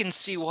 I can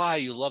see why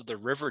you love the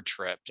river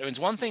trip. I mean, it's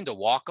one thing to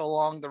walk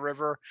along the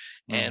river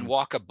and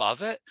walk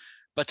above it,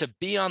 but to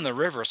be on the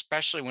river,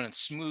 especially when it's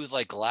smooth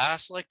like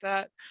glass like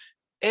that,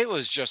 it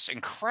was just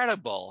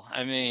incredible.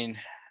 I mean,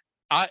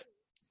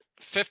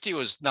 50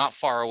 was not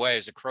far away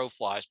as a crow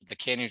flies, but the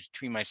canyons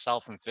between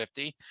myself and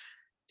 50,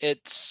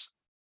 it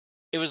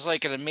was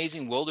like an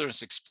amazing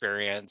wilderness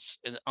experience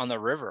on the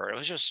river. It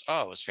was just,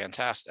 it was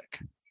fantastic.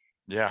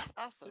 Yeah. That's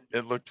awesome.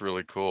 It looked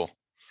really cool.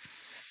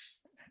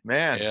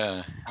 Man,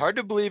 yeah. Hard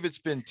to believe it's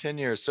been 10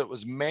 years. So it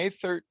was May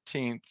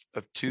 13th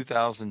of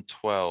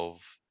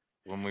 2012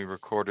 when we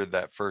recorded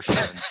that first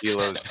show in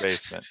D'Lo's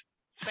basement.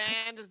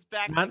 Band is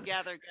back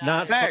together, guys.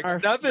 Not Max, far-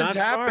 nothing's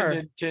not far. happened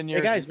in 10 Hey,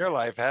 years guys. in your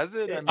life, has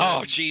it? I mean,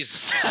 Oh,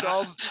 Jesus.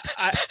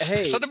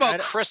 Hey, Something about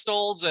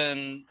crystals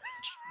and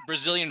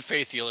Brazilian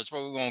faith healers,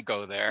 but we won't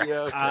go there.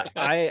 Yeah,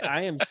 okay.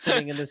 I am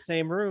sitting in the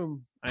same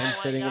room. I'm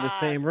sitting in the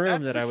same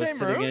room that I was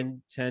sitting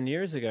in 10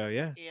 years ago.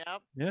 Yeah.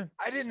 Yep. Yeah.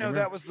 I didn't Same know room.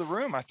 that was the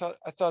room. I thought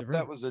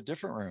that was a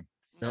different room.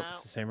 Nope,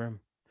 it's the same room.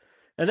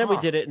 And then we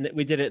Huh. did it.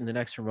 We did it in the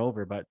next room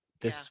over, but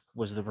this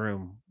was the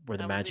room where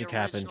the That was magic the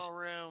happened. original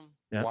room.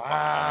 Yeah.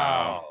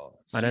 Wow. On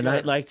So a you got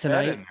night like bed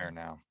tonight. in there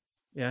now.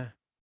 Yeah.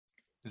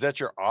 Is that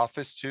your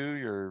office too?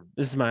 Your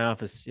This is my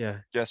office.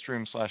 Yeah. guest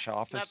room /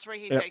 office? That's where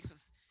he Yep. takes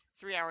his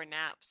 3-hour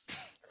naps.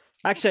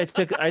 Actually,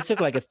 I took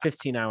like a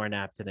 15-hour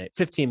nap today.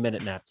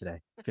 15-minute nap today.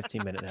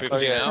 15-minute nap.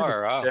 15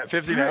 hour. Oh. Yeah,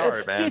 15 A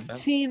hour, man.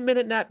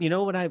 15-minute nap. You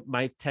know what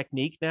my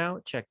technique now?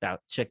 Check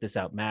this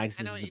out, Mags.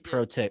 This is a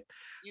pro tip.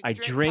 You I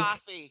drink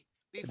coffee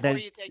before then-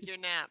 you take your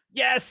nap.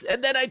 Yes,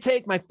 and then I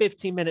take my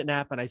 15-minute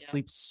nap and I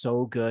sleep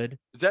so good.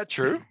 Is that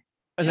true?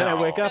 And then I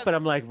wake up Because and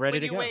I'm like ready when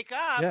to you go. wake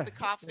up, Yeah.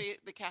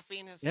 the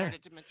caffeine has Yeah.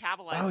 started to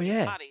metabolize Oh, in your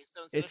yeah. body.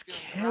 So instead It's of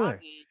feeling killer.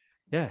 groggy,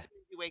 Yeah. as soon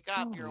as you wake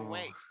up, you're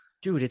awake.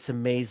 Dude, it's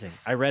amazing.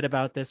 I read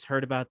about this,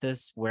 heard about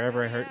this,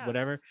 wherever I heard,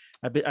 whatever.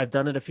 I've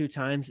done it a few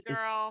times.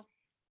 Girl.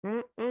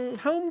 It's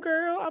home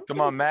girl. I'm Come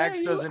gonna on, Max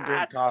tell you doesn't drink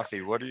what.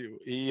 coffee. What do you?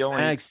 He only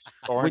Max,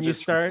 eats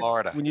oranges from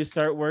Florida. when you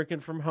start working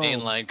from home,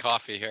 Mainline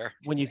coffee here.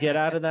 when you get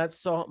out of that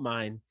salt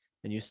mine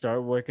and you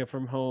start working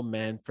from home,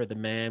 man, for the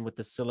man with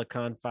the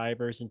silicon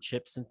fibers and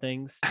chips and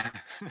things,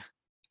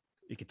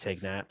 you could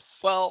take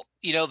naps. Well,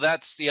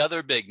 that's the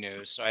other big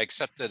news. So I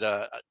accepted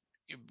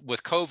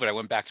with COVID, I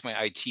went back to my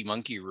IT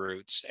monkey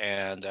roots,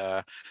 and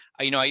I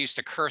used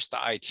to curse the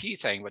IT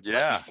thing, but to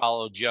let me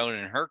follow Joan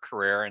in her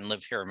career and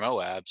live here in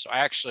Moab. So I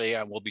actually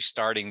will be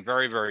starting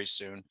very, very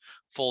soon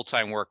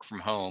full-time work from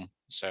home.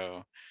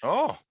 So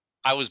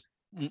I was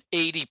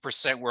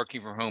 80%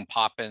 working from home,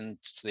 pop into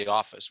the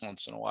office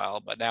once in a while,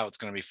 but now it's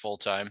going to be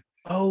full-time.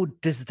 Oh,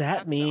 does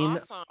that mean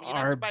Awesome. You don't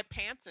have to buy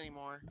pants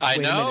anymore. I Wait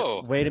a minute,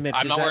 know. wait a minute.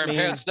 I'm does not that wearing mean-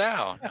 pants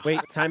now. Wait,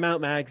 time out,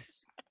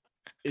 Mags.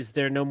 Is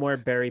there no more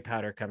berry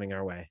powder coming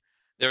our way?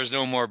 There's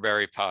no more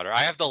berry powder. I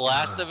have the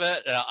last of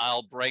it, and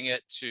I'll bring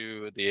it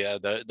to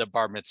the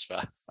bar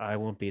mitzvah. I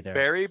won't be there.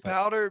 Berry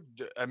powder?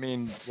 I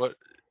mean, what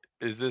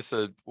is this?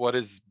 What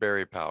is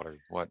berry powder?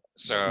 What?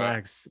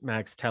 So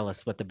Max, tell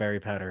us what the berry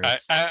powder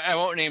is. I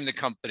won't name the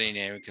company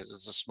name because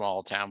it's a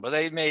small town, but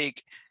they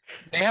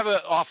have an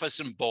office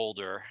in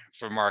Boulder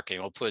for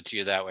marketing. We'll put it to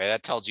you that way.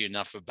 That tells you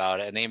enough about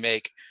it. And they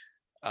make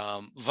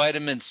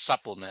vitamin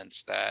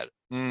supplements that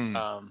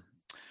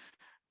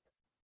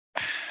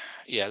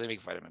yeah, they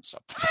make vitamin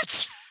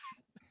supplements.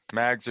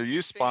 Mags, are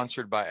you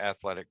sponsored by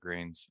Athletic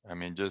Greens? I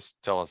mean, just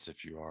tell us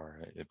if you are.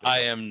 I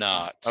am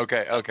not.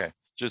 Okay.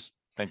 Just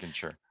making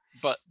sure.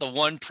 But the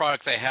one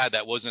product they had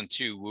that wasn't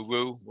too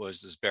woo-woo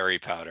was this berry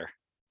powder.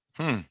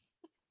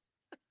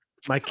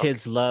 My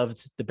kids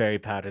loved the berry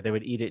powder. They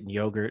would eat it in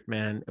yogurt,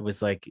 man. It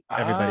was like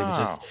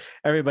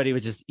everybody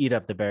would just eat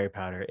up the berry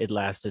powder. It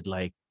lasted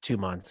like 2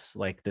 months.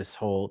 Like this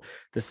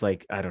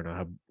I don't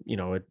know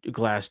how, a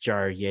glass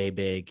jar yay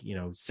big,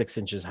 6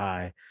 inches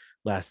high,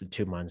 lasted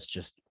 2 months,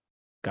 just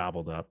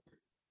gobbled up.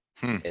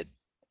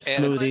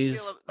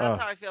 Smoothies.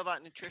 That's how I feel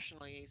about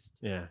nutritional yeast.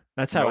 Yeah,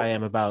 that's how Nope. I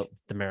am about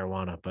the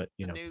marijuana. But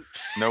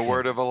No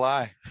word of a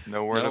lie.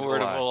 No word of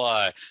a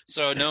lie.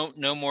 So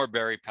no more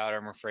berry powder,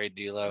 I'm afraid,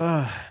 D'Lo.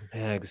 Oh,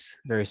 Mags,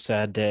 very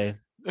sad day.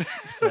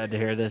 Sad to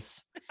hear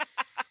this.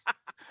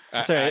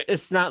 Sorry,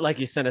 it's not like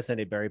you sent us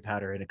any berry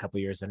powder in a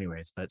couple years,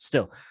 anyways. But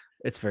still,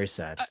 it's very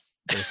sad.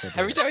 Very sad to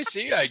Every hear. time I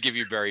see you, I give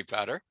you berry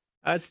powder.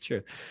 That's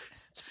true.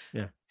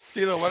 Yeah.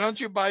 D'Lo, why don't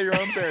you buy your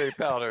own berry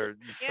powder,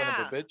 you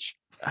son of a bitch?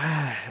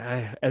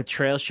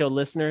 Trail show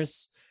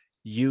listeners,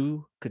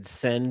 you could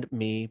send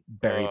me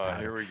berry powder.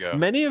 Here we go.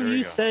 Many of Here we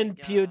you go. send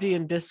POD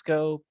and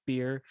disco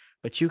beer,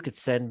 but you could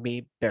send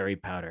me berry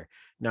powder.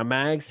 Now,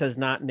 Mags has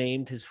not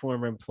named his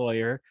former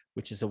employer,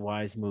 which is a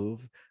wise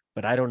move,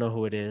 but I don't know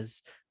who it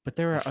is. But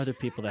there are other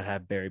people that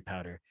have berry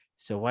powder.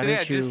 So why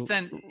don't you just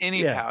send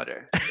any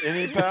powder.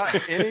 Any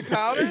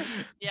powder?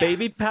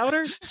 Baby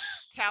powder?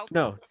 Talc.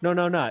 No.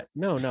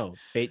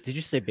 Did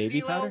you say baby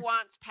D'Lo powder?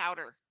 wants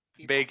powder.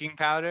 Baking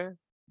powder?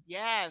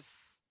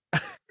 Yes.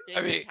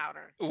 I mean,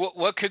 powder.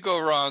 what could go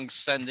wrong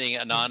sending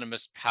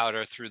anonymous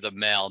powder through the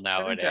mail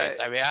nowadays?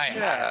 I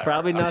mean,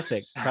 Probably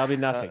nothing. Probably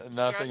nothing.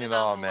 Nothing at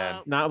all,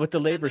 man. Not with the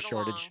labor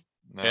shortage.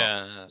 No.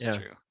 Yeah, that's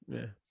true.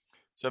 Yeah.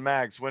 So,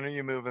 Mags, when are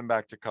you moving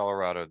back to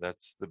Colorado?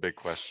 That's the big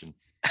question.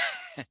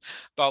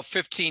 About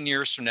 15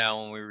 years from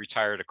now when we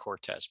retire to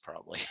Cortez,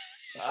 probably.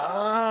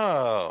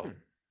 Oh,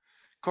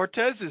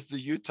 Cortez is the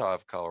Utah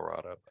of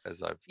Colorado,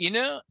 as I've. You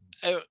know,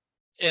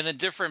 in a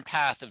different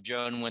path, if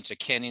Joan went to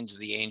Canyons of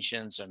the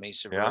Ancients or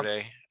Mesa Yeah.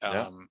 Verde,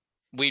 Yeah.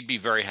 we'd be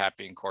very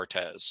happy in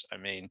Cortez. I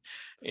mean,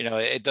 you know,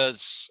 it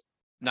does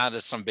not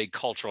as some big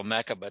cultural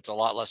mecca, but it's a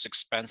lot less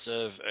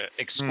expensive,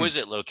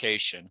 exquisite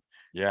location.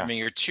 Yeah. I mean,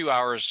 you're 2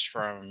 hours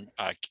from,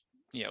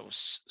 you know,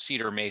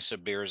 Cedar Mesa,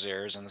 Bears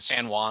Airs, and the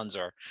San Juans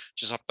are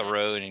just up the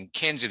road. And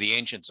Canyons of the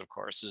Ancients, of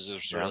course, is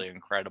just Yeah. really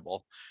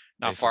incredible.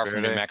 Not Mesa far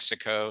from New Verde.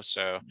 Mexico.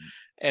 So,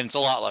 and it's a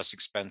lot less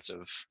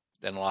expensive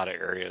than a lot of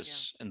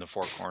areas in the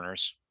Four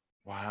Corners.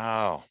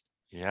 Wow.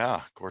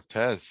 Yeah.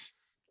 Cortez.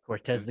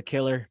 Cortez the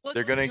Killer.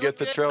 They're gonna get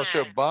the trail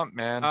show bump,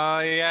 man. Oh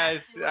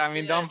yes, I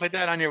mean, don't put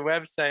that on your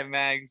website,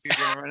 Mags. You're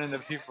gonna run into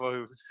people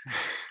who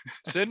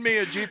Send me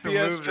a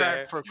GPS move track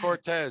there. for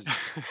Cortez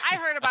I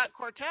heard about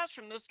Cortez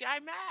from this guy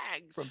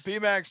Mags. from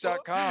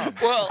PMags.com.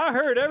 Well, I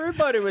heard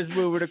everybody was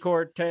moving to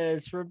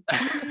Cortez from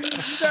you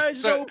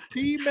guys know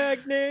P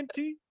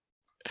Magnanti.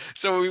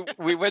 So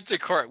we went to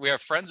court. We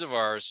have friends of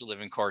ours who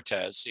live in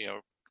Cortez. You know,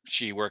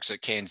 she works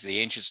at Canyons of the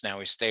Ancients now.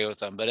 We stay with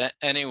them. But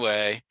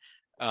anyway,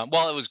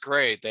 well, it was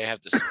great. They have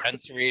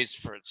dispensaries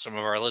for some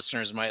of our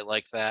listeners might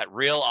like that.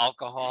 Real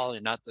alcohol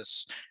and not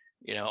this,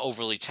 you know,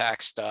 overly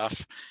taxed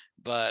stuff.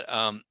 But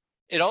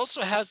it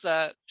also has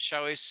that,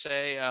 shall we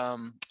say,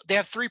 they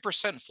have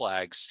 3%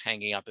 flags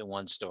hanging up in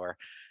one store.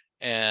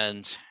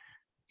 And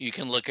you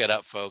can look it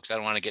up, folks. I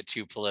don't want to get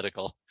too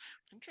political.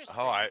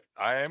 Interesting. Oh,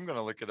 I am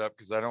gonna look it up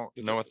because I don't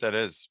know what that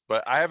is,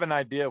 but I have an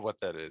idea what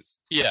that is.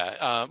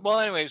 Yeah.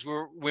 Well, anyways,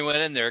 we went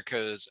in there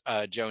because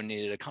Joan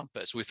needed a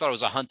compass. We thought it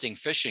was a hunting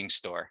fishing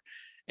store.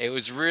 It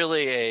was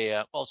really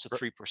also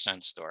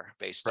 3% store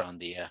based on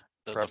the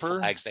Prepper?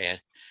 flags they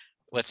had.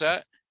 What's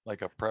that?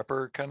 Like a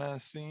prepper kind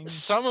of scene.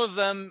 Some of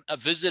them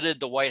visited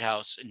the White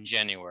House in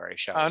January.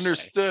 Shall we say.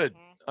 Understood.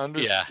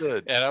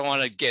 Understood. Yeah, I don't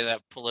want to get that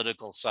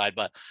political side,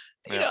 but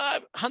you Yeah. know,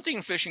 hunting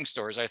and fishing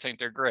stores, I think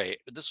they're great.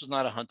 But this was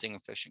not a hunting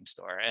and fishing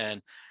store,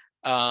 and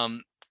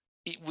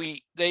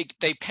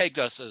they pegged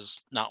us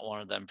as not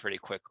one of them pretty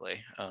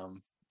quickly.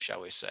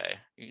 Shall we say?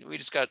 We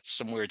just got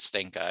some weird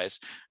stink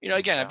eyes. You know,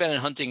 again, I've been in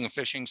hunting and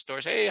fishing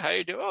stores. Hey, how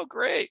you doing? Oh,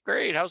 great.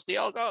 How's the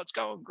elk? Oh, it's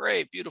going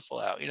great. Beautiful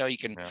out. You know, you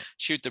can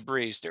shoot the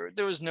breeze.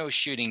 There was no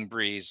shooting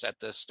breeze at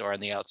this store on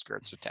the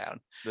outskirts of town.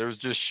 There was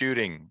just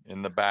shooting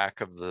in the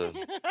back of the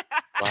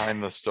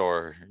behind the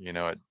store. You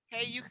know,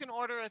 Hey, you can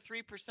order a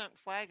 3%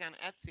 flag on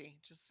Etsy,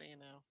 just so you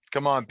know.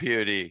 come on,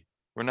 POD.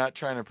 We're not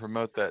trying to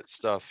promote that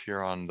stuff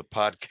here on the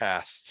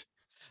podcast.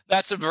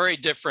 That's a very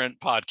different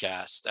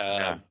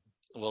podcast.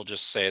 We'll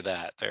just say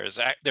that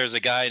there's a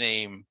guy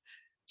named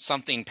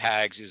something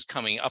Pags who's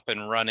coming up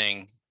and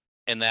running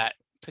in that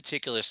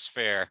particular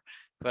sphere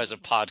who has a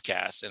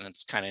podcast, and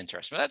it's kind of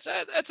interesting. But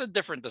that's a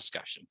different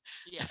discussion.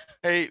 Yeah.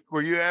 Hey,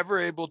 were you ever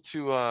able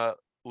to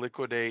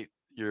liquidate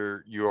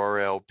your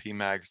URL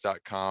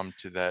pmags.com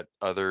to that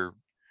other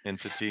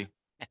entity?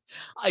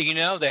 You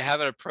know, they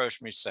haven't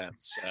approached me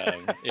since.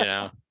 You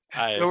know,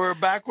 So we're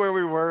back where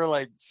we were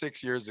like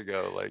 6 years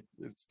ago. Like,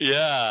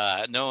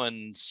 yeah, no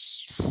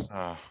one's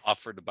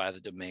offered to buy the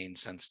domain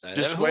since then.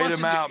 just Who wait wants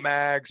them to do- out,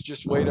 Mags.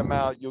 Just wait them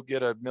out. You'll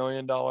get $1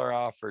 million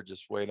offer.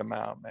 Just wait them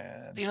out,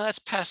 man. You know, that's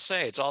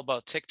passe. It's all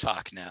about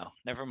TikTok now.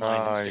 Never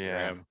mind Oh,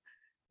 Instagram.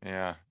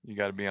 Yeah, you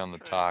got to be on the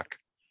talk.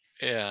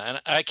 Yeah,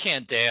 and I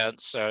can't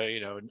dance, so you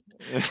know,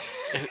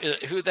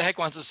 who the heck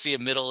wants to see a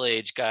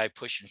middle-aged guy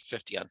pushing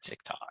 50 on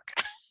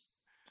TikTok?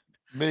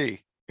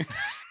 Me.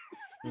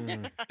 Yeah,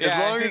 As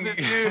I long as think-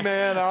 it's you,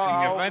 man.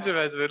 I think a bunch of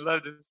us would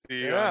love to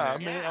see you. Yeah,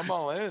 on there. I'm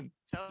all in.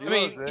 I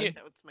mean,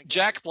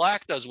 Jack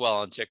Black does well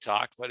on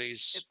TikTok, but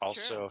he's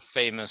also a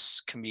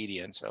famous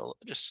comedian, so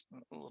just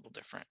a little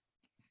different.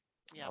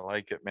 I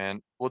like it,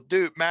 man. Well,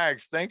 dude,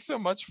 Mags, thanks so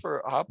much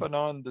for hopping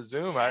on the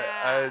Zoom.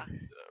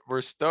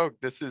 We're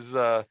stoked. This is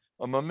a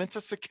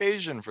momentous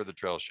occasion for the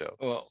Trail Show.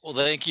 Well,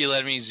 thank you.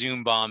 Let me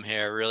Zoom bomb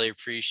here. Really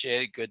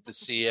appreciate it. Good to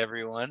see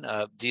everyone.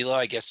 Dilo,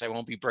 I guess I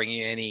won't be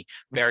bringing any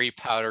berry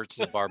powder to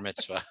the bar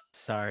mitzvah.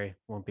 Sorry,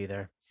 won't be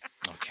there.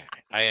 Okay,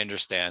 I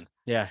understand.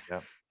 Yeah.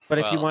 But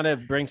if you Well- want to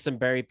bring some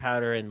berry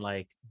powder and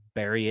like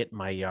bury it in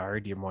my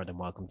yard, you're more than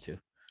welcome to.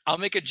 I'll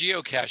make a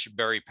geocache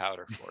berry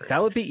powder for you.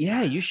 That would be,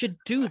 yeah, you should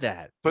do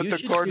that. Put You the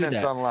should do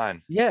coordinates that.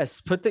 online. Yes,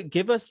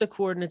 give us the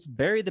coordinates,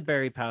 bury the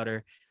berry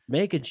powder,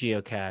 make a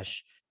geocache,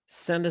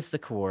 send us the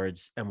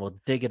coords, and we'll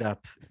dig it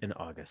up in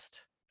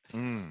August.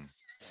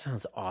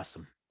 Sounds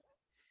awesome.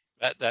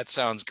 That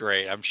sounds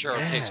great. I'm sure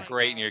it'll taste Yeah.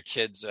 great in your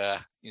kids'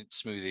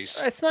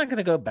 smoothies. It's not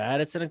gonna go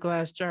bad. It's in a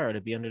glass jar.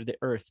 It'll be under the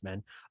earth,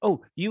 man.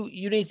 Oh, you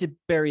need to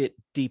bury it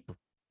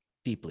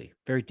deeply,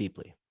 very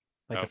deeply,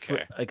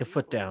 like a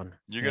foot down.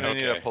 You're gonna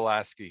need a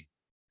Pulaski.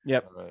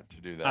 Yep.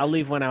 To do that. I'll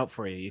leave one out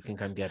for you. You can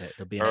come get it.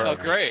 It'll be in Or- a Oh,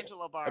 jar. great.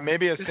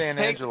 Maybe a Just San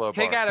Angelo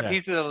take bar. out a Yeah.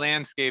 piece of the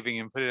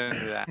landscaping and put it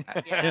under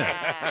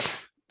that.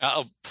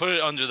 I'll put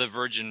it under the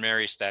Virgin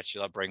Mary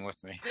statue I'll bring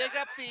with me. Dig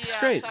up the great. It's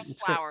great.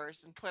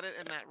 sunflowers and put it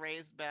in that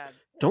raised bed.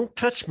 Don't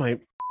touch my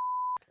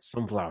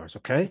sunflowers,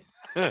 okay?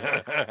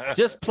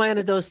 Just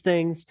planted those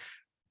things.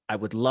 I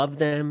would love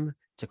them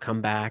to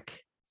come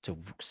back to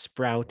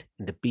sprout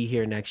and to be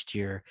here next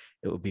year.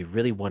 It would be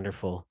really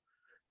wonderful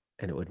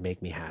and it would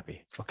make me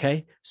happy.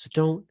 Okay? So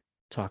don't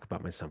talk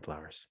about my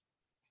sunflowers.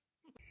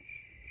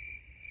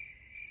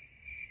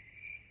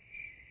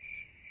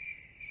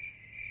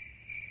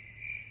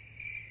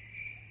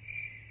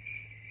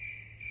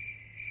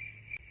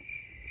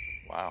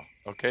 Wow.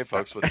 Okay,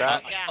 folks, with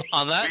that,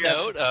 On that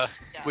note,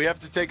 we have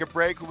to take a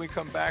break. When we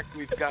come back,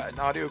 we've got an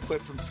audio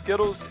clip from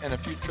Skittles and a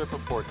few trip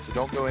reports, so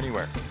don't go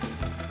anywhere.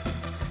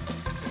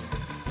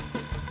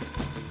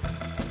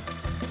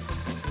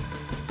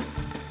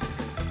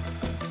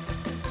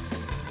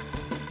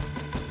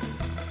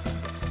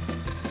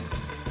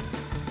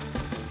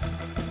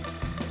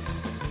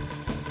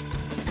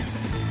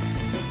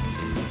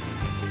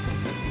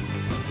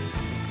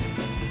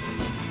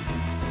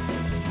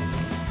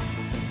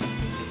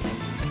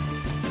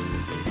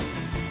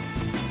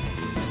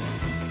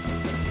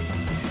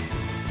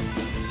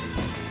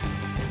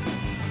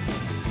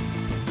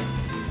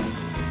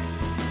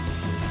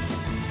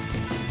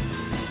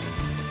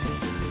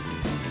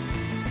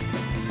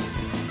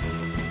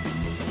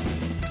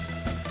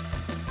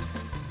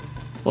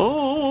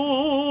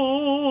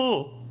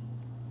 Oh,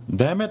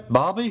 damn it,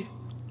 Bobby.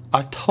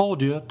 I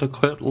told you to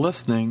quit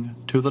listening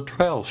to the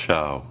Trail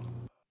Show.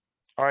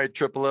 All right,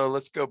 Triple O,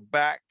 let's go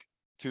back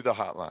to the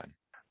hotline.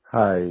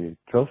 Hi,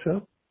 Trail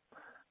Show.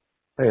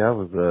 Hey, I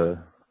was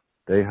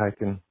day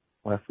hiking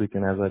last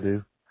weekend as I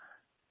do,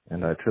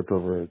 and I tripped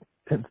over a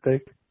tent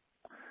stake.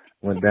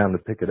 Went down to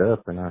pick it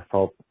up, and I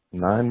saw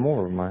 9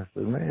 more of them. I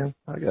said, man,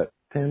 I got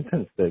 10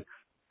 tent stakes.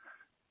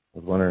 I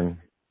was wondering,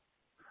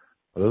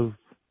 are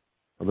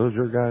those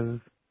your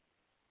guys'?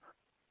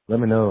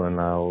 Let me know, and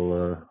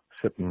I'll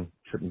ship them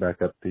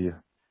back up to you.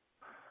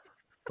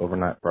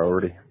 Overnight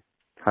priority,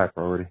 high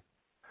priority.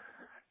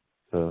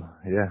 So,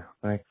 yeah,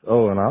 thanks.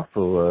 Oh, and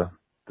also,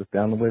 just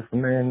down the way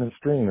from there in the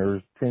stream, there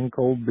was 10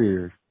 cold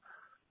beers.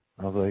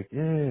 I was like,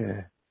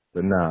 yeah.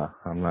 But nah,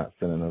 I'm not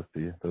sending those to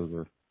you. Those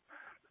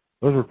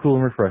were cool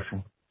and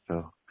refreshing.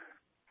 So,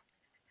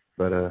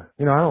 but, I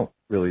don't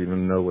really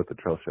even know what the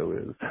Trail Show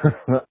is.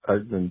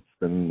 I've been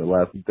spending the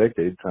last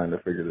decade trying to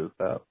figure this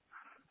out.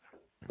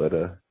 But,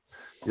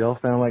 y'all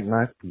sound like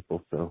nice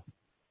people, so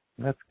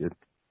that's good.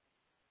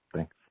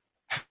 Thanks.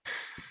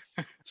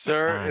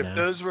 Sir, if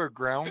those were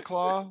ground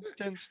claw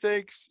tent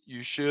stakes,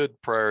 you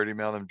should priority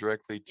mail them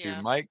directly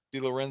to Mike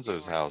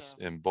DiLorenzo's house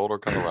in Boulder,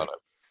 Colorado.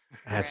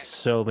 I have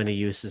so many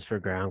uses for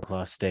ground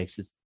claw steaks.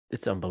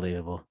 It's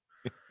unbelievable.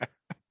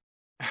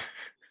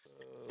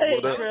 Hey,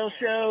 Trail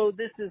Show.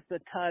 This is the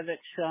Tyvek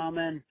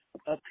Shaman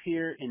up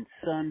here in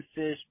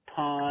Sunfish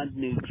Pond,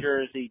 New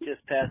Jersey,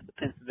 just past the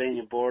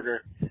Pennsylvania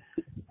border.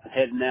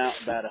 Heading out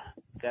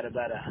got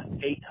about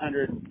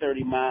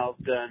 830 miles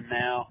done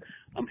now.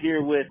 I'm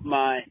here with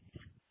my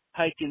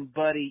hiking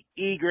buddy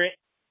Egret.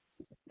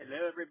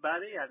 Hello,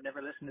 everybody. I've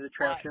never listened to the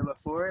Trail Show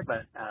before,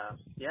 but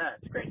yeah,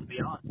 it's great to be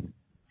on.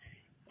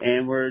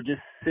 And we're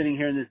just sitting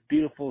here in this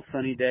beautiful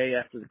sunny day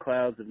after the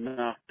clouds have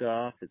knocked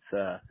off. It's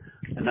a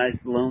nice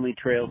lonely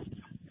trail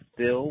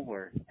still. We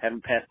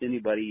haven't passed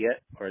anybody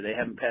yet, or they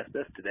haven't passed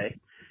us today.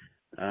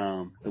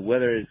 The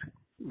weather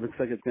looks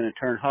like it's going to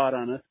turn hot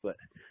on us, but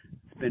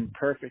it's been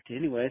perfect.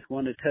 Anyways,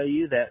 wanted to tell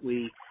you that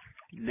we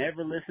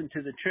never listen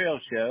to the Trail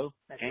Show.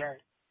 That's right.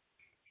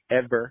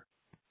 Ever.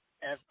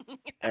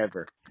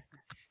 Ever.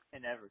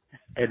 And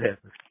ever.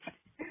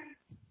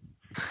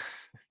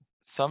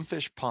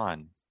 Sunfish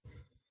Pond.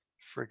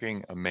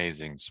 Freaking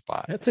amazing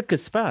spot. That's a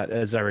good spot,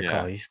 as I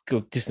recall. Yeah. You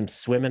go do some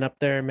swimming up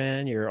there,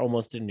 man. You're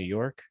almost in New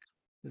York.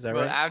 Is that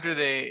Well, right? after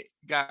they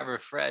got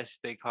refreshed,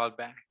 they called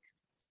back.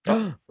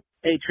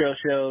 Hey, Trail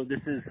Show.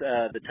 This is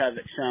the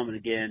Tyvek Shaman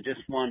again.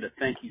 Just wanted to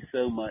thank you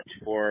so much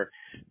for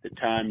the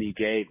time you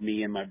gave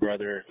me and my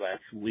brother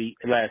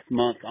last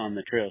month on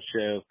the Trail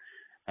Show.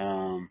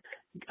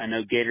 I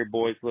know Gator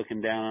Boy's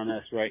looking down on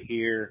us right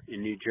here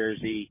in New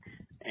Jersey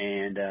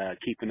and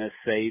keeping us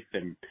safe,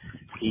 and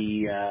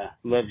he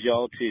loves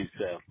y'all too.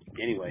 So,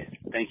 anyways,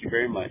 thank you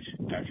very much.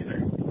 Talk to you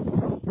later.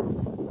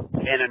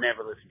 And I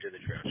never listened to the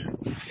Trail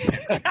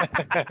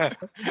Show.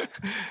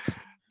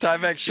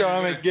 Tyvek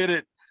Shaman, get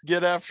it.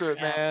 Get after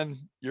it,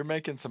 man. You're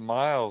making some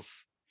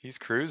miles. He's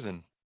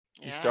cruising.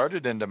 He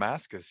started in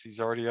Damascus. He's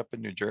already up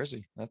in New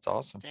Jersey. That's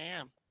awesome.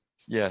 Damn.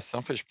 Yeah,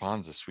 Sunfish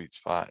Pond's a sweet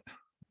spot.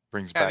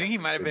 Brings I back. think he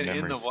might have good been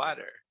in memories. the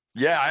water.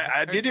 Yeah,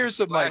 I did hear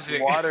some like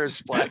Splashing. water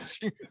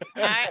splashing.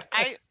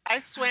 I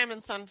swam in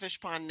Sunfish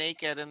Pond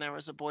naked, and there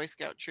was a Boy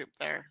Scout troop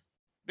there.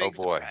 Big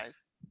Oh, boy.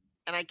 surprise.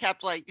 And I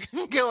kept like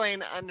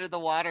going under the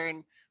water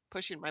and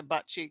pushing my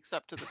butt cheeks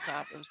up to the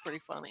top. It was pretty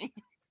funny.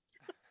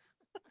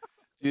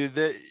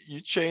 Dude,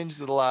 you changed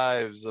the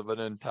lives of an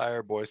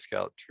entire Boy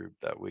Scout troop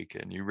that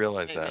weekend. You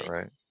realize that,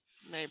 right?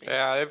 Maybe.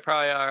 Yeah, they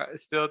probably are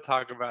still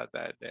talk about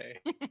that day.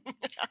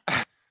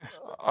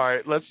 All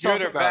right, let's talk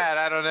Good or about bad,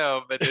 I don't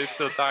know, but they're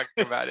still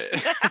talking about it.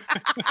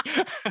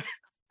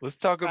 let's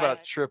talk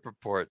about trip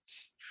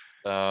reports.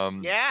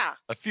 Yeah.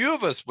 A few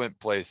of us went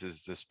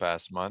places this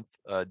past month.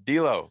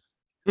 D'Lo,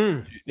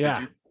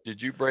 yeah.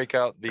 did you break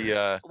out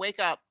the Wake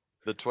up.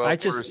 the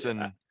 12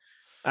 person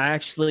I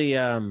actually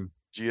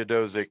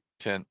geodesic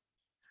tent.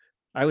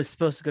 I was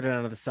supposed to go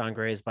down to the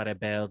Sangres, but I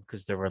bailed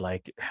because there were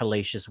like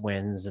hellacious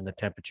winds and the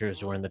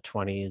temperatures were in the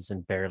 20s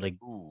and barely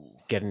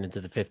getting into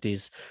the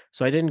 50s.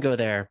 So I didn't go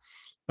there,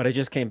 but I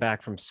just came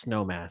back from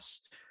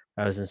Snowmass.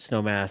 I was in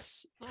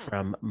Snowmass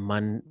from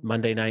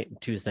Monday night and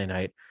Tuesday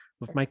night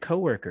with my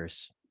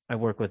coworkers. I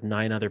work with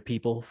 9 other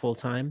people full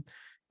time,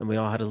 and we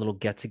all had a little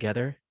get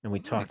together and we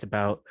talked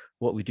about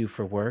what we do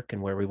for work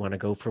and where we want to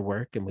go for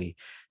work. And we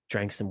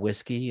drank some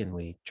whiskey and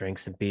we drank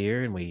some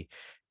beer and we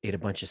ate a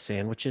bunch of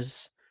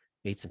sandwiches.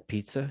 Ate some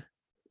pizza,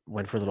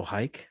 went for a little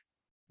hike.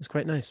 It was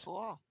quite nice.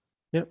 Cool.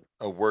 Yep.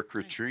 A work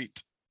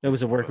retreat. It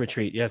was a work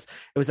retreat. Yes.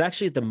 It was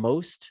actually the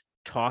most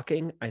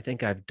talking I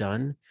think I've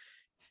done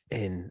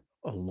in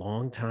a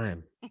long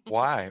time.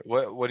 Why?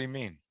 What do you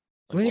mean?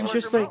 Well, it was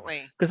just like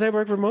because I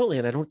work remotely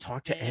and I don't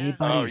talk to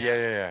anybody. Oh,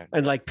 yeah.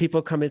 And like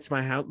people come into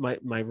my house,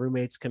 my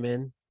roommates come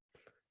in,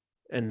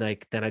 and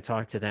like then I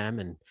talk to them,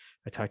 and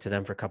I talk to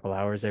them for a couple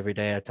hours every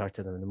day. I talk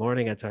to them in the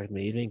morning, I talk to them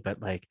in the evening,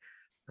 but like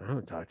I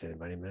don't talk to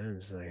anybody, man. I'm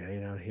just like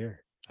hanging out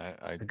here.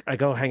 I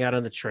go hang out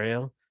on the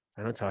trail.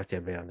 I don't talk to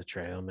anybody on the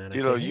trail, man.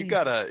 Dilo, you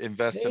gotta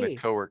invest in a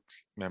co-work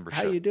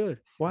membership. How you doing?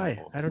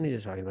 Why? I don't need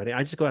to talk to anybody. I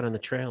just go out on the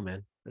trail,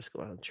 man. Let's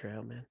go out on the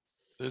trail, man.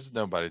 There's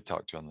nobody to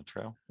talk to on the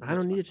trail. I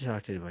don't need to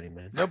talk to anybody,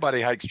 man.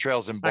 Nobody hikes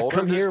trails in Boulder. I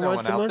come here There's no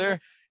once one a out month.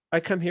 there. I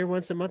come here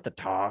once a month to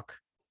talk.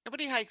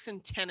 Nobody hikes in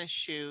tennis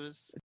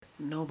shoes.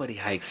 Nobody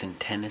hikes in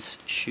tennis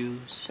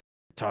shoes.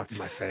 Talk to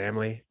my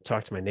family.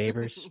 Talk to my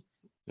neighbors.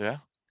 Yeah.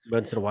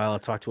 Once in a while, I'll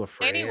talk to a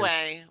friend.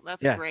 Anyway,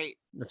 that's Yeah, great.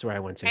 That's where I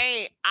went to.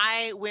 Hey,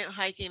 I went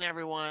hiking,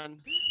 everyone.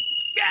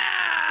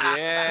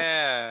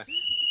 Yeah.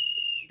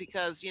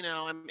 Because,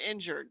 I'm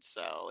injured,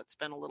 so it's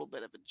been a little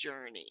bit of a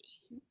journey.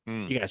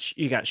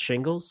 You got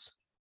shingles?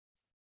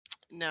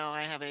 No,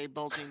 I have a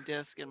bulging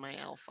disc in my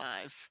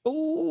L5.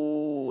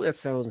 Oh, that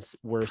sounds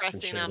worse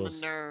Pressing than on the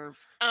shingles.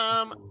 nerve.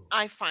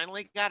 I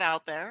finally got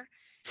out there,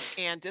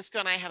 and Disco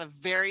and I had a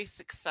very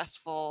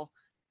successful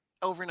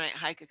overnight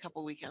hike a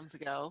couple weekends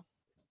ago.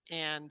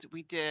 And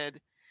we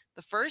did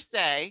the first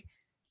day,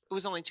 it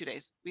was only 2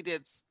 days. We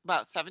did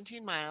about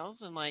 17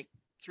 miles and like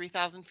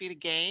 3,000 feet of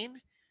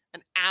gain,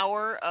 an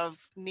hour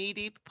of knee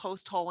deep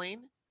post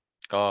holing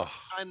Oh,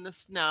 on the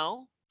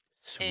snow.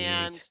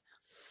 And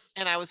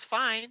I was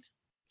fine.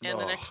 And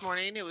the next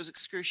morning it was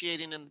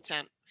excruciating in the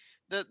tent.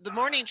 The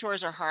morning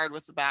chores are hard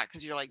with the back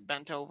because you're like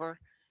bent over.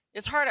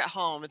 It's hard at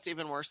home. It's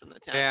even worse in the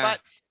tent. Yeah.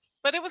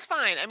 But it was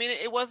fine. I mean,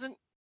 it wasn't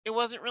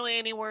really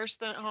any worse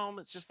than at home.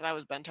 It's just that I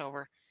was bent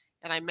over.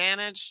 And I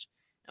managed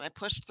and I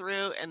pushed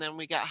through, and then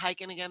we got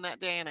hiking again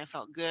that day and I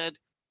felt good.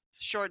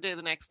 Short day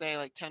the next day,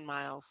 like 10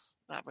 miles,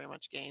 not very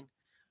much gain.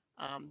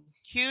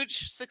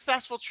 Huge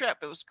successful trip.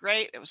 It was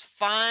great. It was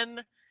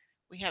fun.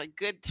 We had a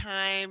good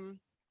time,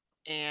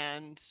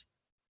 and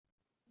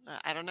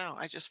I don't know.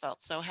 I just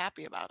felt so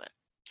happy about it.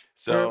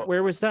 so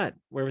Where was that?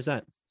 Where was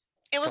that?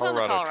 It was on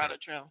the Colorado Colorado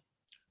Trail.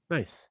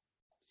 Nice.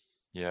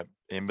 yep,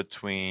 in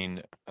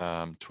between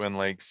Twin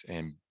Lakes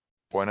and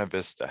Buena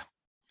Vista.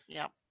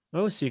 Yep.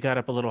 Oh, so you got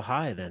up a little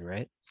high then,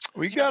 right?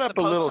 We got up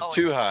a little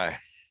too high.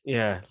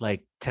 Yeah,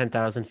 like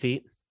 10,000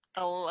 feet.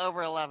 A little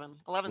over 11.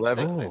 11.6,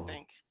 11. I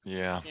think.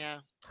 Yeah. Yeah.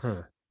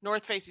 Huh.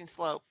 North facing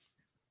slope.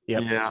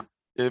 Yep. Yeah.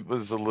 It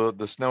was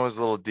the snow was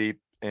a little deep.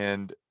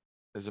 And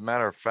as a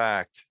matter of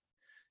fact,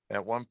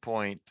 at one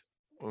point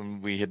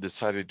when we had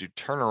decided to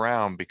turn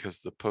around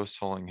because the post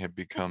holing had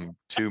become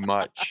too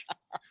much,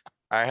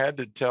 I had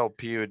to tell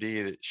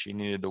POD that she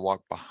needed to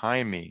walk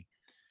behind me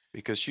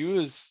because she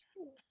was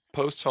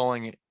post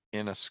holing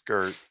in a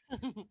skirt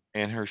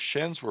and her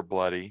shins were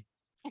bloody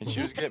and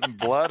she was getting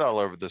blood all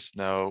over the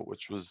snow,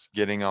 which was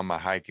getting on my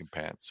hiking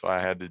pants. So I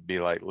had to be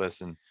like,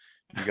 listen,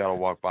 you got to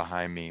walk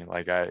behind me.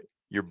 Like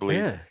you're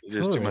bleeding. Yeah,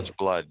 There's too totally. much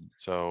blood.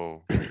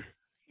 So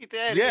He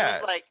did. Yeah, He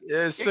was like,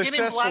 it's you're getting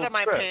blood successful on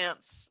my trip.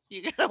 pants.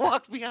 You gotta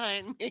walk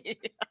behind me.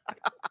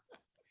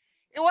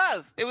 It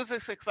was a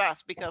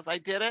success because I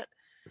did it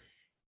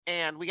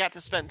and we got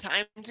to spend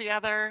time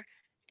together,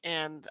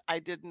 and I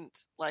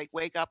didn't like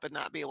wake up and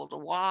not be able to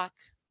walk.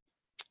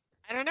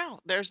 I don't know.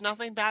 There's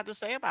nothing bad to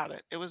say about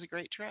it. It was a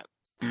great trip.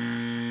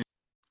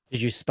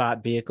 Did you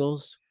spot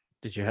vehicles?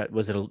 Did you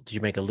did you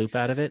make a loop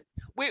out of it?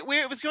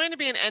 It was going to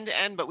be an end to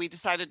end, but we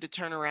decided to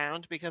turn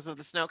around because of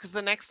the snow. Because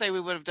the next day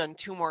we would have done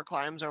 2 more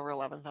climbs over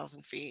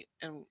 11,000 feet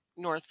and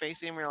north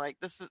facing. We were like,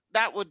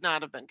 that would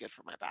not have been good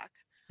for my back.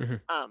 Mhm.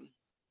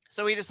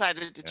 So we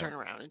decided to turn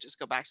around and just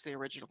go back to the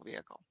original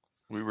vehicle.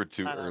 we were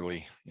too But,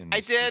 early in I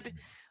this did.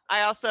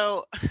 I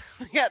also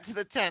got to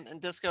the tent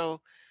and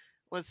Disco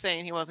was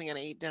saying he wasn't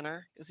going to eat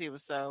dinner because he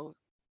was so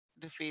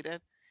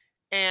defeated.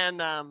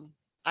 And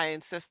I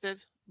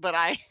insisted, but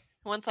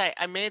once I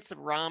made some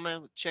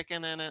ramen with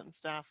chicken in it and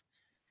stuff,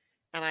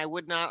 and I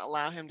would not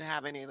allow him to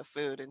have any of the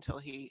food until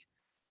he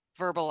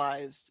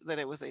verbalized that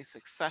it was a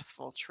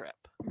successful trip.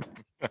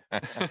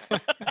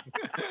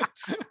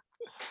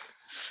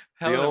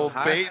 The old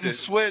bait and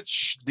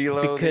switch,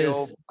 Dilo. The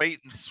old bait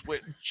and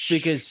switch.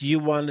 Because you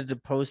wanted to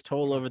post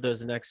hole over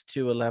those next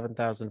two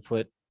 11,000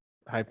 foot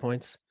high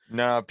points.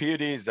 No,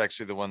 POD is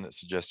actually the one that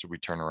suggested we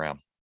turn around.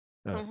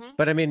 Oh.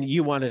 But I mean,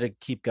 you wanted to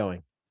keep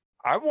going.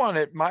 I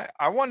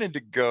wanted to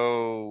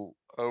go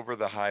over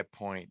the high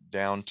point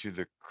down to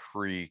the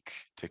creek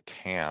to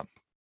camp,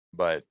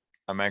 but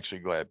I'm actually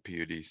glad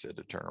POD said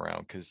to turn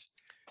around because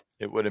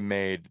it would have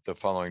made the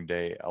following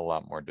day a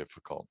lot more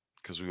difficult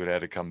because we would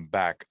have had to come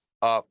back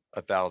up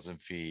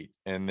 1,000 feet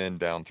and then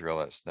down through all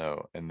that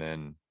snow and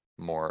then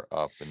more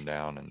up and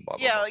down and blah,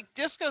 blah, Yeah, blah. like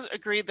Disco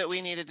agreed that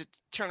we needed to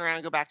turn around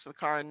and go back to the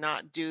car and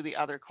not do the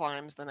other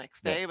climbs the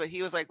next day. But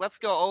he was like, let's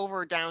go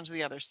over down to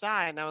the other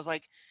side. And I was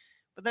like,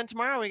 but then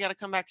tomorrow we got to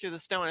come back through the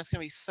snow and it's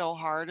going to be so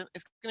hard.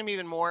 It's going to be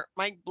even more.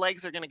 My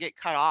legs are going to get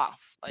cut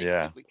off. Like,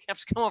 we have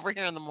to come over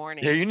here in the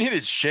morning. Yeah, you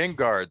needed shin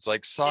guards,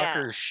 like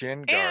soccer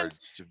shin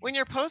guards. And when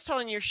you're post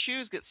holing, your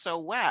shoes get so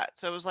wet.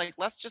 So it was like,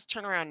 let's just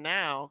turn around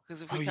now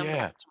because if we come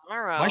back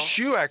tomorrow, my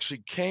shoe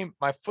actually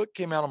my foot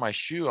came out of my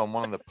shoe on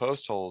one of the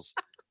post holes,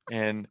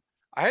 and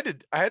I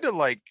had to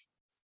like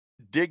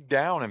dig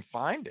down and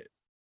find it.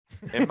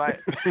 And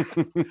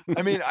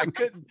I mean, I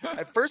couldn't.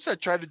 At first, I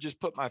tried to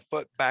just put my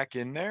foot back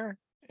in there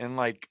and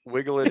like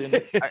wiggle it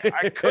in.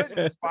 I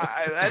couldn't.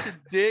 I had to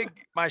dig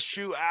my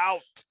shoe out.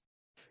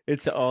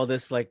 It's all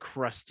this like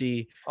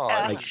crusty,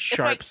 like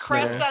sharp. It's like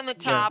crust on the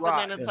top,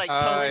 and then it's like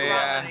totally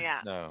rotten.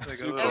 Yeah. No.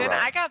 And then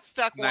I got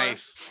stuck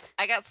once.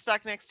 I got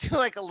stuck next to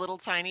like a little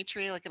tiny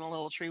tree, like in a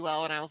little tree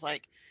well, and I was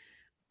like,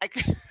 I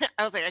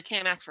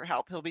can't ask for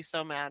help. He'll be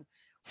so mad.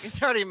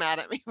 He's already mad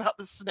at me about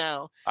the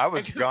snow. I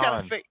was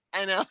gone.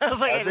 I know. I was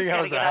like, I think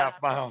I was a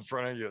half mile in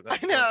front of you.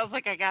 I know. I was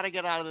like, I got to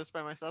get out of this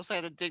by myself. So I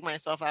had to dig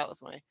myself out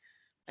with my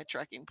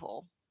trekking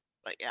pole.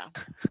 But yeah.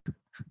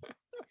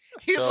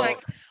 He's like,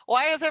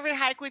 why is every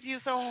hike with you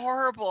so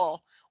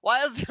horrible?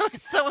 Why is there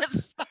so much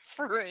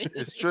suffering?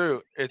 It's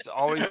true. It's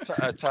always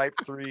a type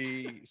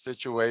 3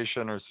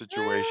 situation or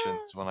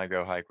situations when I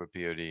go hike with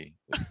POD,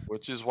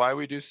 which is why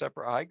we do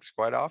separate hikes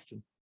quite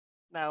often.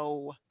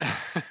 No.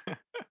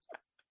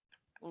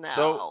 No.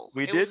 So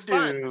we did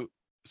do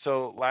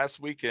so last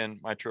weekend,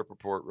 my trip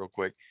report real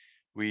quick.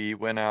 We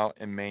went out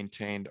and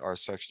maintained our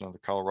section of the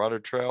Colorado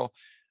Trail.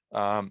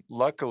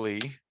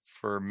 Luckily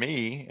for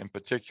me in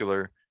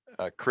particular,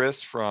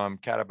 Chris from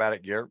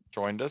Katabatic Gear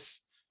joined us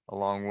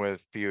along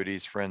with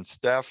POD's friend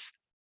Steph.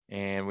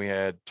 And we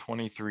had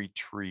 23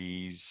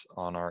 trees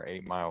on our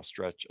 8-mile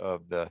stretch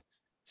of the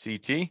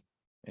CT.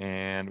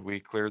 And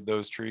we cleared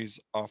those trees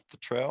off the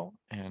trail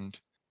and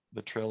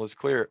the trail is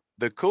clear.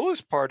 The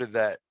coolest part of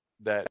that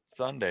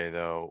Sunday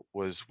though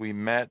was we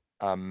met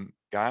a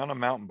guy on a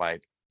mountain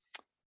bike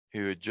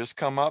who had just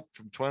come up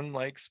from Twin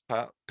Lakes,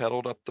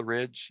 pedaled up the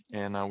ridge,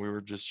 and we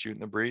were just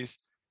shooting the breeze.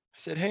 I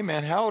said, "Hey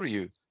man, how old are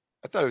you?"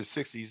 I thought it was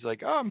 60. He's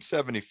like, "Oh, I'm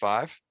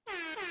 75."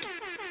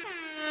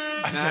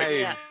 I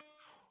said,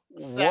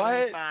 "What?"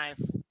 75.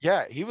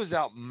 Yeah, he was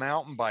out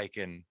mountain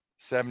biking,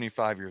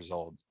 75 years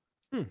old.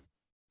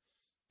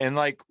 And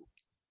like,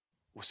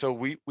 so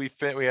we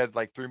had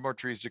like 3 more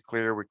trees to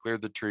clear. We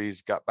cleared the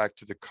trees, got back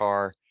to the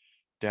car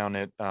down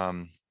at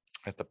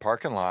the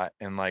parking lot,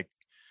 and like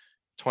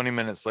 20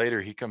 minutes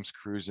later he comes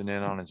cruising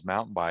in on his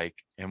mountain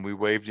bike, and we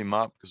waved him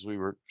up because we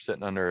were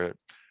sitting under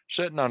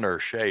a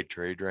shade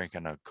tree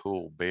drinking a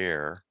cool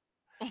beer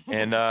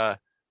and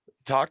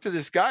talked to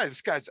this guy.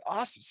 This guy's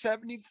awesome.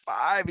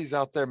 75. He's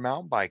out there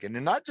mountain biking,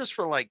 and not just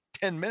for like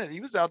 10 minutes. He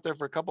was out there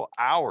for a couple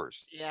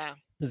hours. Yeah.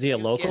 Is he a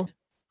local?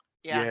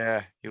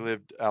 Yeah. He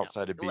lived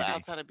outside of BB.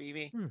 Outside of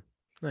BB.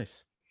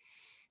 Nice.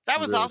 That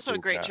was Really also a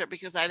cool great guy. trip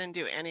because I didn't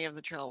do any of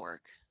the trail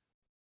work.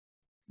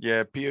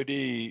 Yeah,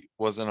 POD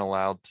wasn't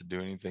allowed to do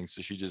anything,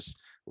 so she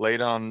just laid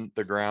on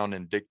the ground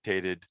and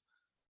dictated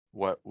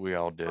what we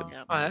all did.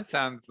 Oh, that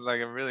sounds like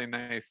a really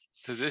nice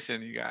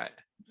position you got.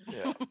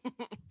 Yeah.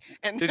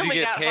 And Did then you we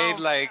get got paid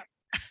home. like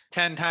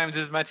 10 times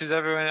as much as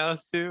everyone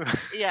else too?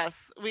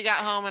 Yes, we got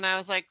home and I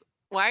was like,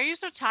 "Why are you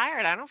so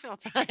tired? I don't feel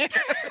tired."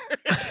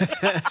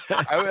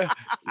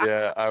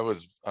 I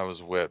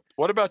was whipped.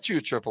 What about you,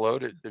 Triple O?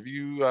 Have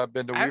you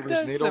been to I've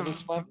Weaver's done Needle some-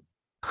 this month?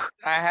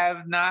 I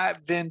have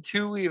not been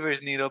to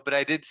Weaver's Needle, but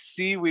I did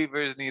see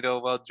Weaver's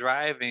Needle while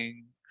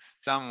driving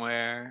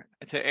somewhere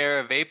to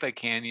Aravaipa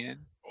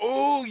Canyon.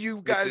 Oh,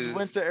 you guys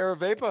went to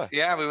Aravaipa?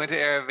 Yeah, we went to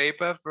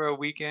Aravaipa for a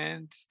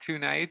weekend, 2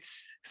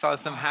 nights. Saw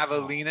some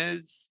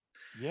javelinas.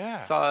 Yeah.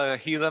 Saw a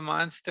Gila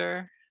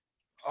monster.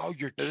 Oh,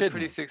 you're It was kidding. a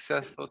pretty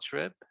successful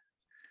trip.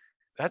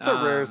 That's a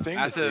rare thing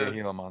to after- see a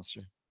Gila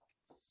monster.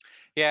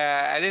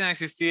 Yeah, I didn't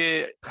actually see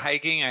it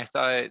hiking. I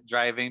saw it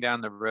driving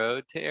down the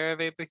road to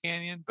Aravaipa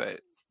Canyon, but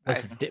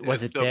Was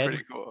it still dead?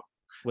 pretty cool.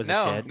 Was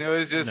no, it dead? it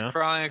was just No?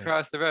 crawling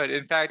across the road.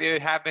 In fact,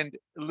 it happened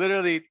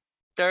literally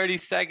 30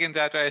 seconds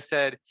after I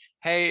said,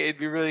 "Hey, it'd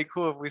be really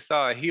cool if we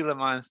saw a Gila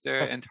monster."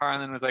 And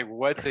Tarlin was like,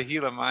 "What's a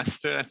Gila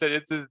monster?" And I said,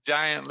 "It's this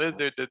giant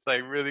lizard that's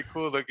like really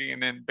cool looking."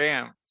 And then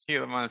bam,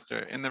 Gila monster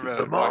in the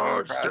road.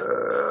 walking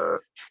across.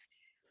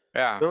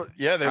 Yeah.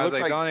 Yeah, they I was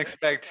look like,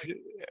 like-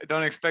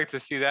 don't expect to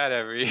see that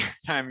every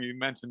time you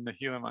mention the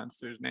Gila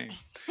monster's name.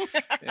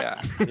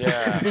 Yeah.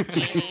 Yeah.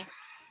 Jamie.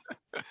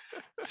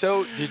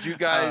 So, did you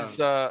guys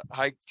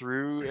hike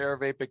through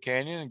Aravaipa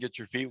Canyon and get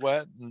your feet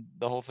wet and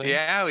the whole thing?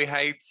 Yeah, we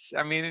hiked.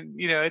 I mean,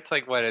 it's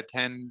like what, a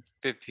 10,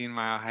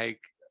 15-mile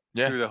hike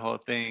through the whole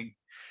thing.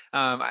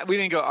 We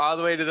didn't go all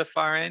the way to the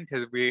far end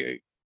because we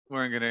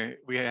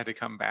had to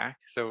come back.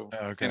 So,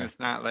 and it's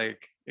not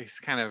like, it's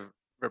kind of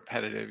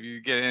repetitive.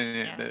 You get in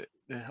it,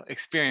 the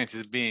experience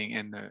is being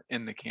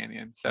in the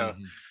canyon. So,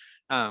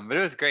 but it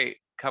was great.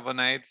 Couple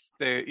nights.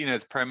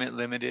 It's permit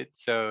limited,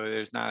 so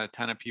there's not a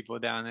ton of people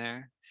down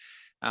there.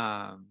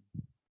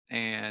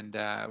 And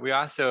we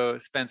also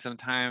spent some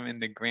time in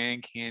the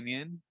Grand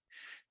Canyon,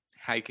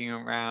 hiking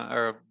around,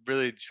 or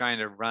really trying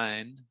to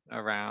run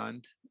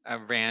around. I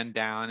ran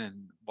down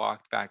and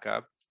walked back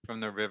up from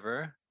the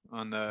river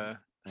on the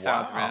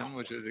South Rim,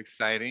 which was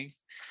exciting.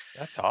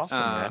 That's awesome,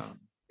 man.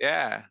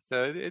 Yeah,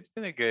 so it's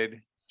been a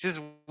good,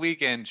 just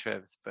weekend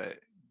trips, but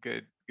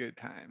good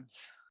times.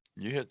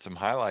 You hit some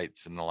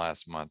highlights in the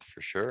last month for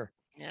sure.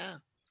 Yeah.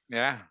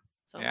 Yeah.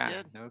 Sounds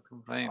good. No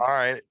complaints. All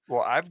right.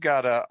 Well, I've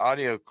got an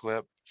audio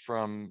clip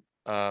from,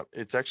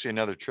 it's actually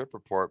another trip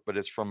report, but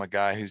it's from a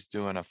guy who's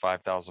doing a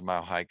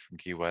 5,000-mile hike from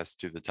Key West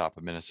to the top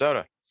of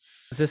Minnesota.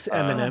 Is this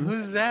M&M's?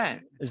 Who's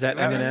that? Is that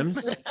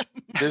M&M's?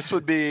 This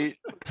would be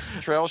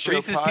Trail Show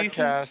Reese's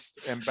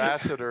podcast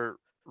ambassador.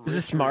 Is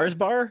this Mars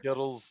Bar?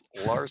 Gittles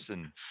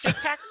Larson. Tic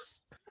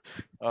Tacs.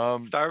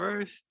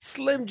 Starburst.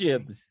 Slim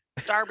Jibs.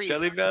 Starbies.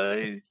 Jelly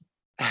Bellies.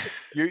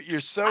 You're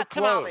so Hot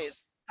close.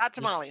 tamales. Hot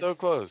You're tamales. so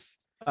close.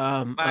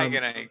 Mike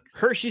and Ike.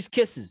 Hershey's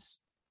Kisses.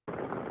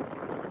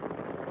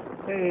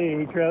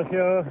 Hey, Trail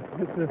Show.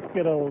 This is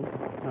Skittles.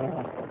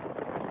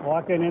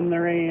 Walking in the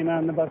rain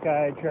on the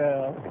Buckeye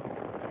Trail.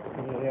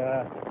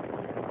 The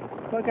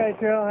Buckeye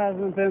Trail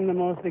hasn't been the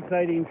most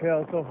exciting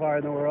trail so far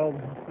in the world.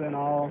 It's been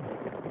all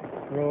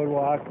road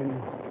walk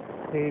and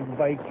paved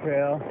bike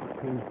trail.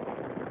 And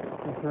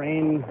this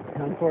rain,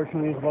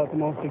 unfortunately, is about the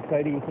most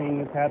exciting thing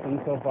that's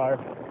happened so far.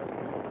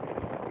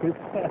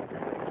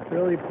 It's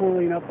really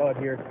pooling up out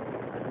here.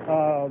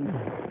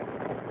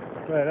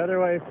 But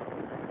otherwise,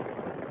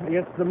 I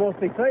guess the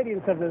most exciting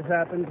stuff that's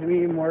happened to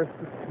me more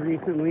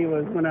recently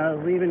was when I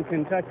was leaving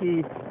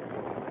Kentucky.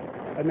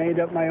 I made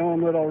up my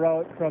own little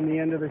route from the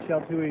end of the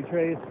Sheltowee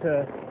Trace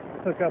to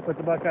hook up with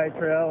the Buckeye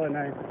Trail, and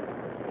I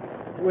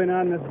went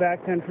on this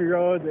backcountry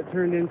road that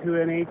turned into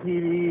an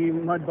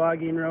ATV mud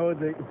bogging road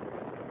that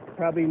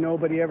probably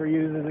nobody ever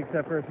uses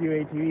except for a few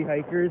ATV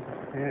hikers.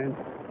 And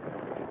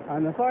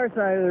on the far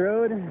side of the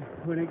road,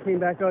 when it came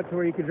back out to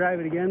where you could drive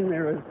it again,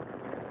 there was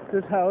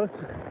this house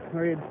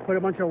where he had put a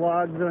bunch of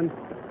logs on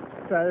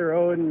the side of the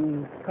road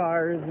and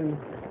cars and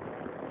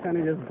kind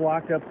of just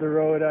blocked up the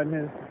road on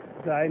his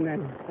side. And I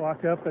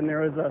walked up and there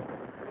was a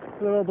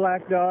little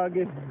black dog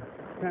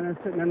kind of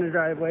sitting on the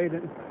driveway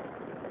that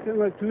didn't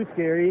look too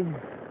scary.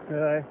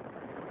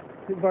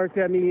 He barked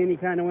at me and he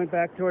kind of went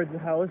back towards the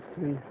house,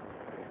 and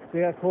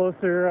we got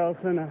closer. All of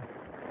a sudden a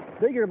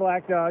bigger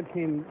black dog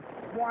came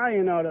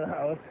flying out of the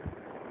house.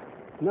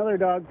 Another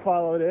dog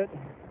followed it,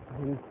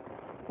 and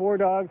 4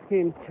 dogs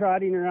came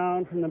trotting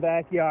around from the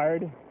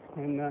backyard,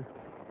 and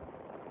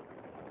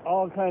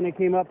all kind of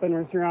came up and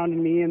were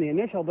surrounding me. And the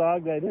initial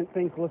dog that I didn't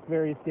think looked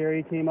very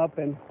scary came up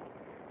and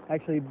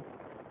actually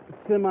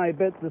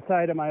semi-bit the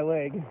side of my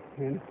leg.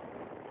 And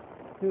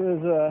it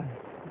was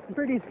a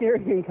pretty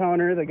scary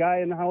encounter. The guy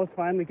in the house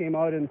finally came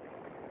out and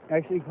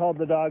actually called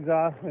the dogs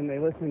off, and they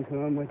listened to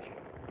him, which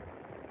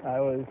I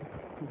was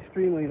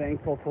extremely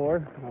thankful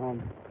for.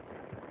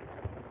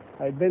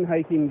 I'd been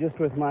hiking just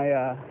with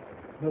my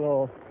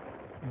little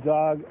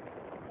dog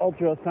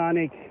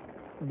ultrasonic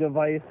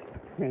device,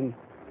 and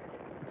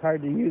it's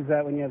hard to use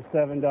that when you have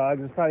 7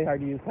 dogs. It's probably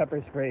hard to use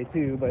pepper spray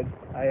too, but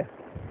I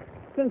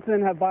since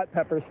then have bought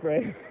pepper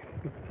spray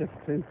just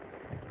in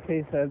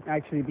case I'm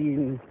actually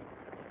being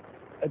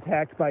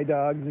attacked by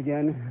dogs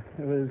again.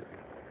 It was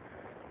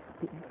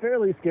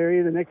fairly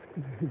scary the next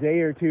day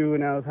or two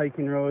when I was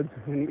hiking roads,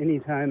 and any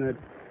time that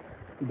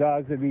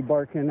dogs would be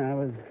barking, I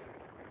was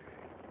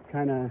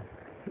kind of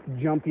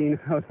jumping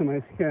out of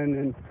my skin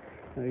and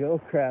like,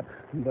 oh crap.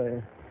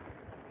 But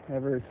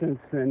ever since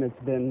then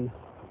it's been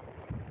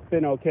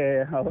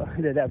okay.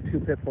 I did have 2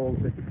 pit bulls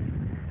that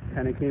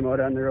kind of came out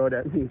on the road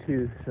at me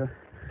too, so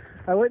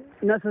I wouldn't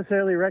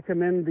necessarily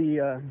recommend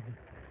the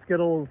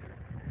Skittles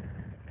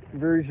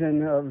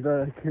version of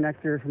the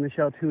connector from the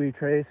Sheltowee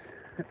Trace.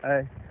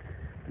 I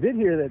did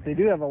hear that they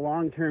do have a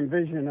long-term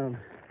vision of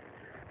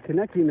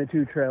connecting the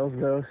 2 trails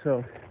though,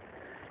 so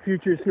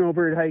future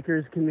snowbird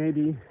hikers can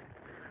maybe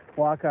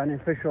walk on an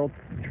official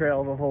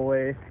trail the whole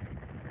way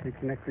to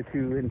connect the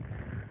 2 and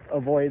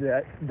avoid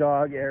that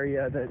dog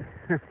area that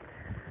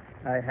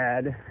I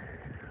had.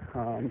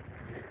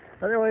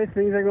 Otherwise,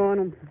 things are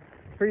going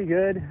pretty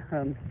good.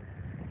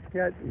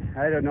 Got,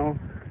 I don't know,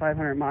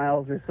 500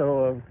 miles or so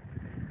of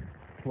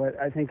what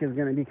I think is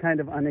going to be kind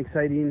of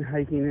unexciting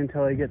hiking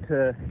until I get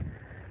to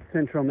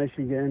central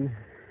Michigan,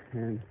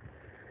 and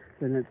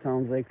then it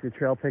sounds like the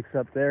trail picks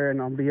up there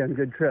and I'll be on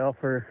good trail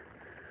for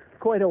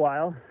quite a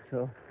while,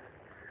 so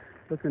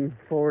looking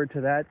forward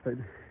to that, but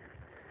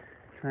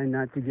trying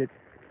not to get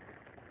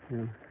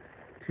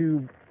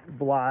too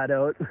blot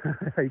out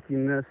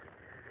hiking this.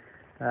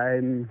 I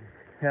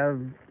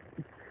have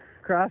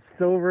crossed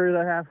over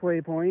the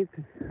halfway point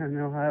on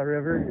the Ohio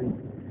River,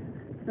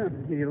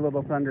 and you get a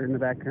little thunder in the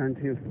background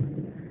too.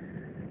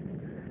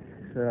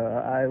 So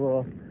I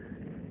will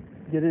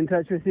get in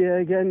touch with you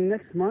again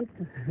next month,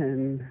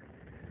 and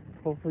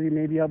hopefully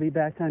maybe I'll be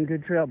back on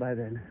good trail by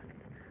then.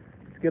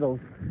 Skittles.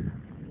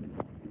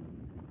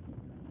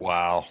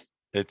 Wow.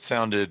 It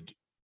sounded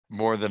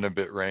more than a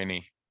bit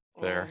rainy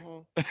there.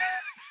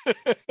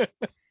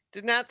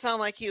 Did not sound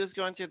like he was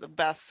going through the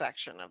best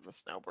section of the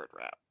snowbird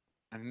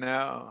route.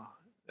 No,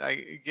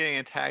 like getting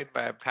attacked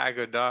by a pack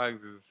of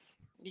dogs is.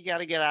 You got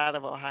to get out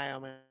of Ohio,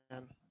 man.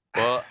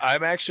 Well,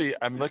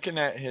 I'm looking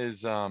at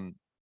his,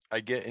 I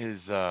get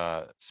his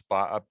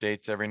spot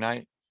updates every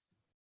night.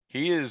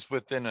 He is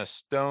within a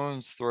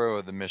stone's throw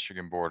of the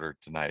Michigan border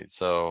tonight.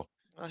 So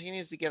Well, he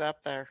needs to get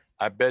up there.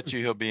 I bet you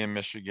he'll be in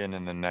Michigan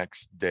in the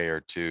next day or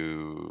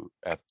two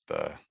at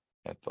the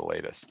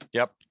latest.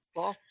 Yep.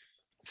 Well,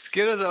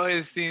 Skittles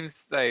always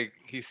seems like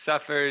he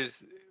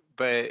suffers,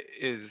 but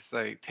is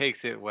like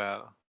takes it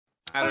well.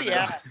 I don't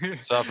know.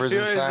 Suffers He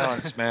in always,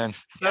 silence, man.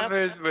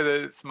 Suffers with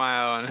a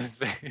smile on his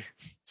face.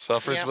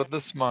 Suffers with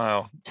a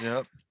smile.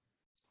 Yep.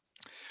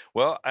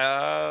 Well,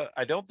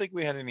 I don't think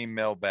we had any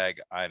mailbag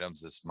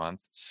items this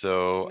month.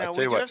 So no, I tell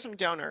we you do what, have some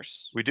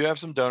donors. we do have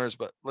some donors,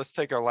 but let's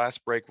take our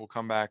last break. We'll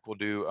come back. We'll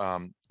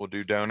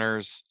do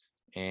donors,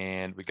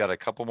 and we got a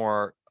couple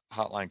more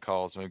hotline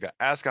calls. And we've got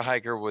Ask a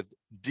Hiker with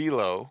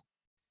D'Lo.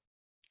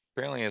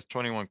 Apparently has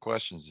 21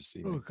 questions this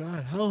evening. Oh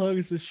God, how long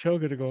is this show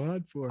gonna go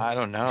on for? I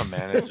don't know,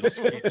 man. It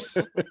just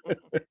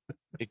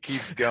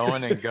keeps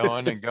going and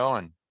going and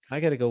going.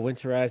 I gotta go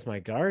winterize my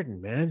garden,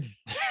 man.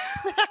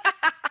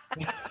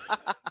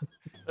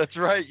 That's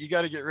right. You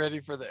got to get ready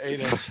for the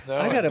 8-inch.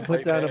 I gotta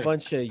put down a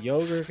bunch of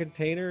yogurt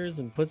containers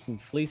and put some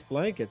fleece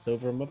blankets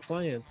over my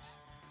plants.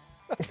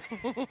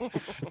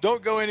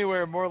 Don't go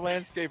anywhere. More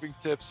landscaping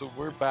tips. So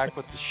we're back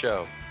with the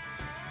show.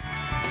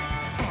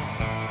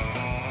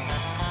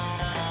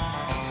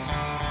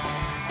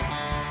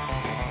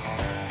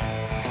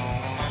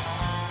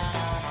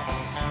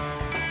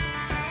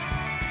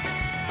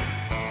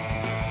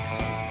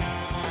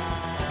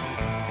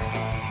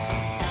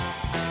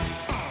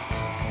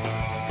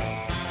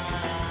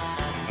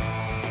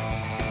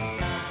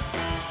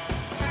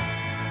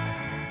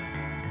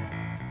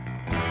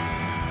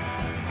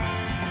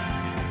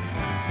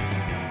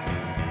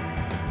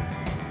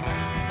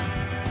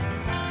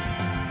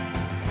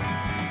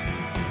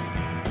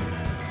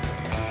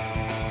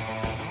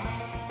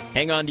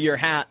 Hang on to your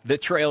hat. The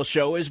Trail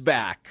Show is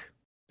back.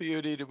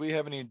 Beauty, did we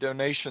have any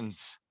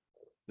donations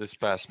this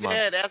past month?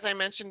 Did, as I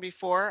mentioned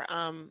before,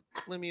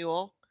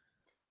 Lemuel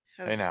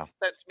Hey, has now.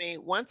 sent me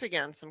once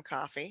again some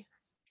coffee.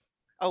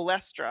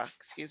 Olestra,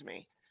 excuse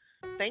me.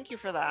 Thank you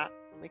for that.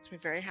 It makes me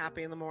very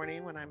happy in the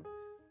morning when I'm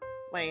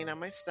laying on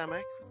my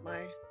stomach with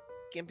my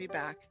gimpy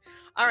back.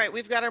 All right,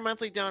 we've got our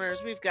monthly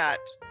donors. We've got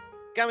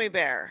Gummy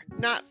Bear,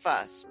 Not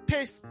Fuss,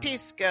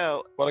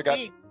 Pisco, What I got?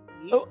 V,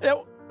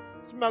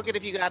 Smoke It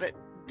If You Got It,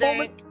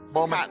 Dank,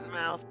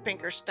 Cottonmouth,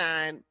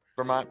 Pinkerstein,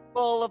 Vermont,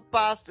 Bowl of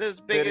Pasta as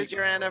big as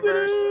your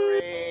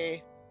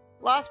anniversary,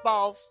 Lost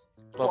Balls,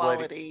 Love Lady.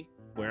 Quality,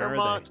 Where are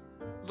Vermont,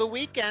 The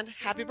Weekend,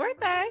 Happy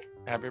Birthday,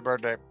 Happy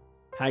birthday.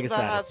 Hi, The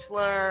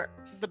Hustler,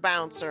 The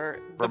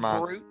Bouncer, Vermont.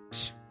 The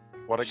Brute,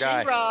 What a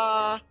guy.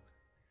 She-Ra,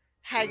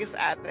 Haggis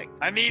Addict,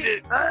 I need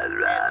it.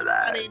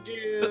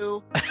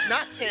 Honeydew,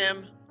 Not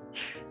Tim,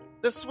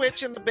 The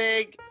Switch and the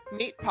Big,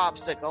 Meat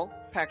Popsicle,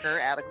 Pecker,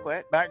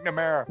 Adequate,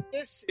 McNamara.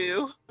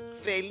 Issue,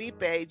 Felipe,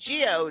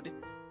 Geode,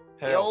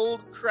 the Hell.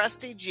 old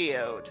crusty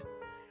Geode,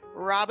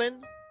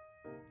 Robin,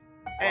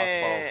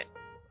 Balls.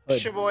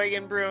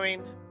 Sheboygan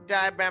Brewing,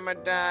 Die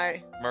Bama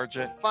Die,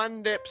 Merchant.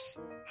 Fun Dips,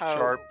 Ho,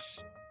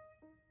 Sharps.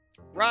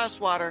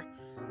 Rosswater,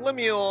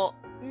 Lemuel,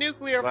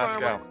 Nuclear Glasgow.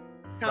 Farmer,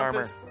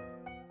 Compass,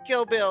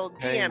 Kill Bill,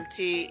 Haynes.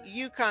 DMT,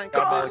 Yukon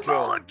Cowboy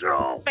Caboose,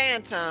 Kill.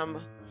 Phantom,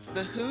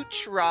 The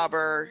Hooch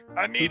Robber,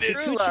 I need it.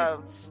 True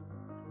Love,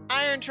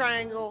 Iron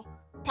Triangle,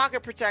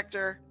 Pocket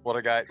Protector, What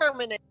a guy.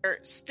 Terminator,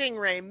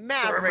 Stingray,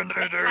 Maverick,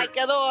 Terminator.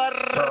 Likeador,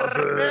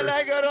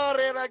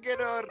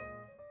 El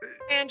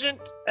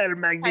Tangent, El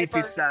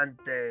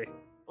Magnificente.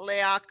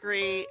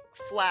 Leocry,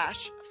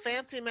 Flash,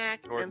 Fancy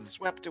Mac, Jordan. and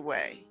Swept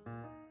Away.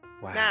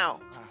 Wow. Now,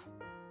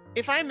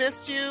 if I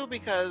missed you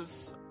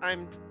because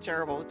I'm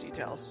terrible with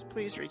details,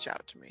 please reach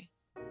out to me.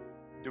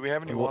 Do we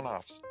have any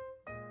one-offs?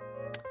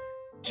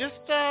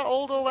 Just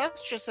old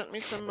Olestra sent me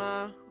some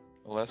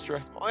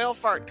Olestra? oil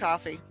fart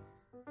coffee.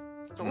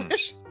 It's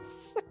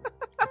delicious.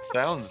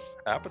 Sounds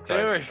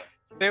appetizing.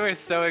 They were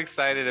so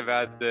excited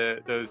about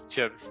those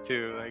chips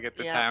too. Like at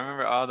the Yeah. time, I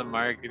remember all the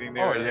marketing.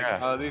 They Oh, were like, yeah.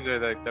 "Oh, these are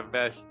like the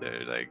best.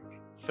 They're like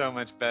so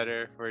much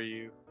better for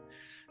you.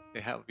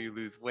 They help you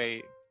lose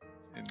weight."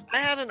 And I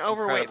had an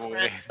overweight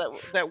incredible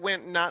friend that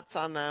went nuts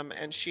on them,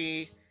 and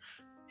she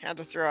had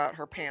to throw out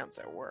her pants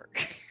at work.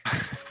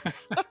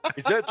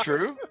 Is that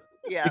true?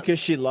 Yeah. Because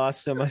she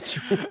lost so much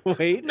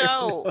weight?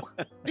 No,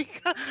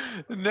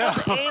 because No.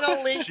 of anal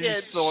She leakage.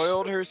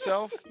 soiled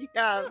herself.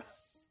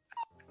 Yes.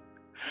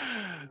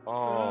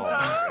 Oh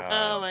my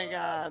Oh god. my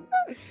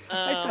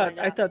god.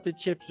 I thought the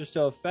chips were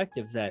so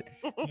effective that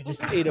you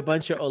just ate a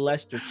bunch of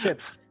Olester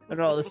chips, and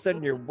all of a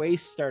sudden your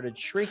waist started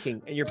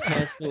shrinking, and your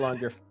pants no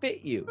longer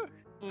fit you.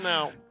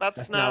 No,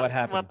 that's not what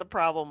happened. what the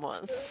problem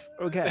was.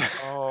 Okay.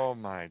 Oh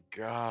my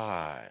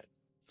god.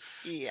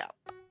 Yeah.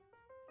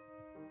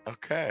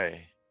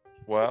 Okay.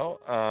 Well,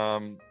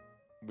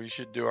 we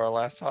should do our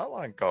last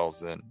hotline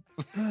calls then.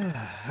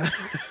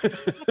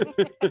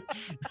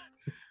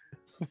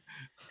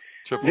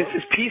 This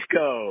is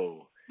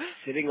Pisco,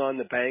 sitting on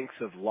the banks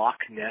of Loch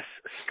Ness,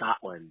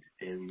 Scotland,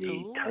 in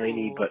the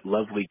tiny but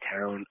lovely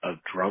town of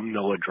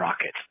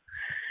Drumnolladrocket.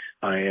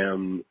 I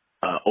am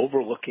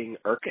overlooking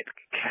Urquhart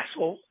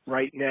Castle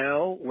right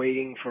now,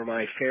 waiting for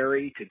my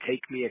ferry to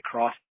take me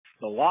across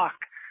the loch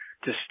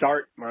to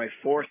start my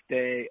 4th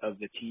day of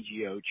the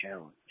TGO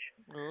challenge.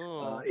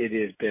 It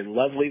has been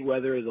lovely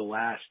weather the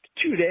last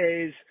 2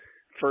 days.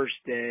 First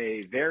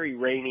day, very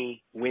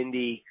rainy,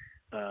 windy,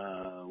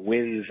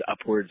 winds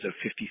upwards of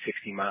 50,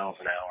 60 miles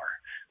an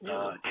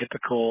hour.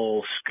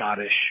 Typical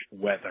Scottish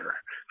weather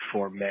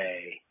for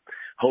May.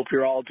 Hope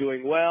you're all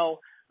doing well.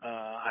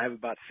 I have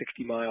about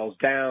 60 miles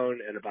down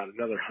and about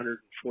another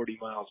 140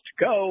 miles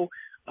to go.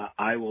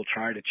 I will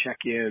try to check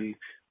in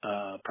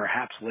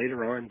perhaps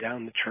later on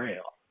down the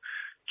trail.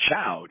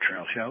 Ciao,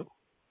 Trail Show.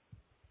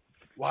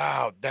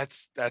 Wow,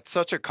 that's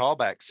such a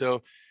callback.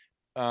 So,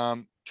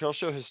 Trail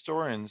Show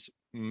historians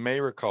may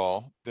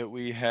recall that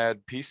we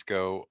had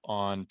Pisco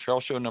on Trail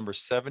Show number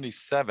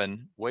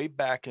 77 way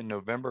back in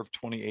November of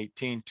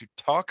 2018 to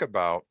talk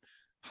about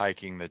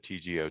hiking the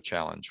TGO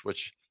challenge,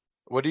 which,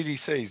 what did he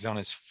say? He's on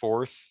his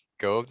 4th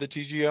go of the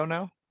TGO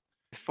now?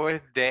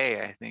 4th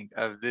day, I think,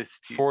 of this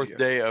TGO. 4th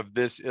day of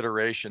this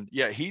iteration.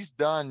 Yeah,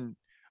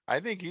 I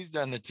think he's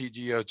done the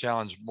TGO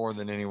challenge more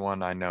than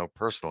anyone I know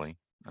personally.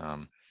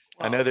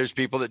 I know there's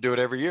people that do it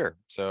every year,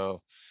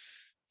 so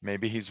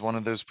maybe he's one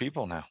of those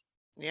people now.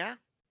 Yeah.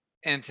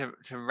 And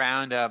to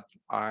round up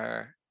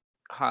our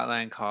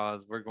hotline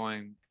calls, we're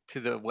going to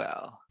the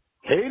well.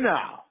 Hey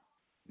now,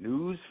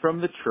 news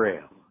from the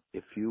trail,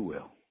 if you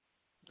will.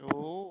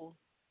 Oh.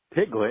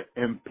 Piglet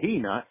and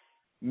Peanut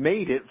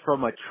made it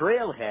from a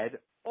trailhead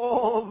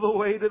all the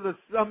way to the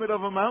summit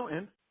of a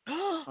mountain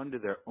under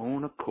their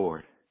own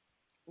accord.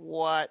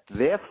 What?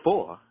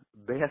 Therefore,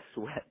 Bear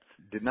Sweats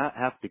did not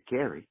have to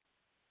carry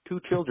 2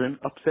 children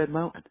up said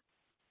mountain.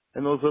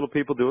 And those little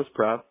people do us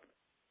proud.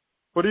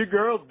 What are you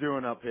girls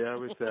doing up here, I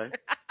would say.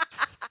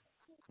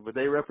 But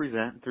they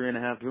represent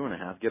 3.5,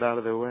 2.5. Get out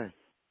of their way.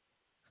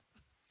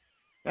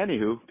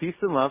 Anywho, peace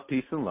and love,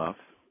 peace and love.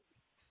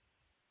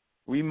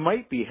 We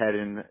might be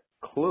heading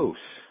close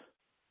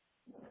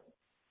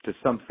to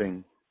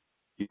something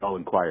you all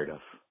inquired of.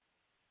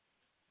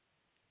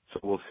 So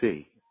we'll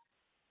see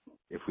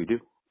if we do.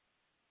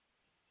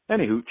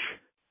 Anywho,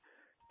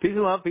 peace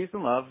and love, peace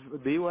and love.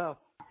 Be well.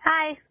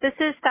 Hi, this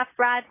is Stuffed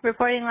Rod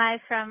reporting live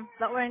from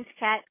the Orange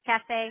Cat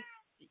Cafe.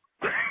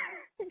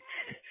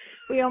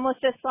 We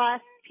almost just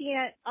lost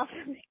Peanut off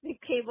the big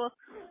table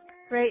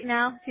right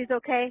now. She's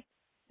okay.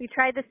 We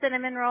tried the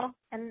cinnamon roll,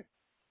 and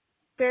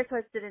Bear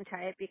Sweats didn't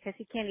try it because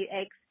he can't eat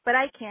eggs, but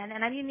I can,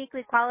 and I'm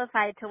uniquely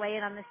qualified to weigh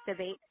in on this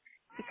debate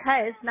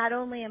because not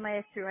only am I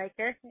a thru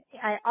hiker,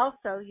 I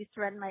also used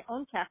to run my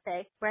own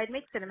cafe where I'd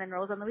make cinnamon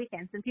rolls on the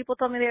weekends, and people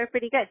told me they were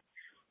pretty good.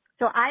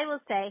 So I will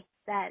say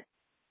that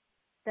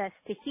the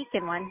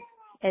Tahitian one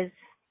is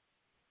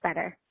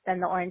better than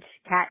the Orange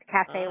Cat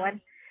Cafe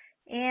one.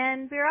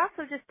 And we were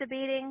also just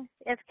debating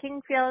if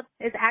Kingfield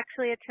is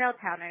actually a trail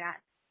town or not,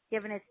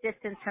 given its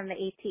distance from the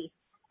AT.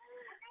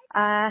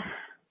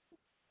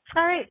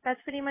 All right,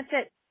 that's pretty much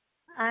it.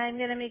 I'm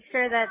going to make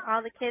sure that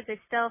all the kids are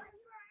still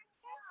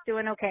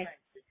doing okay.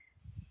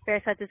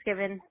 Bear Sweats is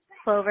giving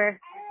Clover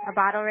a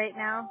bottle right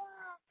now,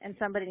 and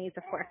somebody needs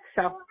a fork.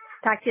 So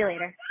talk to you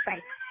later.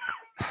 Bye.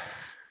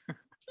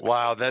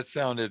 Wow, that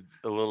sounded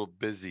a little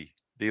busy.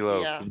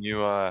 D'Lo, Yes.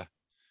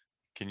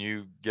 can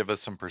you give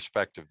us some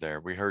perspective there?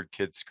 We heard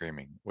kids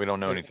screaming. We don't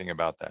know anything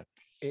about that.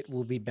 It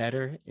will be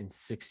better in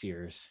 6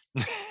 years.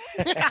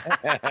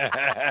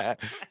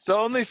 So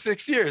only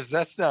 6 years.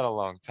 That's not a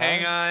long time.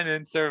 Hang on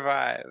and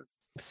survive.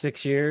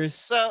 6 years.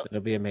 So-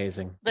 it'll be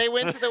amazing. They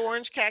went to the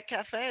Orange Cat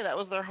Cafe. That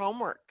was their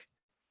homework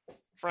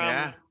from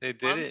Yeah, they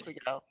did months it.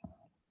 ago.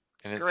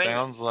 And it great.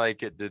 sounds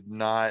like it did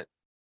not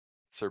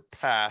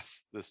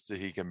surpass the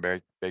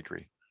Sahican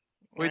Bakery.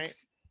 Which Right.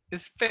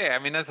 is fair. I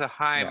mean, that's a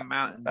high Yeah,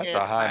 mountain. That's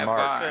a high mark,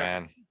 bar.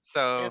 man.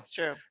 So It's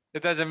true.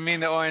 it doesn't mean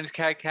the Orange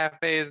Cat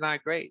Cafe is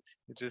not great.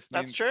 It just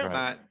That's means true. it's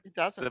not It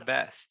doesn't. the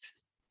best.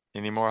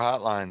 Any more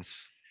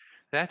hotlines?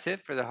 That's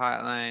it for the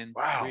hotline.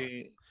 Wow.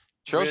 We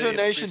Trail Show really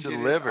Nation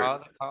appreciated delivered. all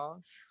the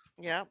calls.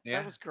 Yeah, Yeah.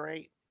 that was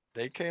great.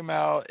 They came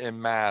out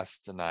en masse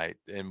tonight,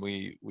 and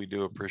we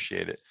do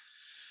appreciate it.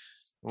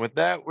 With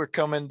that, we're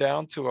coming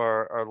down to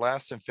our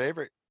last and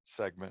favorite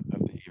segment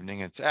of the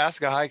evening. It's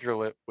Ask a Hiker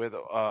with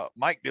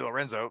Mike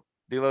DiLorenzo.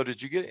 D'Lo,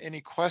 did you get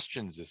any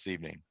questions this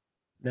evening?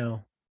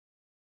 No.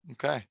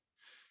 Okay.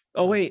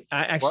 Oh wait,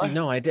 I actually What?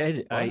 no, I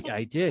did. What?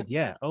 I did.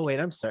 Yeah. Oh wait,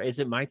 I'm sorry. Is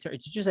it my turn?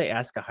 Did you say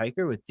ask a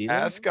hiker with Dilo?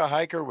 Ask a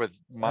hiker with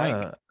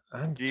Mike.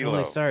 I'm Dilo.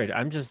 totally sorry.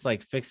 I'm just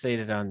like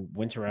fixated on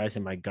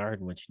winterizing my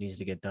garden, which needs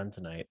to get done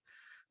tonight,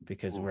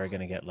 because we're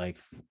gonna get like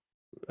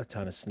a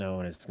ton of snow,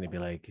 and it's gonna be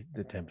like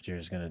the temperature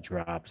is gonna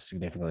drop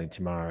significantly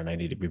tomorrow, and I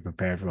need to be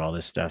prepared for all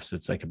this stuff. So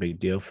it's like a big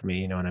deal for me.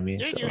 You know what I mean?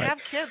 Dude, So, you like,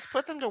 have kids.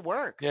 Put them to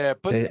work. Yeah,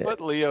 They-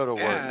 put Leo to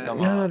work. Yeah. Come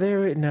no,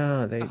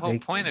 on. they whole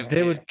point of they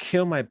it. would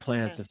kill my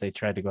plants if they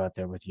tried to go out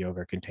there with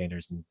yogurt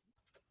containers and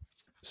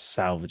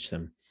salvage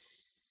them.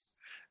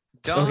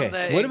 Don't Okay,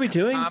 let what are we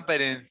doing?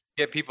 incompetence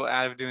get people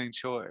out of doing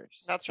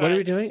chores. That's What are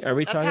we doing? Are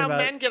we That's talking how about?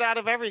 men get out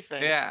of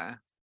everything. Yeah.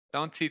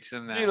 Don't teach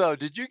them that. Dilo,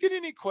 did you get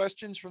any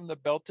questions from the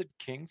belted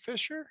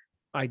kingfisher?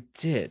 I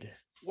did.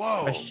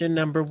 Whoa. Question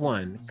number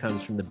 1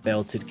 comes from the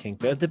belted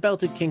kingfisher. The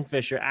belted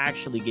kingfisher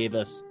actually gave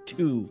us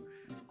 2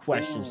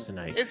 questions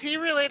tonight. Is he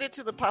related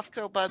to the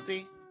Puffco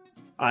Budsy?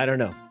 I don't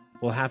know.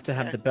 We'll have to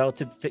have the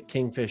belted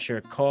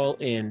kingfisher call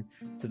in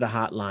to the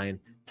hotline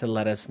to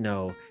let us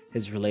know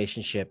his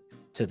relationship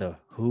to the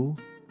who?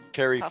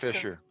 Carrie Puffco.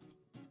 Fisher.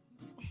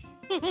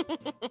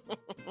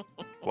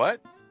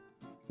 What?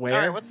 Where? All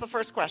right, what's the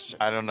first question?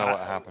 I don't know what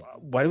happened.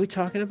 What are we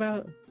talking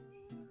about?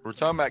 We're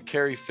talking about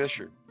Carrie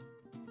Fisher.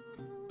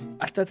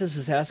 I thought this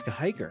was Ask a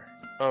Hiker.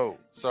 Oh,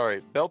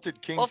 sorry. Belted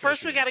kingfisher. Well,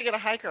 first we got to get a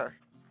hiker.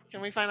 Can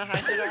we find a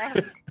hiker to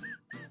ask?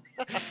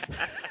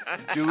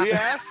 Do we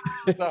ask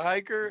the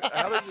hiker?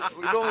 How does it,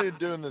 we've only been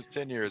doing this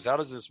 10 years. How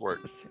does this work?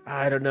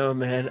 I don't know,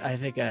 man. I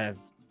think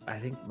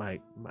my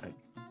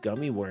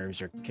gummy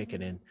worms are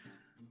kicking in.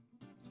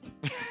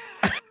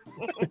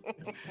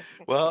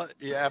 Well,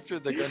 yeah, after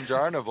the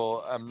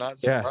Gunjarnival, I'm not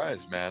Yeah.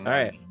 surprised, man. All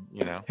right.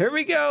 You know, Here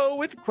we go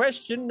with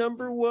question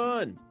number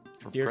 1.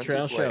 Dear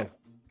Princess Trail Leia.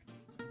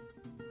 Show.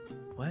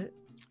 What?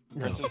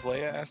 No. Princess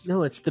Leia asked.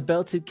 No, it's the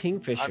belted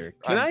kingfisher.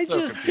 Can I'm I so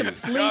just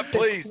confused. complete God, the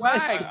please.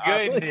 question,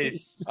 My goodness.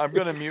 please? I'm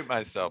going to mute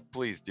myself.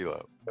 Please,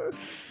 Dilo.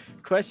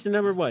 Question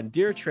number 1.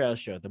 Dear Trail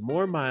Show, the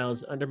more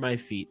miles under my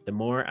feet, the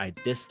more I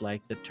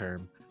dislike the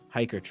term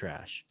hiker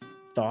trash.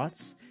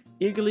 Thoughts?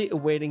 Eagerly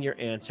awaiting your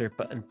answer,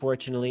 but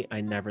unfortunately, I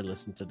never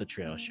listened to the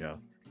Trail Show.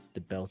 The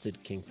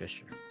belted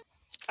kingfisher.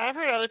 I've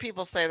heard other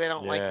people say they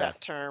don't like Yeah.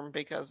 that term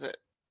because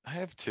I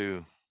have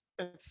two.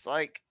 it's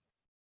like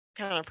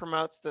kind of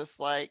promotes this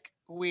like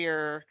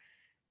we're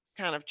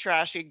kind of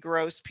trashy,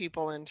 gross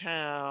people in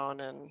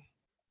town, and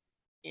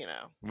you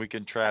know We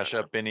can trash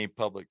up any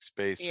public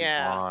space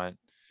Yeah. we want.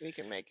 we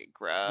can make it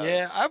gross.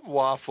 Yeah, I've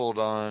waffled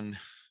on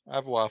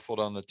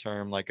the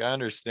term. Like, I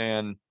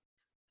understand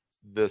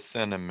the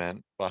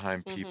sentiment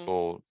behind Mhm.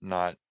 people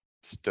not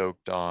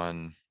stoked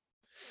on.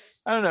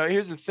 I don't know.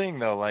 Here's the thing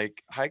though,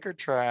 like hiker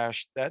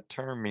trash, that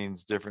term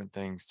means different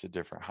things to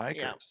different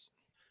hikers.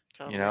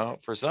 Totally. You know,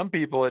 for some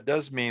people it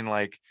does mean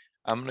like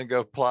I'm gonna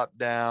go plop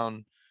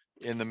down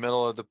in the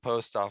middle of the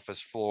post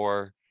office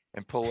floor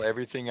and pull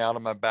everything out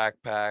of my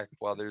backpack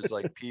while there's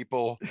like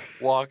people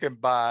walking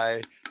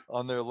by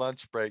on their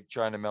lunch break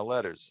trying to mail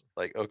letters.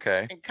 Like,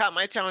 okay. And cut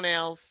my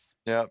toenails.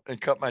 Yeah, and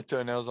cut my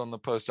toenails on the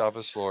post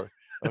office floor.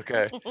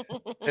 Okay.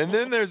 And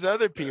then there's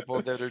other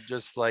people that are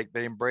just like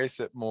they embrace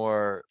it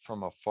more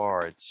from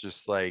afar. It's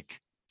just like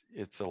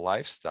it's a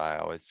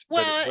lifestyle. It's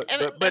Well,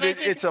 and I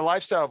think- it's a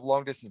lifestyle of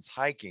long distance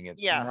hiking.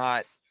 It's not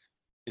Yes.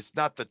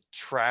 the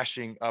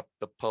trashing up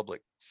the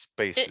public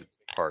spaces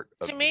part.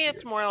 Of To the me, deal.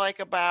 it's more like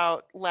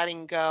about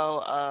letting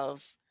go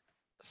of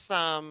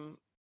some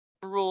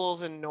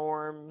rules and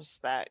norms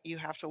that you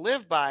have to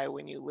live by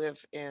when you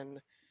live in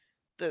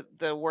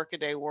the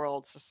workaday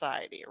world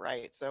society,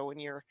 right? So when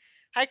you're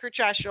hiker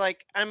trash, you're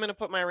like, I'm gonna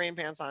put my rain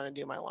pants on and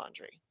do my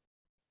laundry.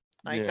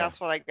 Like Yeah. that's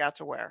what I got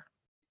to wear.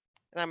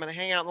 And I'm gonna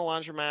hang out in the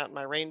laundromat in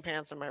my rain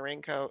pants and my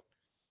raincoat,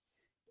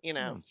 you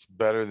know. It's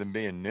better than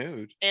being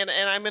nude. And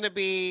I'm gonna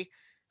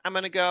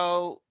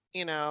go,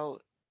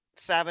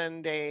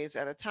 7 days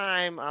at a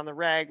time on the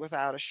reg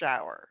without a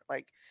shower.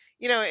 Like,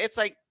 it's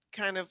like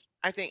kind of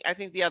I think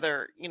the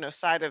other,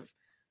 side of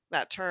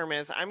that term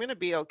is I'm gonna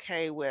be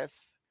okay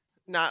with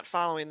not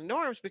following the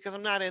norms because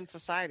I'm not in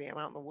society. I'm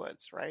out in the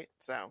woods, right?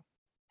 So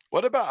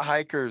What about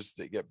hikers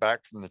that get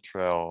back from the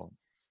trail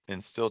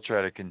and still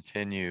try to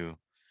continue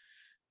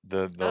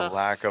the Ugh.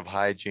 lack of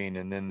hygiene,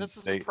 and then this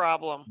is a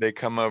problem. they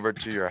come over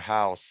to your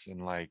house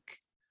and like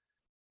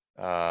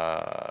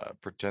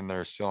pretend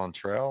they're still on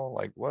trail?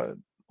 Like, what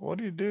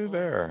do you do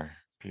there,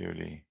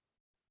 Beauty?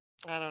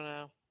 I don't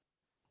know.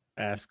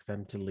 Ask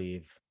them to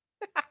leave.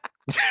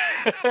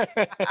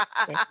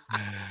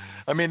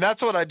 I mean,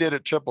 that's what I did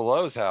at Triple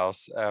O's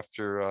house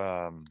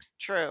after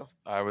True.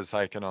 I was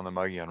hiking on the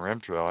Mogollon Rim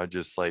Trail. I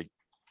just like,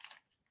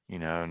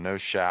 no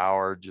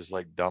shower, just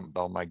like dumped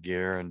all my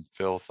gear and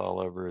filth all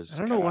over his.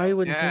 I don't know why you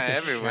wouldn't Yeah, take a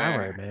everywhere.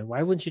 shower, man.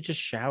 Why wouldn't you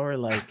just shower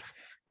like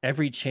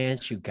every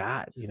chance you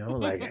got?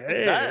 Like,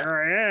 hey, That-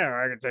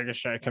 I can take a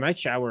shower. Can I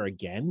shower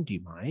again? Do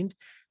you mind?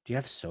 Do you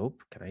have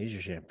soap? Can I use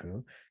your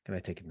shampoo? Can I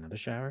take another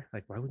shower?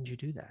 Like, why wouldn't you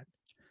do that?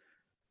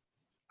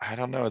 I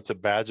don't know. It's a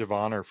badge of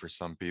honor for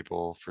some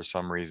people for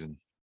some reason.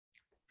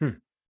 Hmm.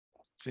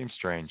 Seems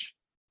strange.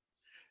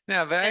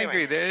 No, but I Anyway.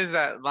 agree. There is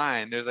that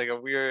line. There's like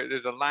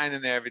there's a line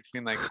in there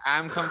between like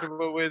I'm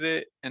comfortable with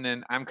it and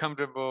then I'm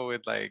comfortable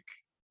with like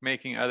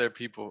making other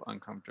people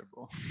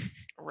uncomfortable.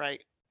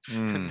 Right.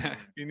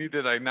 You need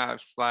to like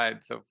not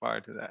slide so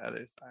far to that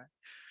other side.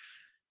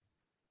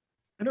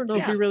 I don't know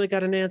if we really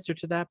got an answer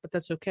to that, but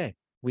that's okay.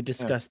 We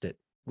discussed it.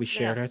 We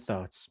shared our Yes.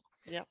 thoughts.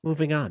 Yep.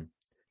 Moving on.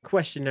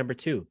 Question number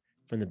 2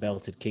 from the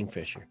Belted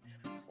Kingfisher.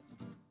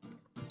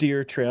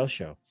 Dear Trail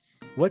Show,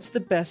 what's the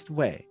best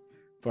way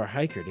for a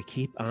hiker to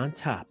keep on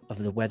top of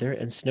the weather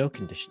and snow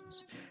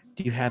conditions?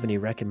 Do you have any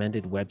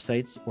recommended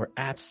websites or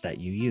apps that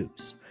you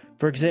use?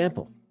 For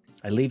example,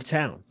 I leave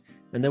town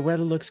and the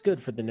weather looks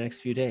good for the next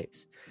few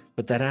days,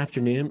 but that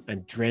afternoon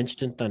I'm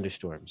drenched in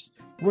thunderstorms.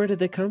 Where did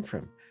they come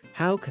from?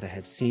 How could I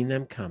have seen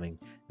them coming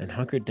and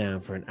hunkered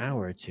down for an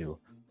hour or two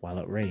while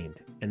it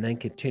rained and then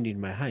continued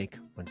my hike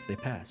once they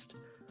passed?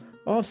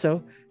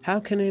 Also, how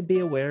can I be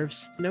aware of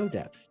snow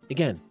depth?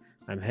 Again,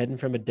 I'm heading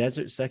from a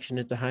desert section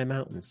into high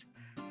mountains.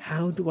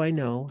 How do I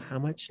know how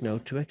much snow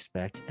to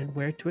expect and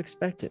where to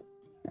expect it?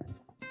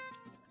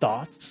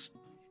 Thoughts?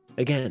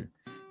 Again,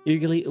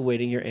 eagerly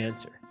awaiting your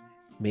answer.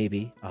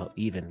 Maybe I'll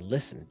even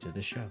listen to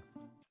the show.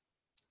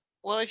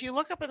 Well, if you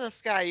look up in the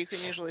sky, you can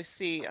usually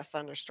see a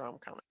thunderstorm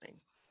coming.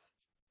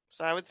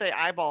 So I would say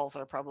eyeballs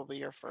are probably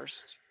your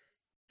first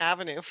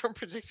avenue for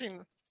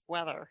predicting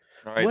weather.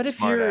 What if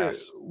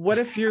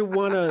you're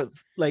one of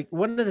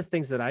the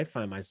things that I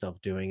find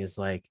myself doing is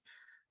like,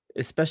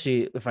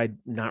 especially if I'm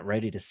not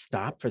ready to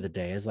stop for the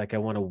day, is like I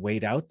want to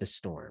wait out the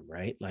storm,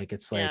 right? Like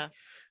it's like, all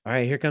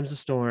right, here comes the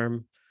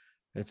storm.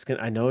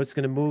 I know it's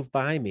gonna move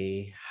by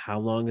me. How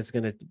long is it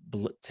gonna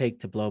take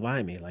to blow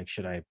by me? Like,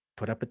 should I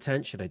put up a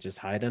tent? Should I just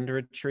hide under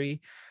a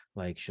tree?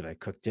 Like, should I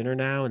cook dinner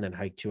now and then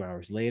hike 2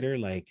 hours later?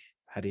 Like,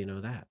 how do you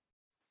know that?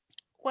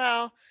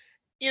 Well,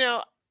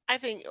 I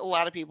think a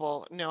lot of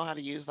people know how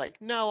to use like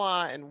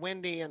NOAA and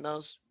Windy and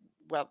those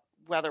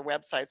weather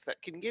websites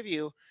that can give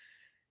you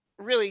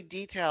really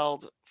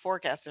detailed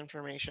forecast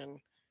information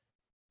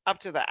up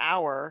to the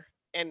hour.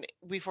 And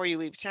before you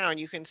leave town,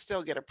 you can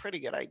still get a pretty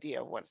good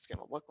idea of what it's going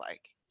to look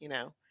like,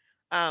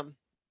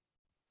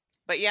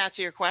 But yeah,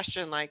 to your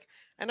question, like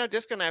I know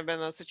Disco and I have been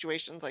in those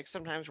situations. Like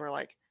sometimes we're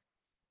like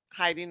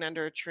hiding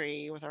under a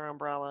tree with our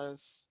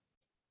umbrellas,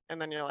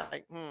 and then you're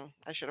like,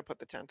 I should have put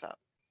the tent up,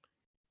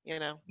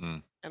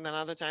 And then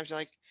other times you're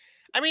like,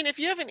 I mean, if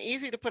you have an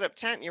easy to put up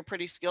tent and you're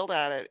pretty skilled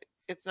at it,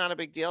 it's not a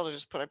big deal to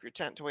just put up your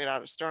tent to wait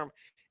out a storm.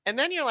 And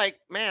then you're like,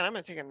 man, I'm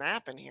gonna take a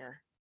nap in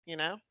here, It's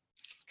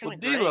Well,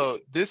 kind of Dilo,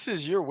 this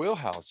is your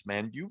wheelhouse,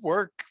 man. You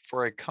work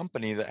for a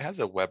company that has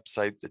a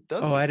website that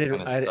does this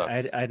kind of stuff.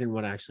 I didn't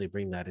want to actually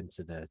bring that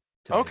into the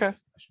Okay.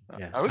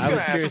 Yeah. I was going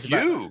to ask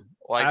you.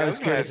 I was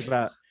curious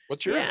about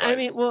what's your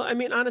advice? I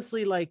mean,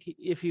 honestly, like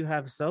if you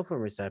have cell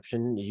phone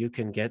reception, you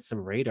can get some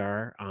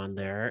radar on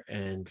there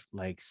and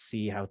like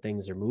see how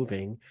things are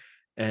moving,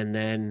 and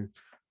then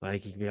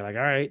like you can be like,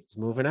 all right, it's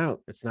moving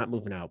out. It's not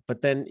moving out.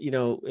 But then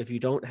if you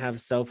don't have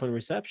cell phone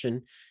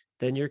reception,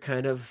 then you're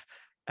kind of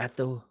at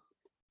the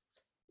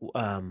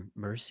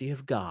mercy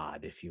of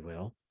God, if you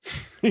will.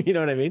 You know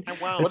what I mean?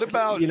 What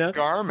about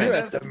Garmin? You're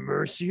at the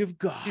mercy of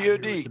God. You're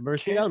at the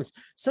mercy of elements.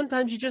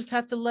 Sometimes you just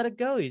have to let it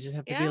go. You just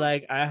have to be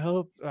like, I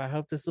hope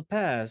this will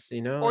pass.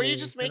 Or you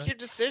just make your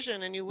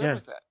decision and you live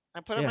with it.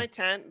 I put up my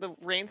tent. The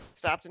rain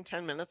stopped in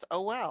 10 minutes.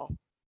 Oh well.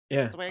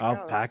 Yeah, that's the way it I'll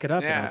goes. pack it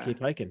up and I'll keep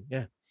hiking.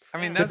 Yeah. I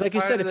mean, that's like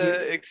part you said, of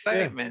the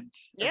excitement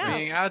of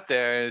being out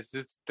there is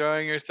just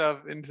throwing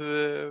yourself into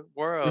the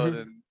world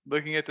and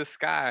looking at the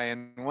sky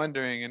and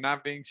wondering and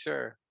not being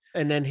sure.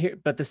 And then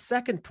but the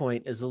second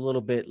point is a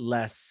little bit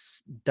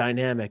less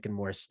dynamic and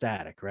more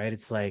static, right?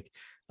 It's like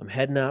I'm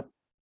heading up,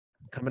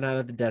 coming out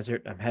of the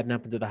desert. I'm heading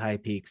up into the high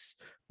peaks.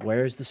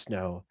 Where's the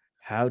snow?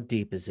 How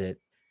deep is it?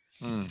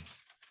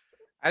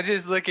 I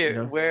just look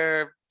at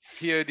where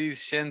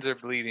POD's shins are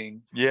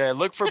bleeding. Yeah,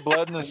 look for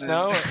blood in the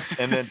snow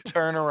and then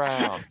turn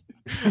around.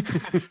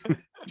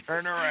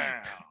 Turn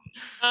around.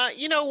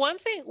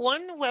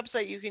 One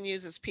website you can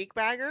use is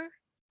Peakbagger,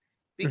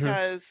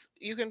 because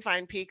you can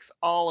find peaks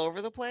all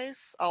over the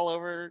place, all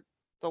over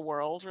the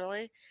world,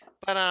 really.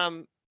 But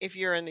if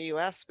you're in the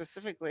US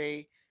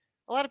specifically,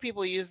 a lot of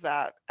people use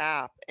that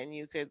app, and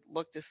you could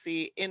look to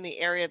see in the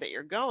area that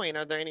you're going,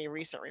 are there any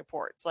recent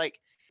reports? Like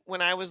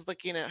when I was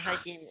looking at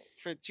hiking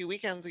for 2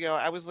 weekends ago,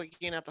 I was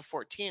looking at the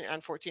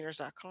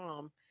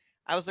 14ers.com.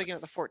 I was looking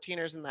at the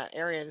 14ers in that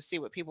area to see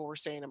what people were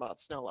saying about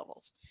snow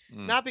levels.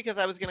 Not because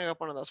I was going to go up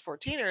one of those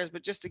 14ers,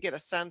 but just to get a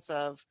sense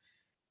of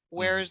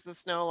where is the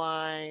snow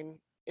line?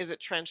 Is it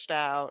trenched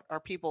out? Are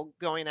people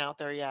going out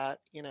there yet?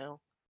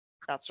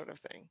 That sort of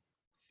thing.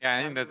 Yeah,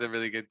 I think that's a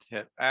really good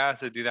tip. I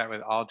also do that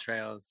with all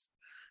trails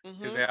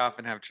because they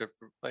often have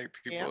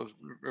people's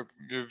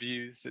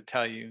reviews that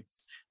tell you.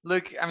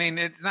 Look, I mean,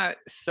 it's not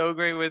so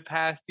great with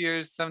past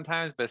years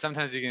sometimes, but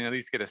sometimes you can at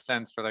least get a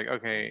sense for like,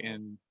 okay,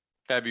 in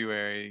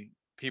February,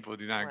 people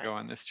do not go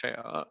on this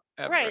trail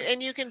ever. Right.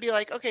 And you can be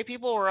like, okay,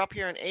 people were up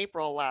here in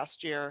April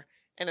last year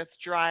and it's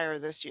drier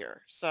this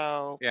year.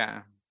 So,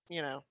 yeah,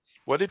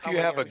 What if you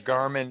have a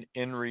Garmin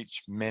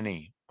InReach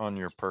Mini on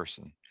your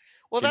person?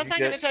 Well, Can that's you not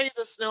going get to tell you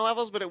the snow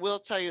levels, but it will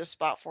tell you a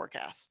spot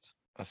forecast.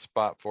 a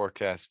spot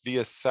forecast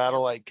via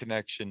satellite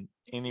connection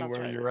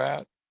anywhere right. you're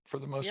at for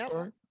the most Yep.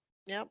 part?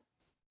 Yep.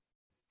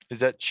 Is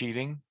that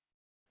cheating?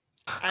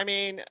 I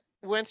mean,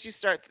 once you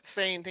start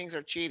saying things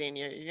are cheating,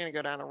 you're going to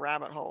go down a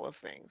rabbit hole of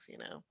things, you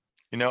know.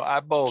 You know, I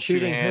bowl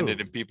Cheating two-handed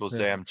who? and people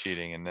say Yeah. I'm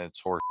cheating, and that's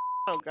horse.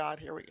 Oh God,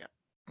 here we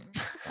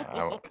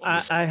go.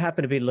 I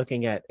happen to be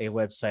looking at a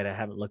website I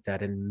haven't looked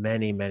at in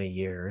many, many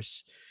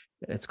years.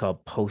 It's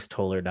called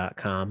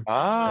postholer.com.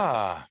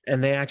 Ah.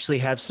 And they actually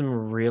have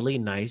some really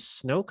nice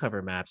snow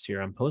cover maps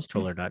here on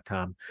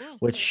postholer.com,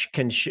 which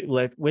can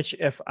which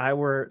if I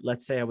were,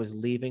 let's say I was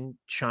leaving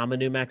Chama,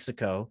 New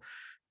Mexico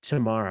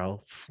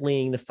tomorrow,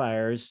 fleeing the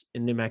fires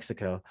in New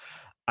Mexico,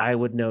 I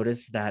would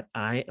notice that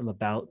I am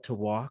about to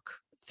walk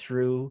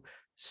through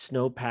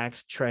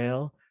snow-packed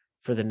trail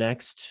for the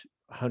next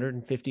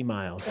 150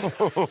 miles at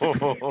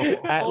Oh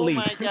my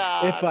least.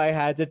 God. If I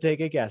had to take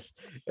a guess,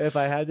 I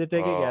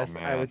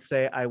man. would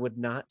say I would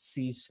not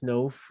see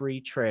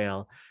snow-free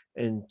trail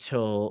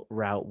until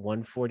Route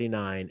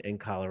 149 in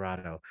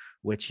Colorado,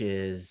 which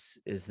that's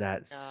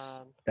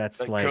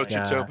Like like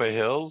Cochetopa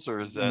Hills, or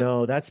is that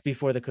no, that's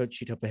before the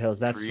Cochetopa Hills.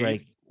 That's Creed?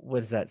 right.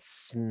 What is that?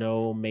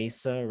 Snow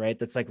Mesa, right?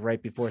 That's like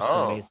right before Snow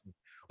Oh, Mesa. that's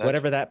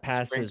Whatever that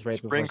pass Spring- is right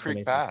Spring before Snow Creek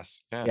Mesa.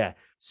 Pass, yeah.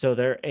 So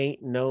there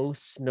ain't no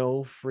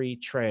snow-free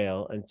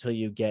trail until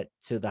you get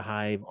to the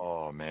high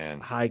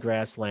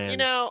grasslands. You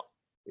know,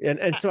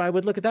 and so I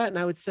would look at that and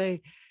I would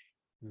say,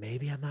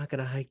 maybe I'm not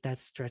gonna hike that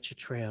stretch of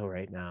trail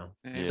right now.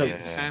 So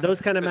Yeah. those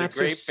kind of For the maps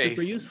are Great super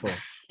Basin. useful. Those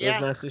Yeah.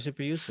 maps are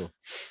super useful.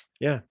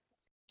 Yeah.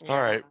 All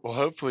right. Well,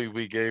 hopefully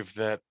we gave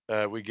the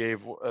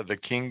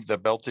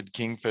belted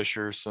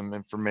kingfisher some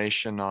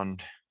information on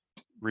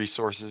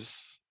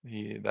resources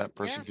that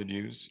person could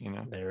use. You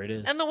know, there it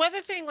is. and the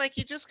weather thing, like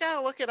you just got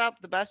to look it up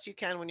the best you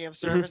can when you have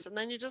service, and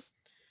then you just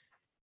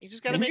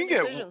got to And make you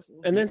get- decisions.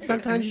 And then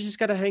sometimes you just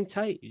gotta hang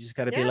tight. You just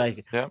gotta be like,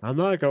 Yes. I'm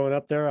not going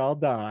up there, I'll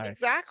die.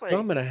 Exactly. So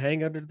I'm gonna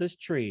hang under this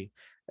tree.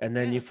 And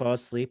then you fall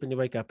asleep and you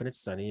wake up and it's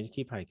sunny and you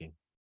keep hiking.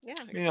 Yeah.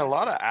 I mean, a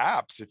lot of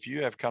apps. If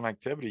you have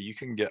connectivity, you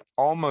can get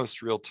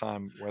almost real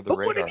time weather But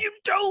what radar. if you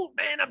don't,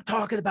 man? I'm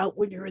talking about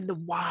when you're in the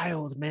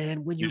wild,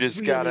 man. When You you're just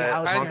really gotta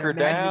out there, hunker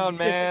man. down, You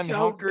just man. don't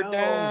Hunker know.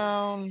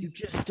 down. You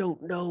just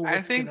don't know. I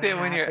what's think gonna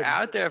that when you're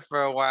happen. out there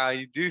for a while,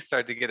 you do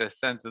start to get a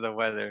sense of the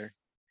weather.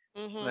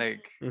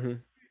 Like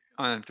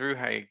on a through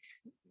hike.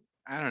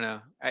 I don't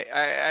know.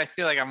 I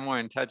feel like I'm more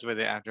in touch with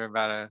it after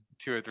about a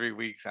 2 or 3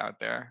 weeks out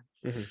there.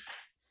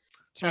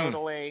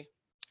 Totally.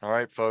 All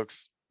right,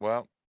 folks.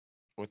 Well,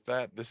 with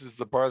that, this is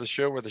the part of the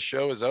show where the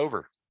show is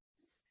over.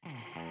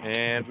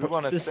 And we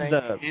want to This thank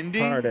is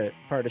the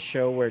part of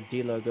show where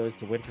D-Lo goes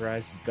to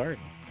winterize his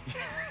garden.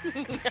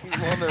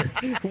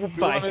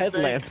 By wanna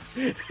headlamp.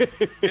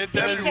 Get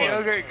those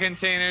yogurt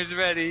containers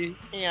ready.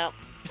 Yeah.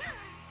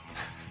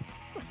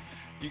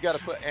 You got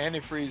to put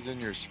antifreeze in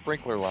your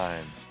sprinkler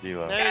lines,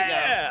 Stilo.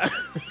 There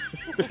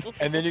you go.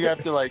 And then you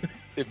have to like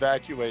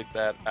evacuate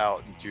that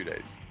out in 2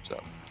 days.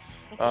 So,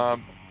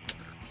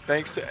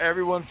 thanks to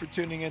everyone for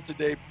tuning in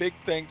today. Big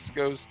thanks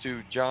goes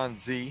to John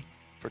Z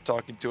for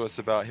talking to us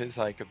about his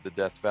hike of the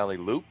Death Valley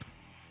Loop.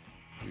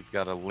 We've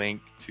got a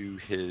link to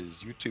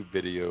his YouTube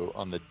video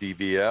on the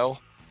DVL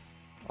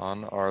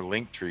on our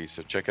link tree,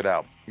 so check it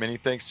out. Many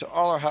thanks to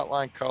all our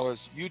hotline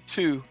callers. You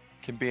too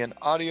can be an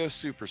audio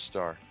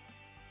superstar.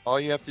 All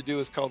you have to do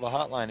is call the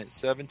hotline at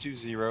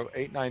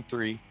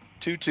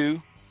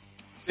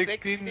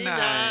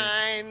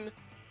 720-893-2269.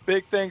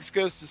 Big thanks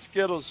goes to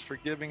Skittles for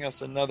giving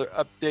us another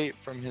update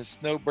from his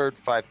Snowbird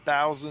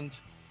 5000.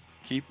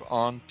 Keep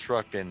on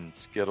trucking,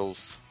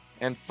 Skittles.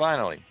 And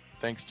finally,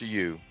 thanks to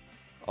you,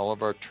 all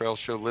of our Trail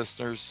Show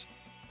listeners.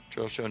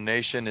 Trail Show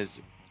Nation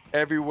is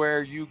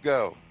everywhere you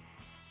go.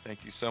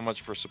 Thank you so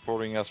much for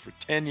supporting us for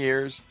 10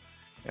 years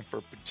and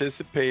for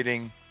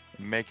participating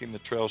in making the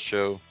Trail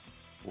Show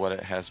what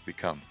it has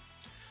become.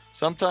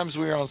 Sometimes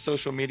we are on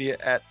social media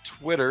at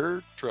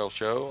Twitter, Trail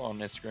Show, on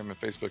Instagram and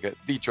Facebook at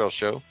The Trail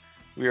Show.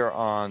 We are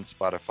on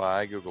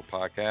Spotify, Google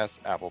Podcasts,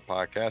 Apple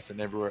Podcasts,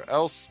 and everywhere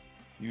else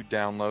you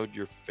download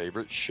your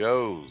favorite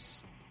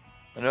shows.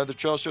 Another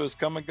Trail Show is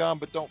come and gone,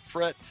 but don't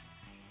fret.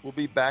 We'll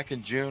be back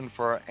in June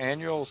for our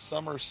annual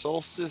summer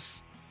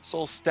solstice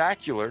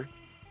Solstacular,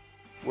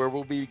 where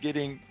we'll be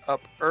getting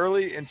up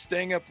early and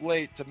staying up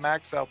late to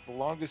max out the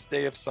longest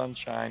day of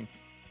sunshine,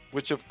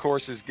 which of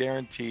course is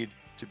guaranteed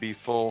to be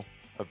full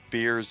of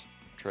beers,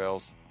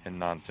 trails, and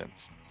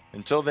nonsense.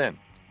 Until then,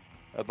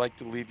 I'd like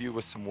to leave you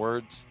with some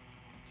words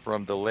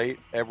from the late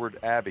Edward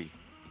Abbey.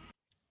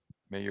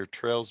 May your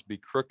trails be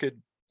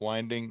crooked,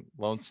 winding,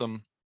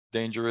 lonesome,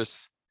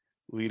 dangerous,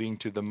 leading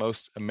to the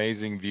most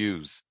amazing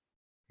views.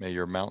 May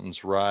your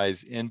mountains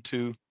rise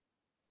into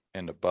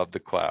and above the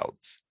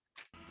clouds.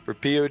 For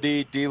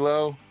POD,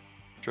 D-Lo,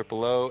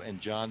 Triple O, and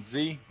John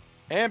Z,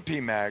 and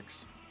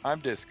P-Mags, I'm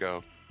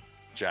Disco.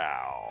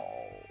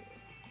 Ciao.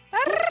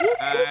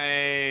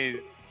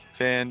 Nice.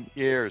 10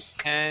 years.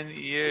 10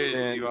 years.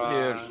 10 You are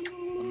years.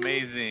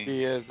 amazing.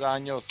 10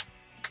 años.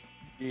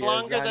 10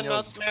 Longer than años.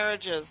 most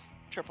marriages.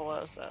 Triple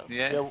O says.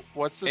 Yeah.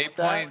 What's the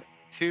stat?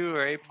 8.2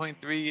 or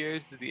 8.3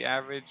 years is the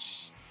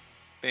average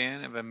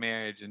span of a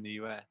marriage in the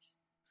U.S.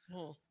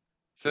 Hmm.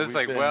 So it's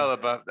like well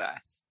above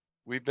that.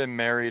 We've been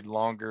married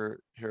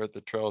longer here at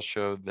the Trail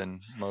Show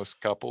than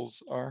most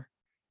couples are.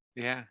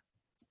 Yeah.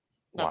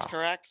 That's Wow.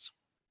 correct.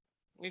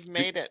 We've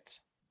made it.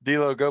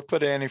 D'Lo, go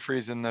put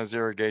antifreeze in those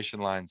irrigation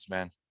lines,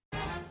 man.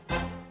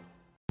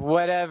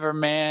 Whatever,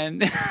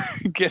 man.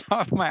 Get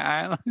off my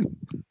island.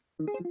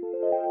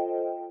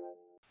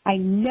 I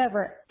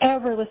never,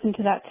 ever listened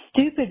to that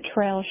stupid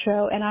trail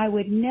show, and I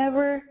would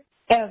never,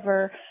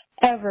 ever,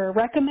 ever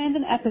recommend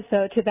an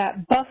episode to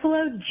that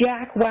Buffalo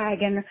Jack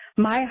wagon,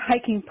 my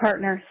hiking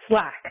partner,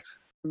 Slack.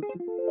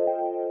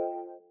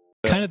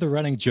 Kind of the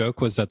running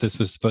joke was that this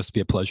was supposed to be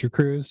a pleasure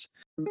cruise.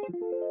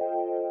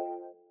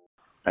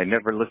 I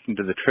never listened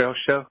to the Trail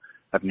Show.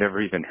 I've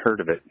never even heard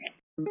of it.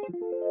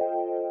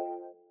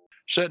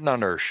 Sitting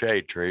under a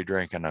shade tree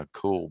drinking a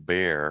cool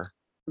beer.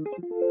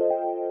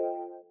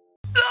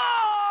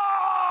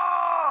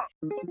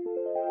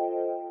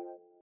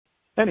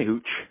 Any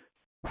hooch.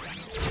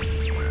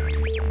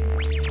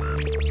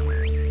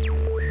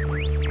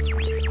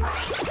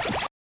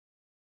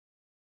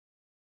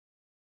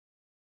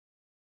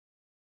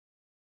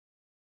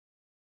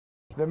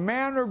 The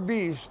man or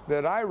beast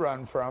that I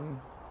run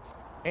from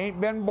ain't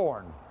been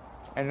born,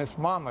 and its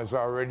mama's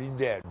already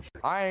dead.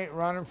 I ain't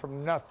running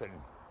from nothing.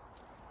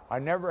 I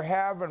never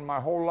have in my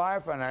whole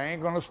life, and I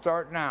ain't gonna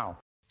start now.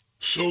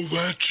 So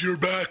that's your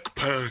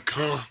backpack,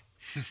 huh?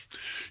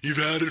 You've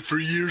had it for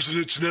years and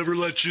it's never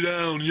let you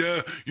down,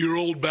 yeah? Your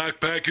old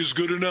backpack is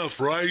good enough,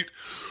 right?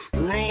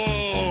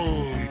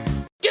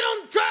 Wrong! Get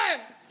on the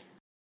track!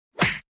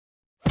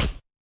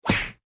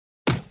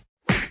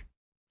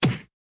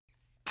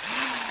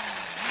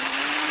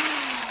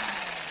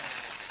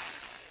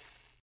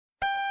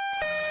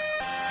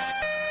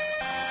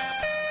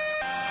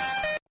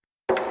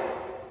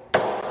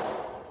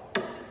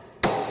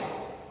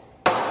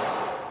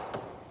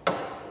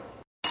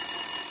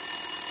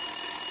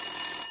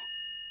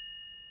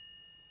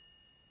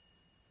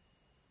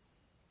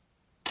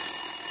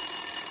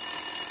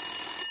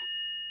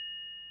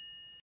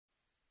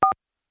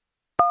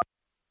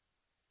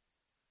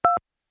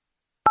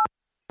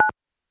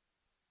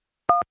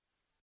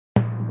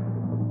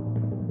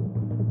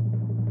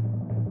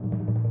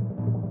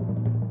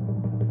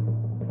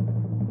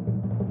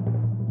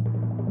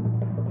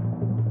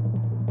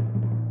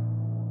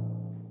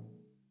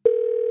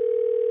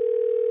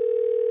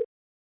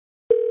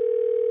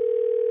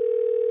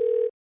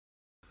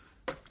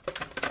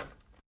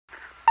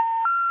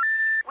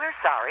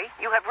 Sorry,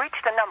 you have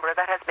reached a number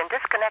that has been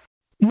disconnected.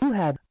 You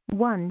have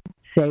one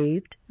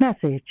saved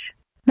message.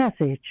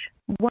 Message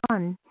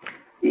 1.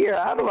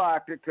 Yeah, I'd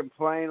like to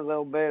complain a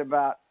little bit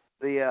about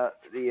the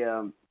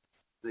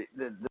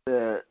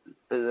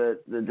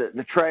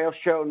trail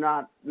show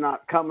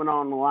not coming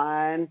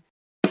online.